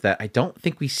so is that I don't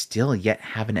think we still yet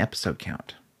have an episode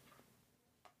count.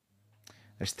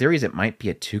 There's theories it might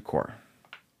be a 2-core.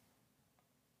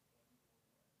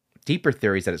 Deeper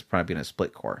theories that it's probably going to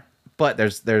split core. But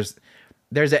there's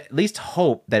at least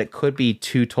hope that it could be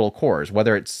 2 total cores.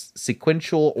 Whether it's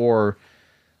sequential or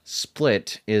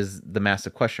split is the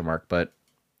massive question mark, but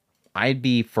I'd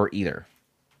be for either.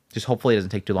 Just hopefully it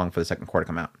doesn't take too long for the second core to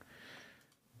come out.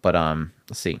 But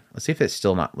let's see if it's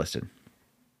still not listed.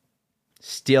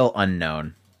 Still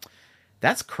unknown.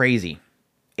 That's crazy.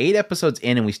 8 episodes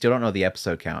in and we still don't know the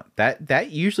episode count. That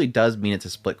usually does mean it's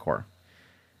a split core.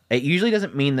 It usually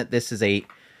doesn't mean that this is a...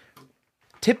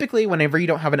 Typically, whenever you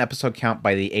don't have an episode count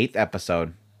by the 8th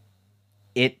episode,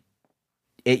 it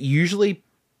usually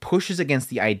pushes against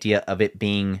the idea of it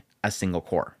being a single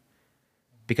core.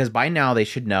 Because by now they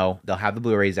should know, they'll have the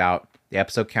Blu-rays out, the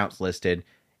episode count's listed,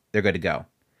 they're good to go.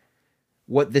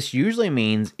 What this usually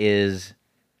means is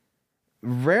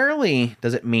rarely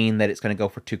does it mean that it's going to go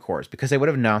for 2 cores because they would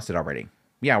have announced it already.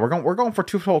 Yeah, we're going for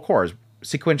 2 total cores,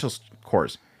 sequential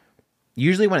cores.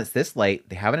 Usually when it's this late,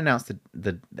 they haven't announced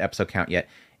the episode count yet.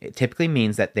 It typically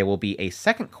means that there will be a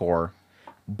second core,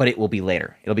 but it will be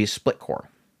later. It'll be a split core.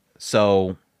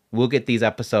 So we'll get these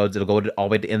episodes. It'll go all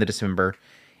the way to the end of December.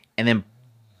 And then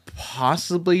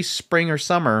possibly spring or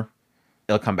summer,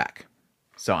 it'll come back.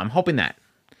 So I'm hoping that.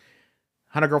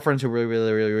 100 Girlfriends Who Really,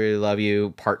 Really, Really, Really Love You,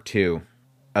 Part 2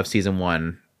 of Season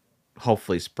 1.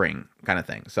 Hopefully spring kind of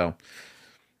thing. So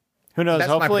who knows?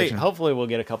 Hopefully we'll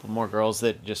get a couple more girls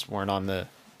that just weren't on the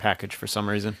package for some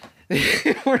reason.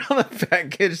 Weren't on the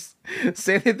package.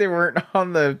 Say that they weren't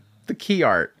on the key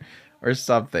art or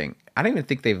something. I don't even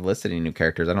think they've listed any new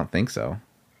characters. I don't think so.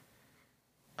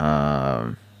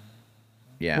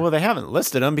 Yeah. Well, they haven't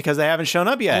listed them because they haven't shown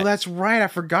up yet. Oh, that's right. I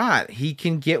forgot. He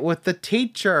can get with the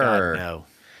teacher. God,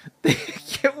 no.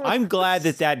 I'm glad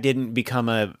that didn't become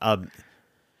a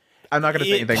I'm not going to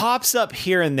say anything. It pops up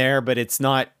here and there, but it's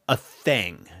not a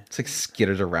thing. It's like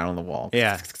skitters around on the wall.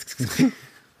 Yeah.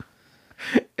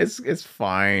 It's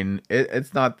fine.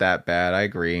 It's not that bad. I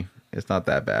agree. It's not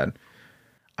that bad.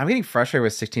 I'm getting frustrated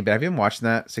with 16-bit. Have you been watching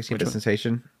that 16-bit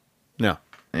Sensation? No.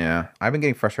 Yeah, I've been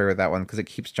getting frustrated with that one because it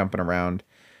keeps jumping around.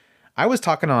 I was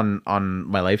talking on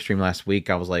my live stream last week.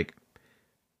 I was like,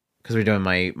 because we're doing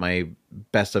my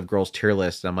best of girls tier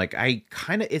list, and I'm like,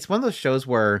 it's one of those shows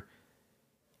where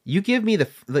you give me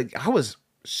I was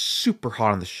super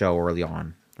hot on the show early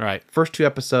on. Right. First 2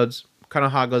 episodes,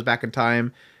 Konoha goes back in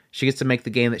time. She gets to make the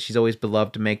game that she's always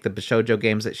beloved to make, the Bishoujo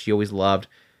games that she always loved.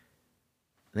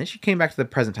 And then she came back to the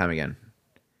present time again.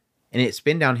 And it's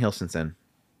been downhill since then.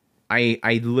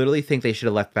 I literally think they should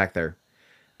have left back there.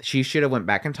 She should have went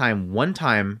back in time one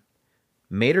time,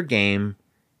 made her game,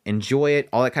 enjoy it,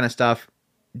 all that kind of stuff,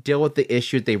 deal with the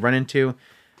issues they run into.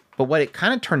 But what it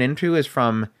kind of turned into is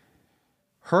from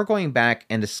her going back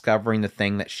and discovering the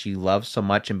thing that she loves so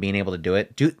much and being able to do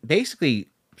it, basically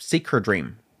seek her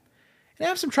dream. And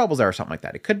have some troubles there or something like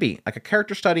that. It could be like a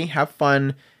character study, have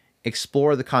fun,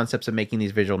 explore the concepts of making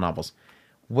these visual novels.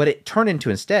 What it turned into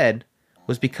instead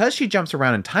was because she jumps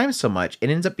around in time so much, it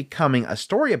ends up becoming a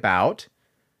story about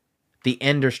the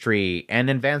industry and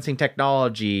advancing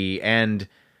technology, and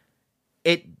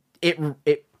it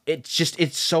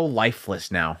it's so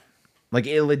lifeless now. Like,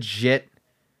 it legit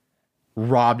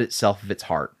robbed itself of its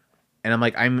heart. And I'm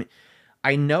like,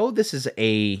 I know this is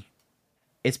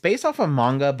it's based off a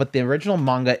manga, but the original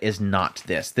manga is not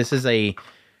this. This is a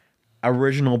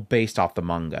original based off the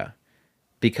manga.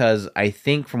 Because I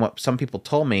think from what some people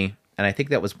told me, and I think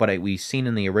that was what we seen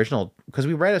in the original, because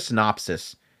we read a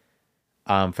synopsis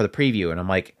for the preview, and I'm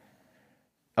like,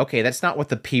 okay, that's not what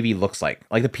the PV looks like.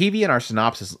 Like, the PV and our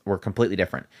synopsis were completely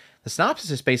different. The synopsis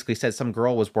just basically said some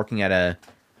girl was working at a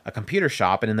computer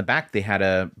shop, and in the back they had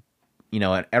an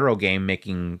Aero game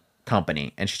making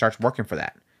company, and she starts working for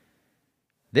that.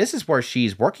 This is where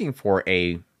she's working for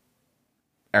a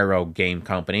Aero game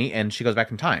company, and she goes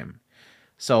back in time.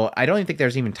 So I don't even think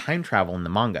there's even time travel in the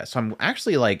manga. So I'm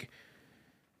actually like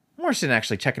more interested in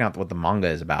actually checking out what the manga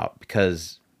is about,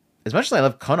 because as much as I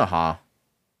love Konoha,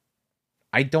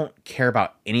 I don't care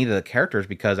about any of the characters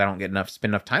because I don't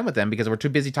spend enough time with them because we're too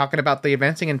busy talking about the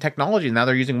advancing in technology and now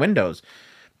they're using Windows.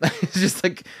 It's just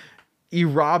like you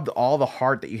robbed all the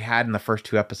heart that you had in the first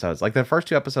 2 episodes. Like, the first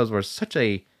 2 episodes were such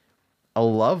a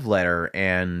love letter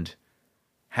and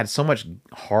had so much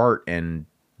heart and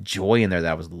joy in there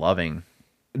that I was loving.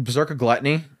 Berserker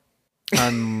Gluttony.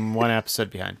 I'm 1 episode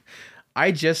behind.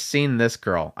 I just seen this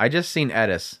girl. I just seen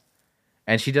Edis.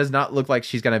 And she does not look like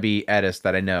she's going to be Edis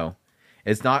that I know.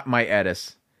 It's not my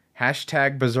Edis.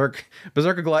 Hashtag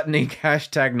Berserker Gluttony.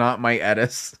 Hashtag not my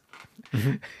Edis.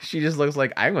 She just looks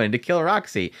like I'm going to kill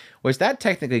Roxy. Which that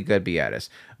technically could be Edis.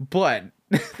 But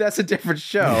that's a different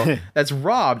show that's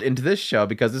robbed into this show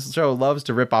because this show loves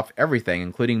to rip off everything,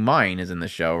 including Mine is in the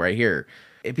show right here.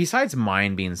 Besides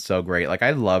Mine being so great, like,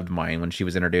 I loved Mine when she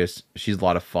was introduced. She's a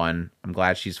lot of fun. I'm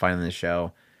glad she's finally in the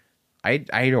show. I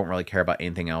don't really care about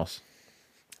anything else.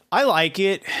 I like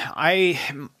it.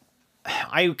 I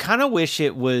kind of wish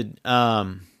it would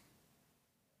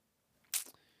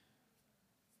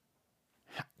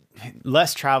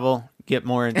less travel, get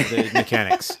more into the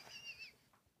mechanics.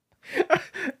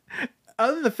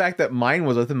 Other than the fact that Mine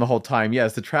was with him the whole time,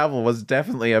 yes, the travel was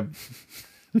definitely a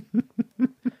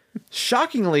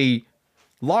shockingly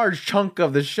large chunk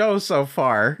of the show so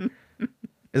far.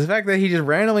 Is the fact that he just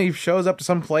randomly shows up to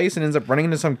some place and ends up running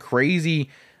into some crazy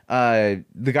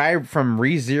the guy from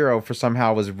ReZero for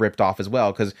somehow was ripped off as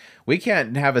well, because we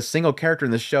can't have a single character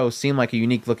in the show seem like a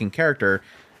unique looking character.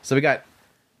 So we got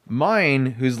Mine,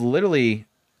 who's literally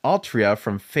Altria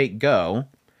from Fate Go.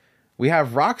 We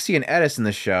have Roxy and Edis in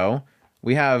the show.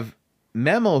 We have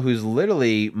Memel, who's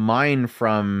literally Mine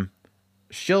from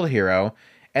Shield Hero.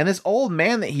 And this old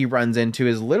man that he runs into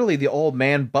is literally the old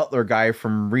man butler guy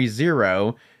from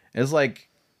ReZero. It's like,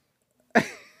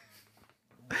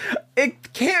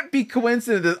 it can't be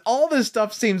coincidence that all this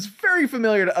stuff seems very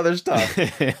familiar to other stuff.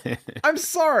 I'm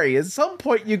sorry. At some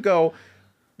point you go,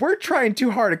 we're trying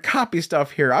too hard to copy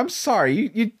stuff here. I'm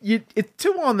sorry. You it's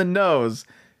too on the nose.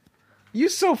 You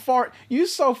so far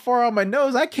on my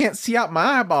nose, I can't see out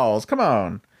my eyeballs. Come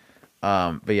on.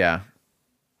 But yeah.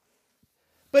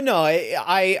 But no,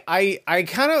 I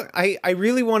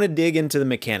really want to dig into the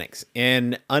mechanics,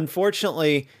 and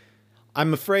unfortunately,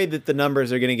 I'm afraid that the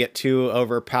numbers are going to get too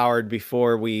overpowered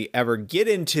before we ever get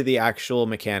into the actual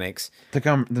mechanics.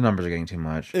 The numbers are getting too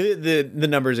much. The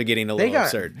numbers are getting a little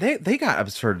absurd. They got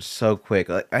absurd so quick.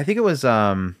 Like, I think it was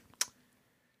at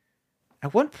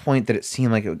one point that it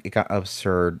seemed like it got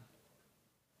absurd.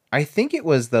 I think it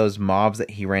was those mobs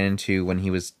that he ran into when he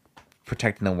was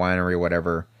protecting the winery or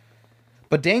whatever.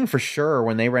 But dang, for sure,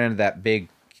 when they ran into that big,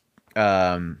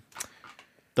 the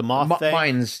moth thing?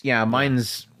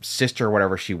 Mine's sister, or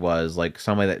whatever she was, like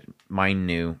somebody that Mine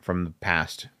knew from the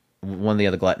past, one of the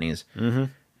other gluttonies. Mm-hmm.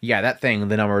 Yeah, that thing,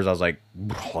 the numbers, I was like,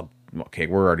 okay,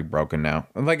 we're already broken now.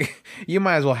 Like, you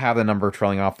might as well have the number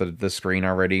trailing off the screen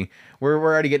already. We're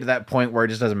already getting to that point where it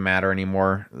just doesn't matter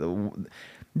anymore.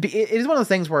 It is one of those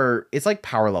things where it's like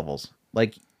power levels.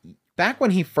 Like, back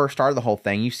when he first started the whole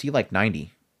thing, you see like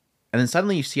 90. And then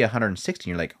suddenly you see 160 and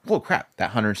you're like, whoa, crap, that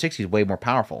 160 is way more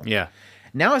powerful. Yeah.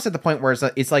 Now it's at the point where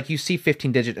it's like you see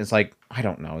 15 digit and it's like, I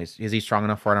don't know. Is he strong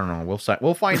enough for it? I don't know.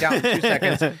 We'll find out in 2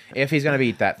 seconds if he's going to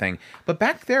beat that thing. But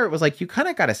back there, it was like you kind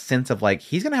of got a sense of like,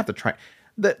 he's going to have to try.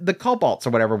 The Cobalts or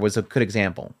whatever was a good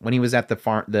example. When he was at the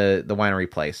farm, the winery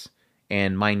place,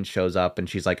 and Mine shows up and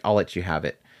she's like, I'll let you have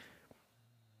it.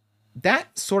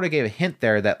 That sort of gave a hint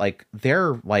there that like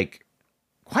they're like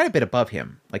quite a bit above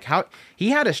him. Like, how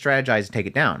he had to strategize to take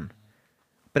it down.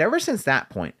 But ever since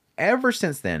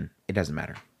then, it doesn't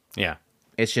matter. Yeah.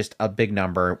 It's just a big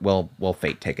number. Will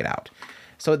Fate take it out?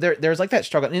 So there's like that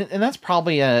struggle. And that's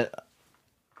probably a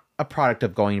product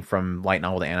of going from light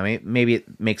novel to anime. Maybe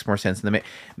it makes more sense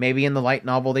maybe in the light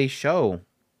novel they show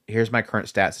here's my current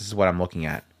stats. This is what I'm looking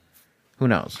at. Who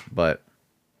knows? But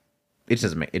it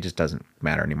just doesn't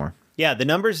matter anymore. Yeah, the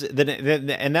numbers,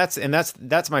 and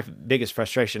that's my biggest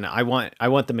frustration. I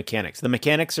want the mechanics. The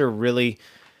mechanics are really,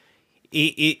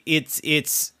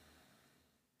 it's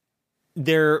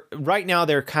they're right now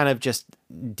they're kind of just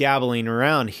dabbling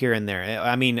around here and there.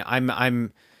 I mean,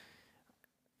 I'm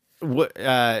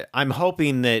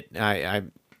hoping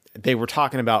that they were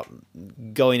talking about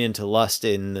going into Lust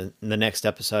in the next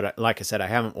episode. Like I said, I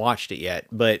haven't watched it yet,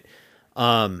 but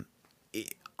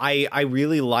I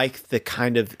really like the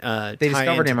kind of they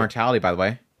discovered immortality, by the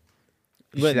way.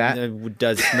 You see that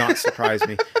does not surprise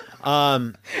me.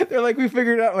 They're like, we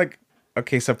figured out, like,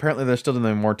 okay, so apparently they're still doing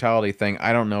the immortality thing.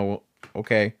 I don't know.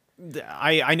 Okay,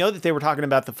 I know that they were talking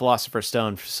about the Philosopher's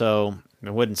Stone, so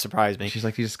it wouldn't surprise me. she's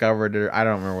like, you discovered it. I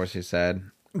don't remember what she said.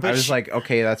 But I was like,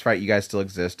 okay, that's right. You guys still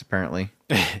exist, apparently.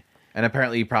 And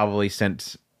apparently you probably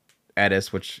sent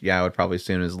Edis, which, I would probably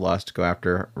assume is Lust, to go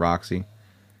after Roxy.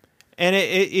 And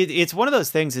it's one of those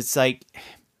things. It's like,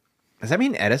 does that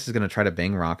mean Edis is going to try to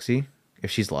bang Roxy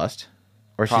if she's Lust?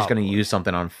 Or she's going to use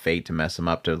something on Fate to mess him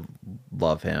up to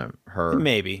love her?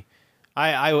 Maybe.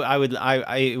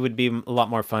 It would be a lot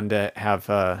more fun to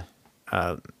have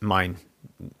mine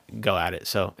go at it.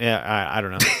 So yeah, I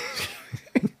don't know.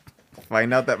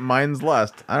 Find out that mine's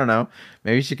Lust. I don't know.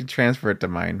 Maybe she could transfer it to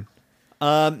mine.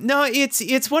 No,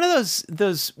 it's one of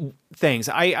those things.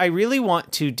 I really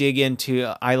want to dig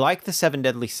into. I like the 7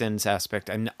 deadly sins aspect,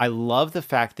 and I love the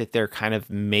fact that they're kind of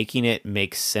making it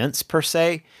make sense per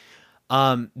se.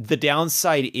 The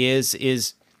downside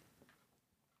is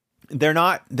they're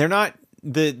not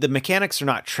the mechanics are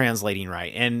not translating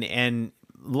right, and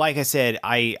like I said,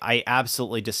 I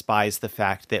absolutely despise the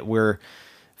fact that we're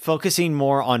focusing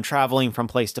more on traveling from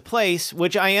place to place,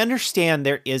 which I understand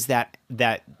there is that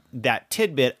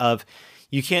tidbit of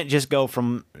you can't just go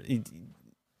from,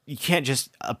 you can't just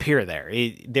appear there.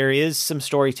 There is some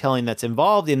storytelling that's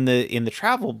involved in the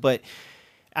travel, but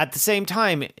at the same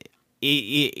time,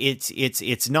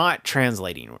 it's not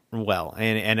translating well,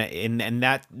 and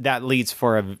that leads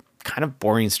for a kind of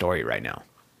boring story right now.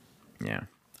 Yeah.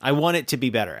 I want it to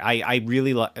be better. I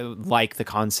really like the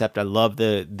concept. I love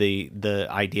the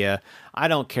idea. I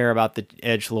don't care about the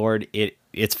edgelord.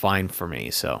 It's fine for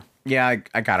me. So yeah,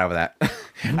 I got over that.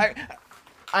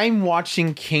 I'm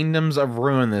watching Kingdoms of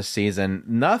Ruin this season.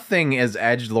 Nothing as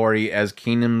edgelordy as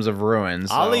Kingdoms of Ruin.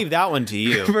 So. I'll leave that one to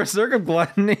you. Berserk of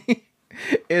Gluttony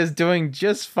is doing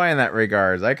just fine in that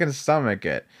regards. I can stomach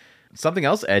it. Something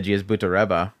else edgy is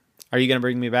Butareba. Are you gonna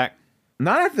bring me back?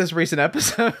 Not after this recent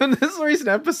episode. This recent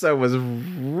episode was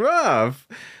rough.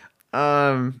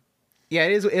 Yeah,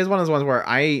 it is one of those ones where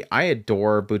I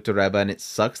adore Butareba, and it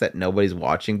sucks that nobody's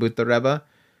watching Butareba.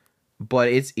 But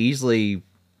it's easily,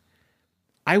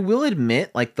 I will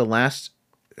admit, like the last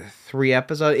 3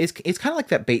 episodes, it's kind of like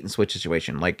that bait and switch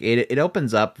situation. Like it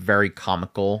opens up very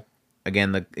comical.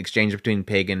 Again, the exchange between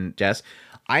Pig and Jess.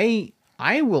 I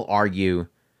will argue,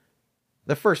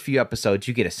 the first few episodes,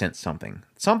 you get a sense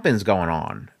something's going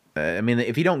on. I mean,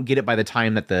 if you don't get it by the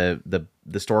time that the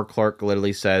store clerk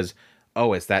literally says,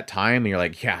 "Oh, it's that time," and you're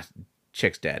like, "Yeah,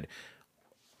 chick's dead."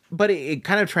 But it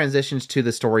kind of transitions to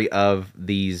the story of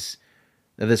this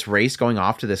race going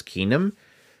off to this kingdom.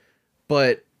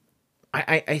 But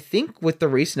I think with the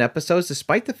recent episodes,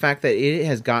 despite the fact that it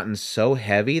has gotten so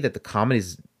heavy that the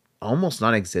comedy's almost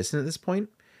non-existent at this point,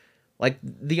 like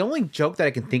the only joke that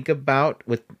I can think about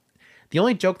the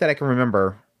only joke that I can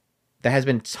remember that has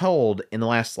been told in the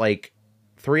last,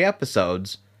 3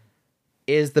 episodes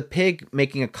is the pig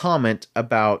making a comment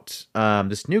about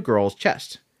this new girl's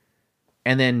chest.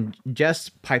 And then Jess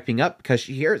piping up because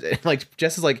she hears it. Like,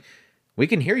 Jess is like, we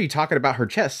can hear you talking about her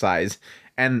chest size.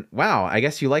 And, wow, I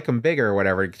guess you like them bigger or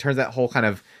whatever. It turns that whole kind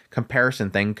of comparison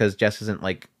thing because Jess isn't,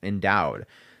 endowed.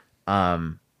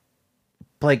 But,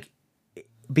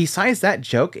 besides that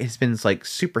joke, it's been,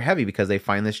 super heavy because they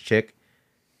find this chick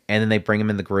and then they bring him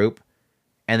in the group.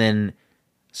 And then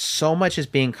so much is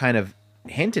being kind of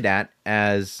hinted at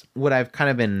as what I've kind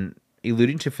of been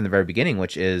alluding to from the very beginning,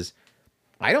 which is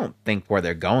I don't think where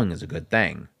they're going is a good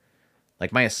thing.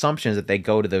 Like, my assumption is that they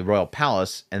go to the royal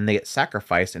palace and they get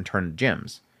sacrificed and turned to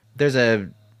gems. There's a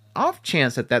off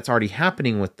chance that that's already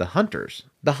happening with the hunters.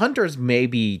 The hunters may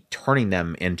be turning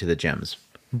them into the gems.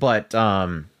 But,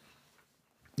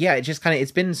 yeah, it just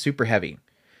it's been super heavy.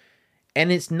 And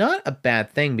it's not a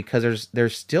bad thing because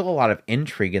there's still a lot of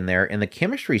intrigue in there and the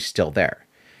chemistry's still there.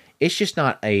 It's just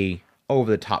not a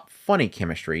over-the-top funny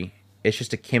chemistry. It's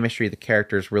just a chemistry the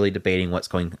characters really debating what's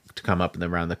going to come up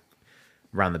around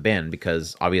the bend,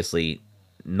 because obviously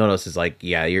Nodos is like,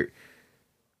 yeah,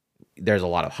 there's a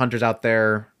lot of hunters out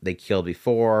there. They killed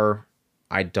before.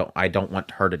 I don't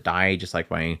want her to die, just like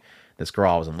this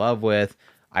girl I was in love with.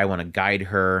 I want to guide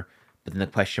her. But then the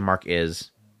question mark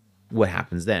is, what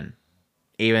happens then?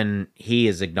 Even he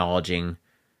is acknowledging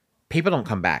people don't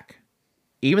come back.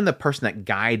 Even the person that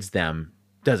guides them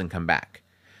doesn't come back.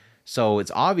 So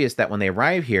it's obvious that when they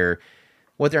arrive here,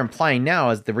 what they're implying now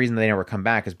is the reason they never come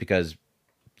back is because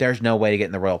there's no way to get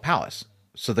in the royal palace.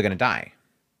 So they're going to die.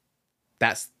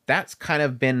 That's kind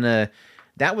of been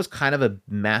that was kind of a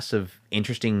massive,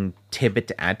 interesting tidbit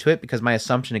to add to it, because my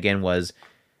assumption again was,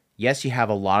 yes, you have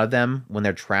a lot of them when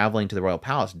they're traveling to the royal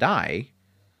palace die,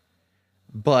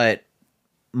 but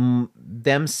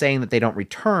them saying that they don't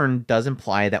return does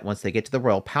imply that once they get to the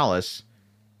royal palace,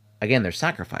 again, they're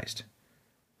sacrificed.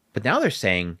 But now they're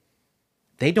saying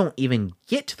they don't even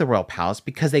get to the royal palace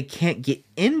because they can't get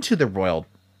into the royal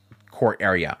court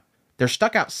area. They're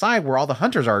stuck outside where all the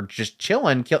hunters are just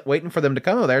chilling, waiting for them to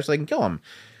come over there so they can kill them.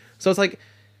 So it's like,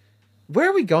 where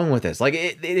are we going with this? Like,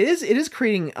 it is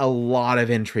creating a lot of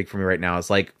intrigue for me right now.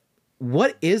 It's like,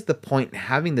 what is the point in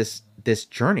having this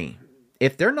journey?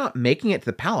 If they're not making it to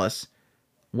the palace,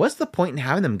 what's the point in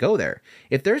having them go there?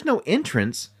 If there's no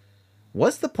entrance,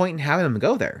 what's the point in having them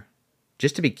go there?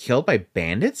 Just to be killed by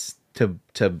bandits to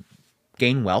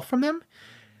gain wealth from them?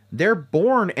 They're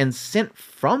born and sent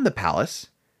from the palace.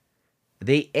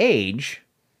 They age,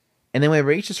 and then when they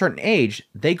reach a certain age,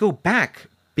 they go back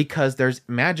because there's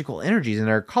magical energies in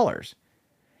their colors.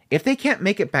 If they can't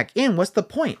make it back in, what's the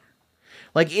point?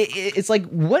 Like, it's like,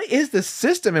 what is this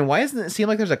system, and why doesn't it seem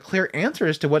like there's a clear answer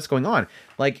as to what's going on?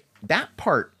 Like, that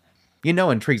part,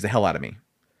 intrigues the hell out of me.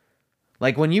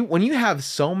 Like, when you have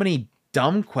so many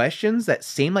dumb questions that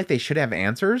seem like they should have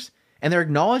answers, and they're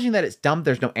acknowledging that it's dumb,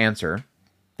 there's no answer,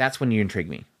 that's when you intrigue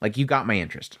me. Like, you got my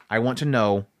interest. I want to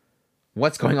know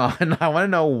what's going on. I want to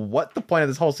know what the point of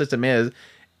this whole system is,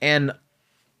 and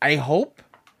I hope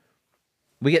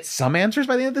we get some answers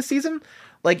by the end of the season.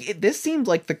 Like, this seems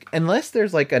like unless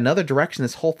there's like another direction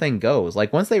this whole thing goes,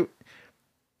 like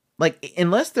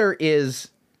unless there is,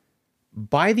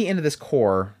 by the end of this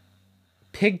core,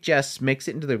 Pig Jess makes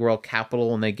it into the royal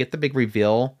capital and they get the big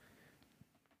reveal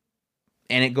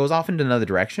and it goes off into another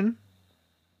direction,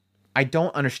 I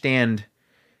don't understand.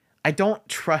 I don't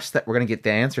trust that we're going to get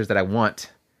the answers that I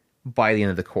want by the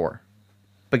end of the core,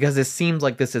 because it seems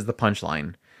like this is the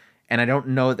punchline, and I don't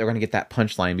know that they're going to get that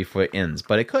punchline before it ends,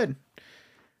 but it could.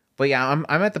 But yeah, I'm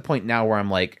at the point now where I'm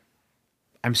like,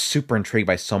 I'm super intrigued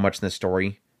by so much in this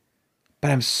story, but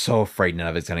I'm so afraid none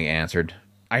of it's going to get answered.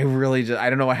 I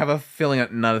don't know. I have a feeling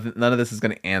that none of this is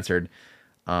going to get answered.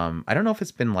 I don't know if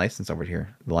it's been licensed over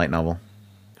here, the light novel.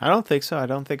 I don't think so. I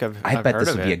don't think I've I bet heard this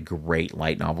of would be a great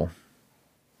light novel.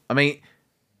 I mean,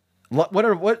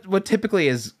 what typically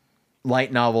is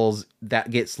light novels that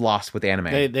gets lost with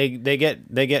anime? They get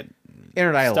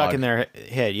Inner dialogue stuck in their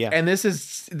head, yeah. And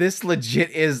this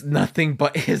legit is nothing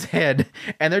but his head,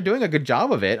 and they're doing a good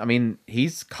job of it. I mean,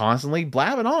 he's constantly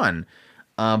blabbing on.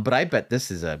 But I bet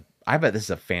this is a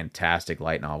fantastic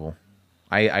light novel.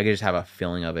 I just have a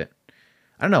feeling of it.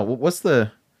 I don't know what's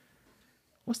the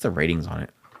ratings on it.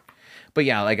 But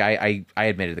yeah, like I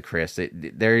admitted to Chris,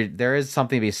 there is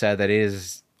something to be said that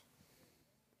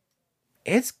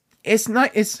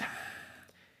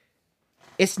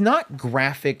it's not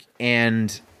graphic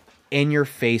and in your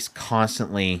face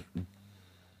constantly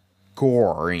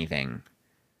gore or anything,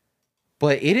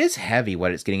 but it is heavy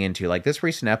what it's getting into. Like this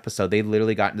recent episode, they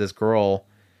literally got into this girl,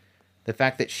 the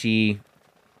fact that she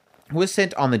was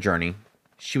sent on the journey,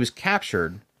 she was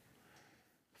captured,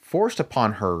 forced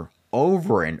upon her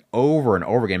over and over and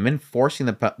over again, men forcing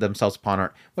themselves upon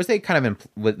her, which they kind of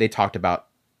what they talked about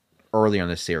earlier in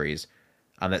the series,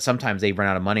 that sometimes they run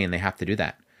out of money and they have to do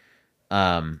that.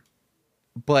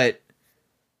 But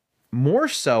more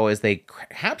so as they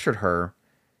captured her,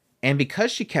 and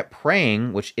because she kept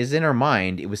praying, which is in her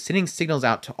mind, it was sending signals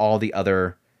out to all the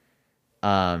other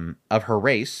of her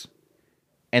race,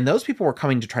 and those people were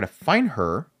coming to try to find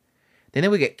her. Then they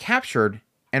would get captured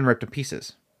and ripped to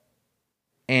pieces.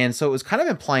 And so it was kind of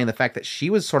implying the fact that she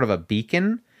was sort of a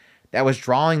beacon that was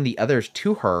drawing the others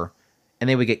to her, and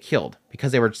they would get killed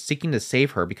because they were seeking to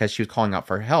save her because she was calling out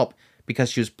for help, because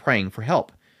she was praying for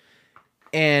help.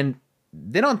 And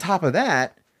then on top of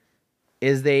that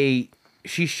is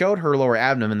she showed her lower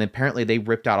abdomen, and apparently they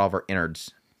ripped out all of her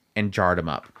innards and jarred them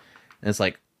up. And it's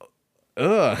like,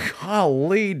 ugh,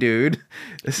 golly, dude.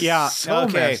 Yeah, so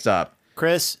okay. messed up.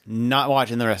 Chris, not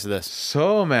watching the rest of this.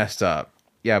 So messed up.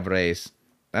 Yeah, Brace.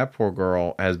 That poor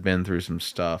girl has been through some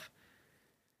stuff.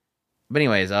 But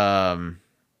anyways, yeah,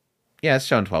 it's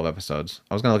shown 12 episodes.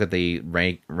 I was going to look at the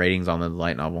ratings on the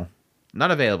light novel. Not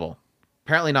available.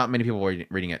 apparently not many people were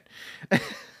reading it.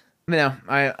 No,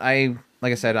 I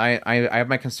like I said, I have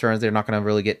my concerns. They're not going to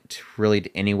really get really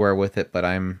anywhere with it, but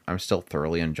I'm still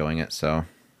thoroughly enjoying it. So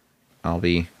I'll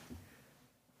be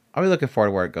looking forward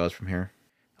to where it goes from here.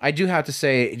 I do have to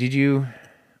say,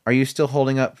 are you still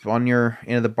holding up on your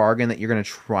end of the bargain that you're going to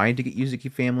try to get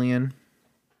Yuzuki Family in?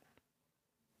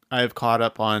 I've caught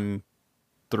up on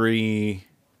 3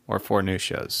 or 4 new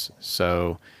shows,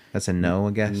 so That's a no,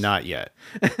 I guess. not yet.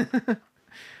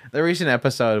 The recent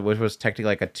episode, which was technically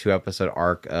like a 2-episode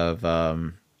arc of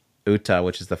Uta,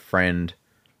 which is the friend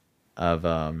of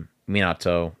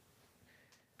Minato,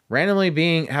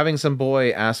 randomly having some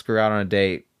boy ask her out on a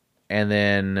date, and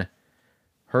then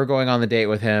her going on the date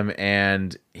with him,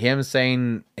 and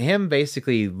him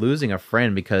basically losing a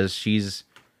friend because she's,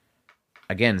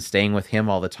 again, staying with him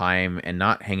all the time and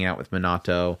not hanging out with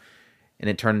Minato. And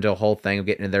it turned into a whole thing of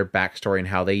getting into their backstory and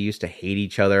how they used to hate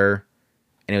each other.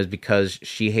 And it was because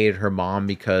she hated her mom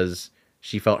because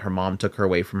she felt her mom took her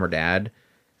away from her dad,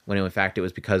 when in fact it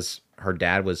was because her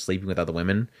dad was sleeping with other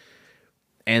women.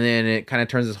 And then it kind of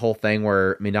turns this whole thing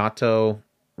where Minato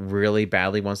really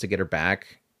badly wants to get her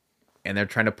back, and they're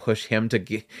trying to push him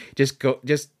to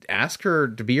just ask her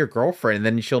to be your girlfriend, and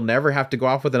then she'll never have to go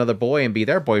off with another boy and be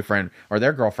their boyfriend or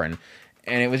their girlfriend.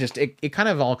 And it was just it kind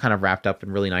of all kind of wrapped up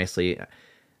and really nicely.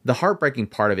 The heartbreaking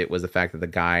part of it was the fact that the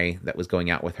guy that was going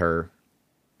out with her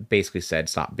basically said,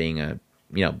 stop being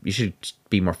you should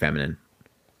be more feminine,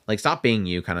 like stop being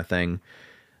you, kind of thing.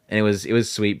 And it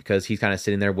was sweet because he's kind of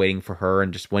sitting there waiting for her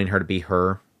and just wanting her to be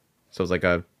her. So it was like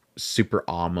a super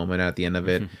awe moment at the end of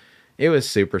it. It was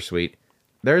super sweet.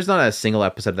 There's not a single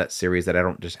episode of that series that I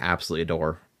don't just absolutely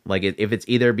adore. Like if it's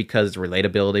either because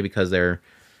relatability, because they're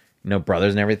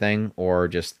brothers and everything, or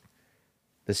just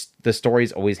the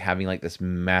story's always having like this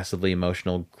massively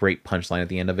emotional, great punchline at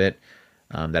the end of it,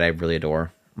 that I really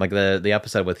adore. Like the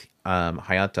episode with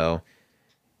Hayato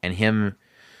and him.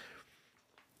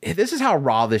 This is how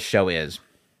raw this show is.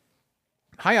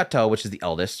 Hayato, which is the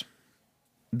eldest,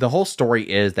 the whole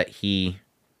story is that he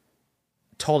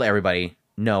told everybody,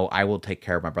 no, I will take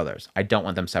care of my brothers. I don't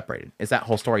want them separated. It's that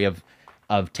whole story of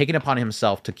taking upon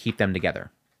himself to keep them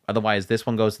together. Otherwise, this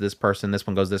one goes to this person, this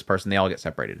one goes to this person, they all get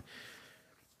separated.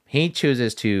 He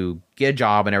chooses to get a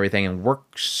job and everything and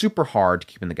work super hard to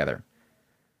keep them together.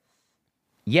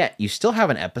 Yet, you still have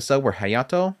an episode where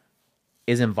Hayato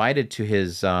is invited to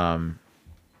his the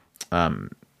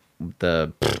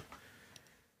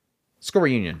school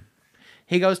reunion.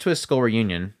 He goes to his school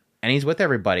reunion and he's with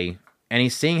everybody, and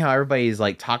he's seeing how everybody's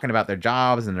like talking about their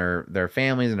jobs and their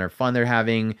families and their fun they're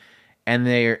having, and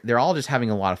they're all just having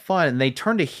a lot of fun. And they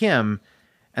turn to him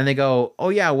and they go, "Oh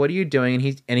yeah, what are you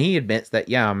doing?" And he admits that,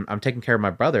 "Yeah, I'm taking care of my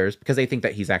brothers," because they think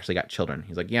that he's actually got children.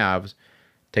 He's like, "Yeah, I was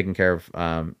taking care of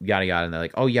yada yada," and they're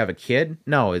like, "Oh, you have a kid?"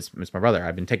 "No, it's my brother.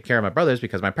 I've been taking care of my brothers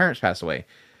because my parents passed away."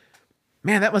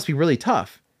 Man, that must be really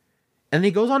tough. And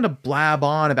he goes on to blab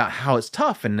on about how it's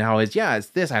tough and how it's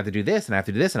this, I have to do this, and I have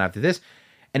to do this, and I have to do this.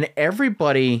 And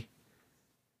everybody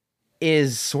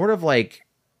is sort of like,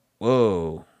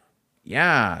 whoa,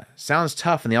 yeah, sounds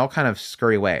tough. And they all kind of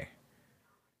scurry away.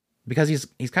 Because he's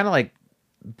kind of like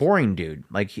boring dude.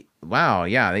 Like, wow,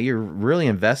 yeah, you're really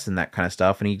invested in that kind of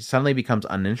stuff. And he suddenly becomes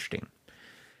uninteresting.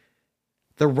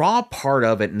 The raw part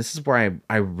of it, and this is where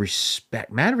I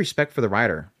mad respect for the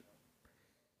writer,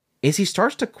 is he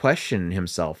starts to question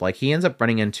himself. Like, he ends up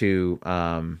running into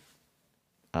the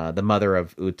mother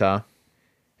of Uta,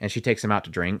 and she takes him out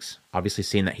to drinks, obviously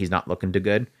seeing that he's not looking too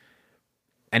good.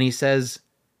 And he says,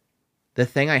 the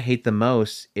thing I hate the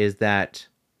most is that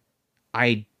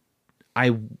he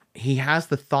has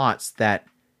the thoughts that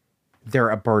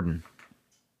they're a burden.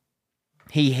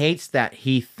 He hates that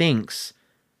he thinks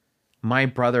my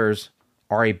brothers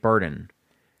are a burden,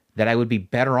 that I would be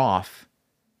better off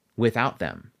without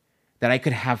them, that I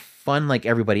could have fun like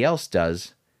everybody else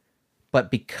does,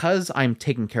 but because I'm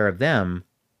taking care of them,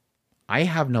 I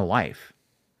have no life.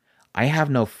 I have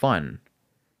no fun.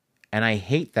 And I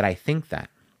hate that I think that.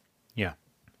 Yeah.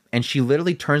 And she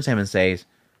literally turns to him and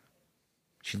says,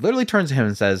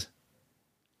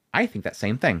 I think that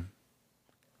same thing.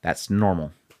 That's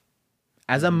normal.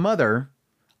 As a mother,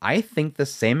 I think the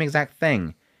same exact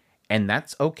thing. And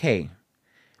that's okay.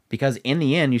 Because in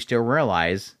the end, you still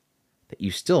realize that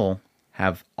you still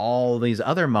have all these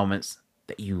other moments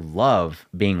that you love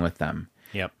being with them.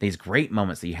 Yep. These great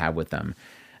moments that you have with them.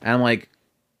 And I'm like,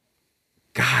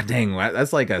 God dang,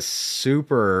 that's like a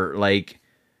super like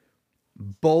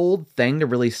bold thing to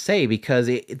really say, because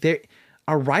a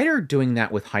writer doing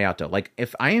that with Hayato, like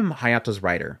if I am Hayato's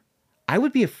writer, I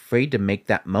would be afraid to make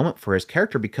that moment for his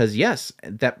character, because yes,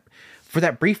 that for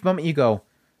that brief moment you go,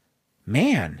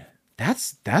 man,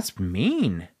 that's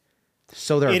mean.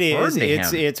 So they're It is. burning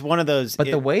him. It's one of those. But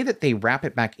the way that they wrap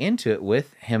it back into it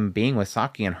with him being with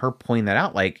Saki and her pointing that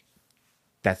out, like,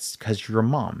 that's because you're a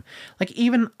mom. Like,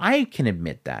 even I can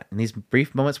admit that in these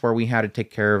brief moments where we had to take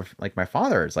care of, like, my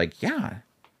father, it's like, yeah,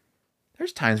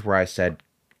 there's times where I said,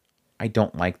 I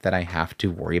don't like that I have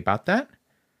to worry about that.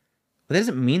 But that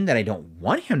doesn't mean that I don't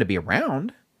want him to be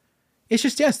around. It's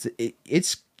just, yes,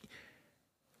 it's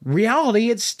reality.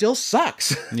 It still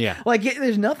sucks. Yeah. Like,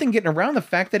 there's nothing getting around the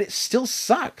fact that it still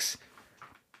sucks.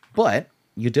 But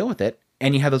you deal with it,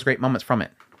 and you have those great moments from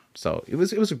it. So it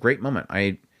was a great moment.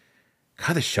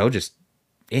 God, the show just,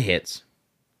 it hits.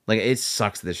 Like, it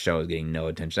sucks that this show is getting no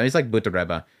attention. It's like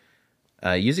Butareba.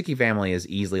 Yuzuki Family is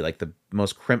easily like the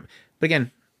most but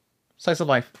again, slice of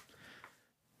life.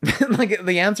 Like,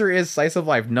 the answer is slice of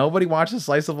life. Nobody watches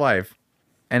slice of life.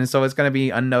 And so it's going to be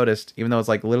unnoticed, even though it's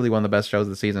like literally one of the best shows of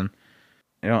the season.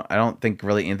 I don't think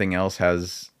really anything else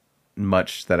has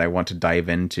much that I want to dive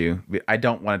into. I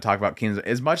don't want to talk about Kings.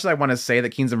 As much as I want to say that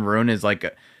Kings of Maroon is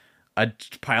like a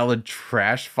pile of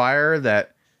trash fire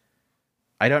that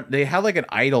they had like an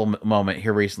idol moment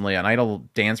here recently, an idol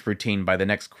dance routine by the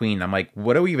next queen. I'm like,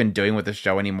 what are we even doing with this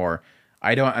show anymore?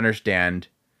 I don't understand,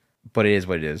 but it is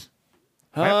what it is.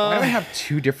 Why do I have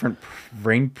two different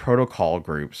Rain Protocol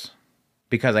groups?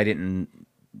 Because I didn't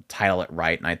title it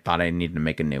right, and I thought I needed to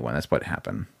make a new one. That's what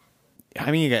happened. I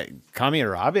mean, you got Kami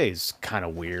Arabe is kind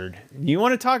of weird. You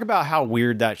want to talk about how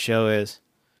weird that show is?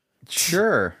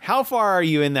 Sure. How far are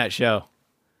you in that show?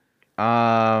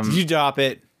 Did you drop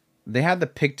it? They had the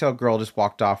pigtail girl just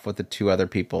walked off with the two other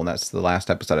people, and that's the last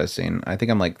episode I've seen. I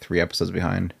think I'm like 3 episodes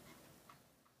behind.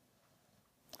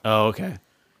 Oh, okay.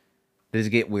 Does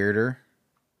it get weirder?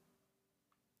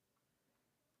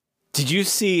 Did you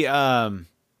see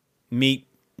Meat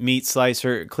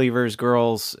Slicer Cleaver's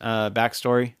girl's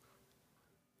backstory?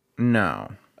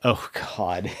 No. Oh,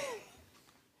 God.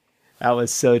 That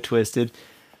was so twisted.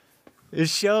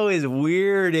 This show is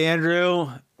weird, Andrew.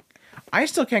 I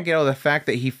still can't get over the fact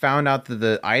that he found out that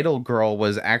the idol girl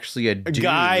was actually a dude.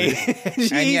 Guy.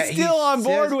 He's still on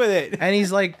board with it. And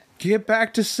he's like, get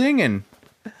back to singing.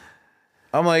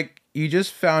 I'm like, you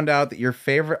just found out that your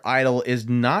favorite idol is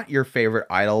not your favorite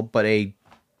idol, but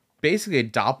basically a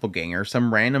doppelganger,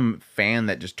 some random fan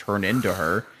that just turned into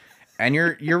her. And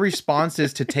your response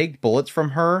is to take bullets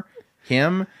from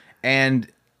him, and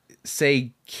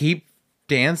say, keep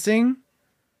dancing?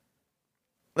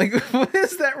 Like, what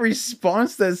is that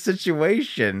response to that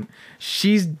situation?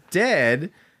 She's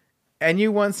dead, and you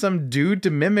want some dude to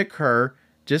mimic her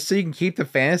just so you can keep the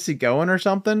fantasy going or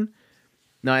something?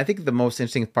 No, I think the most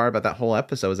interesting part about that whole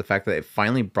episode is the fact that it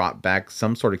finally brought back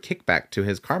some sort of kickback to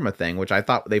his karma thing, which I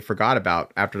thought they forgot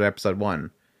about after episode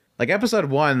 1. Like, episode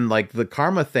 1, like, the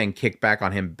karma thing kicked back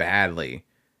on him badly.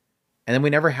 And then we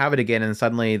never have it again, and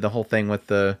suddenly the whole thing with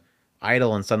the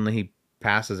idol, and suddenly he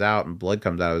passes out and blood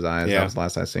comes out of his eyes. Yeah. That was the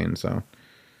last I seen, so.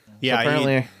 Yeah,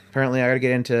 So apparently I gotta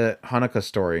get into Hanukkah's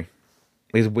story.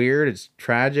 It's weird, it's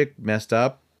tragic, messed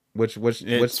up. What's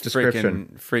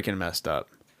description? Freaking messed up.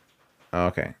 Oh,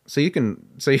 okay. So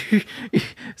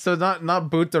not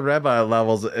Butareba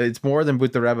levels, it's more than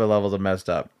Butareba levels of messed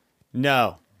up.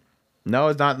 No,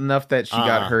 it's not enough that she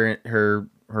got her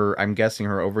I'm guessing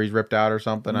her ovaries ripped out or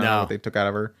something. I don't know what they took out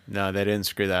of her. No, they didn't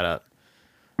screw that up.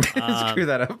 Screw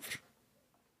that up.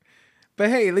 But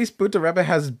hey, at least Butareba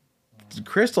has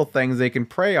crystal things they can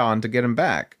prey on to get him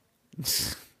back.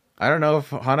 I don't know if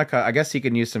Hanukkah, I guess he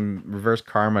can use some reverse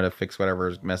karma to fix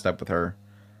whatever's messed up with her.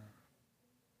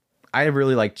 I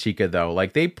really like Chica though.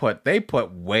 Like, they put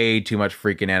way too much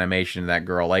freaking animation in that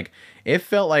girl. Like, it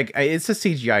felt like it's a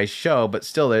CGI show, but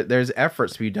still there's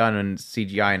efforts to be done in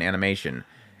CGI and animation.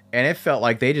 And it felt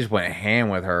like they just went ham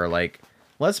with her. Like,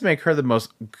 let's make her the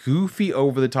most goofy,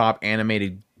 over the top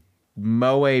animated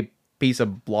moe piece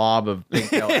of blob of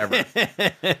pigtail ever.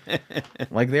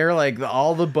 Like, they're like,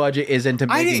 all the budget is into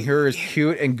making her as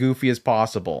cute and goofy as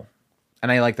possible.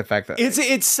 And I like the fact that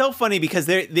it's so funny because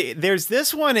there's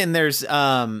this one, and there's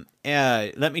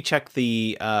let me check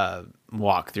the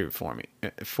walkthrough for me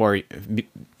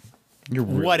you're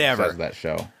really whatever obsessed with that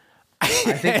show.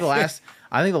 I think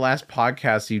the last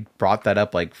podcast you brought that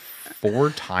up like 4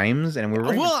 times, and we were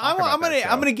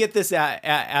I'm gonna get this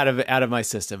out of my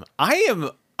system.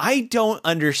 I don't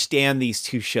understand these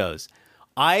two shows.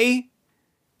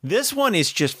 This one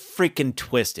is just freaking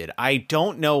twisted. I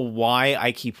don't know why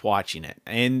I keep watching it.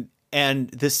 And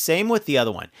the same with the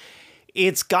other one.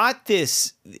 It's got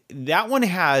that one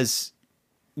has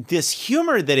this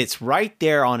humor that it's right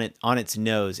there on its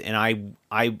nose. And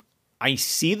I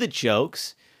see the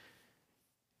jokes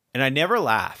and I never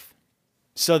laugh.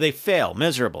 So they fail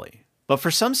miserably. But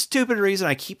for some stupid reason,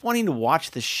 I keep wanting to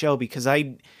watch this show because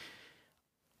I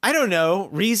don't know,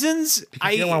 reasons.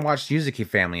 You don't want to watch Yuzuki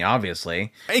Family,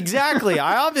 obviously. Exactly.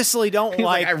 I obviously don't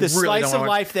like I the really slice don't of wanna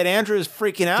life that Andrew is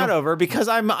freaking out over because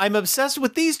I'm obsessed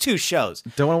with these two shows.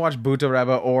 Don't want to watch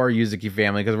Buto-Reba or Yuzuki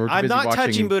Family because we're too I'm busy not watching...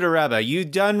 touching Buto-Reba. You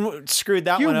done screwed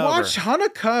that You one over. watch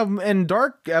Hanukkah and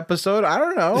Dark episode. I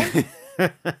don't know.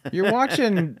 You're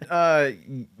watching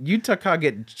Yutaka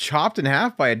get chopped in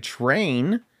half by a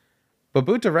train. But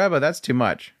Buto-Reba, that's too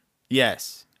much.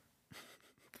 Yes.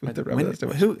 Buto-Reba, that's too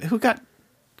much. Who got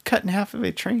cut in half of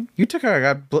a train?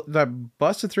 Yutaka got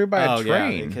busted through by a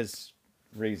train. Yeah, because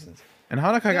reasons. And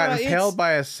Hanukkah got Yeah, impaled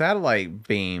by a satellite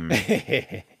beam.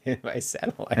 By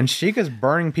satellite. And Sheikah's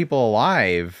burning people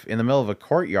alive in the middle of a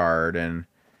courtyard. And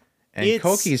It's-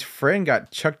 Koki's friend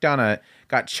got chopped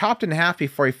in half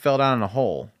before he fell down in a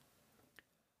hole.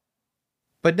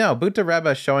 But no,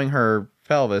 Buto-Reba showing her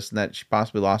pelvis and that she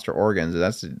possibly lost her organs.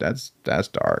 That's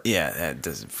dark. Yeah, that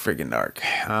does friggin' dark.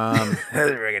 That's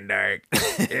freaking dark.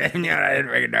 Yeah, that's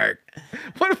freaking dark.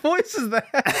 What voice is that?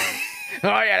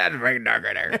 Oh yeah, that's freaking dark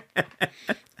right there.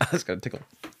 That's gonna tickle.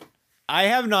 I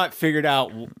have not figured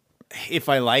out if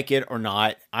I like it or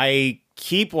not. I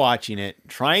keep watching it,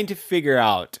 trying to figure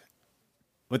out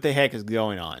what the heck is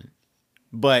going on.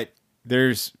 But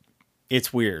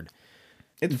it's weird.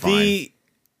 It's fine.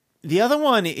 The other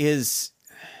one is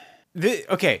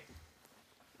okay.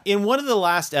 In one of the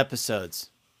last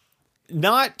episodes,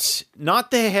 not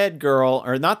the head girl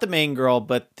or not the main girl,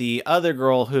 but the other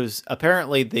girl who's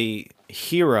apparently the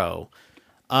hero.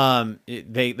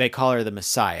 They call her the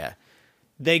Messiah.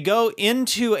 They go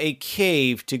into a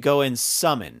cave to go and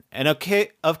summon, and okay,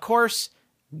 of course,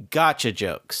 gotcha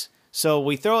jokes. So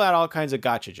we throw out all kinds of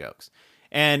gotcha jokes,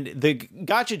 and the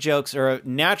gotcha jokes are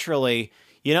naturally.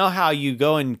 You know how you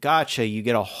go and gotcha, you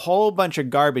get a whole bunch of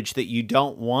garbage that you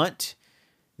don't want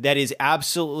that is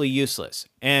absolutely useless.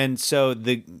 And so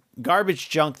the garbage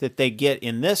junk that they get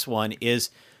in this one is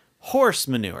horse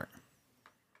manure.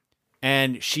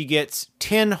 And she gets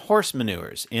 10 horse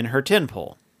manures in her tin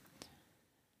pool.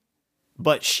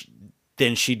 But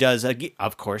then she does,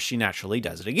 of course, she naturally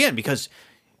does it again because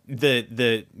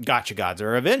the gotcha gods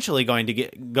are eventually going to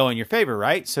go in your favor,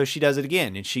 right? So she does it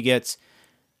again and she gets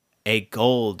a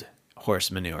gold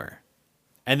horse manure.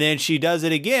 And then she does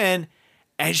it again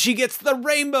and she gets the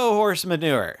rainbow horse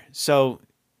manure. So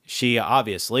she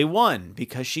obviously won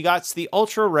because she got the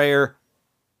ultra rare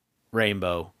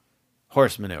rainbow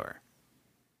horse manure.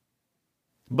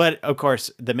 But of course,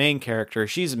 the main character,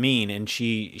 she's mean and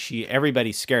she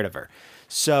everybody's scared of her.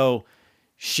 So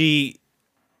she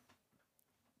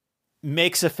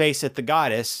makes a face at the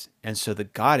goddess, and so the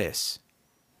goddess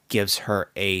gives her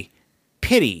a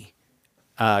pity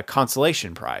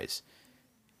consolation prize.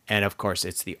 And of course,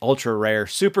 it's the ultra rare,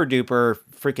 super duper,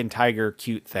 freaking tiger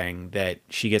cute thing that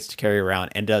she gets to carry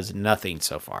around and does nothing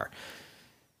so far.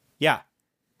 Yeah,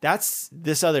 that's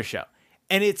this other show.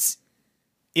 And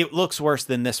it looks worse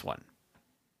than this one.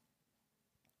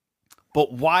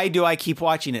 But why do I keep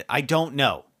watching it? I don't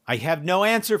know. I have no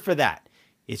answer for that.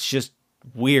 It's just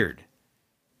weird.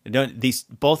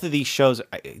 Both of these shows,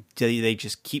 they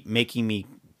just keep making me,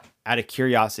 out of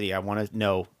curiosity, I want to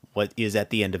know what is at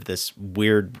the end of this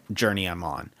weird journey I'm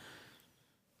on.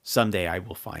 Someday I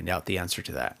will find out the answer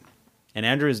to that. And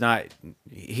Andrew is not.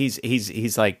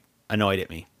 He's like annoyed at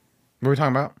me. What are we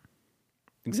talking about?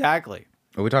 Exactly.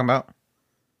 What are we talking about?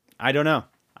 I don't know.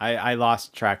 I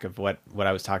lost track of what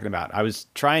I was talking about. I was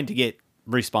trying to get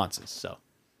responses. So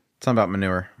Something about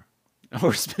manure.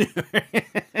 horse manure.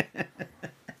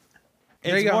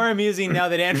 It's more amusing now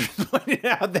that Andrew pointed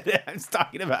out that I was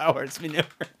talking about horse manure.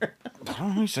 I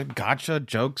don't know. You said gotcha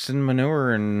jokes and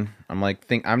manure, and I'm like,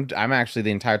 I'm actually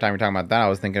the entire time you're talking about that, I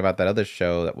was thinking about that other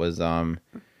show that was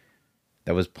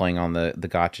playing on the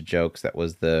gotcha jokes. That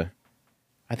was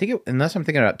unless I'm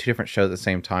thinking about two different shows at the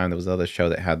same time. There was the other show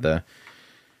that had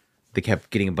they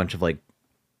kept getting a bunch of like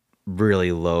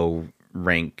really low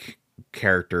rank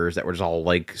characters that were just all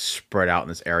like spread out in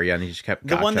this area, and he just kept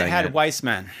The one that gotchaing had it.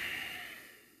 Weissman.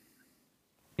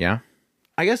 Yeah,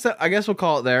 I guess we'll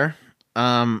call it there.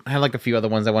 I had like a few other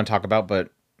ones I want to talk about,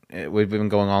 but we've been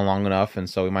going on long enough, and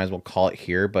so we might as well call it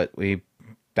here. But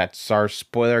that's our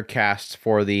spoiler cast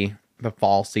for the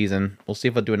fall season. We'll see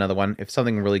if we'll do another one. If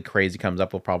something really crazy comes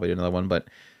up, we'll probably do another one. But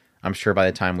I'm sure by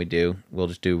the time we do, we'll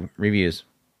just do reviews.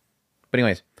 But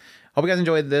anyways, hope you guys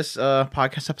enjoyed this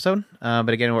podcast episode. But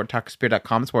again, we're at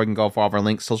talkspirit.com. It's where you can go for all of our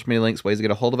links, social media links, ways to get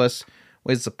a hold of us,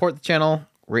 ways to support the channel.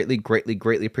 Greatly, greatly,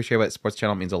 greatly appreciate it. Supports the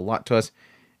channel. It means a lot to us.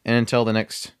 And until the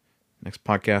next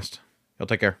podcast, y'all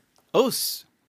take care. Os.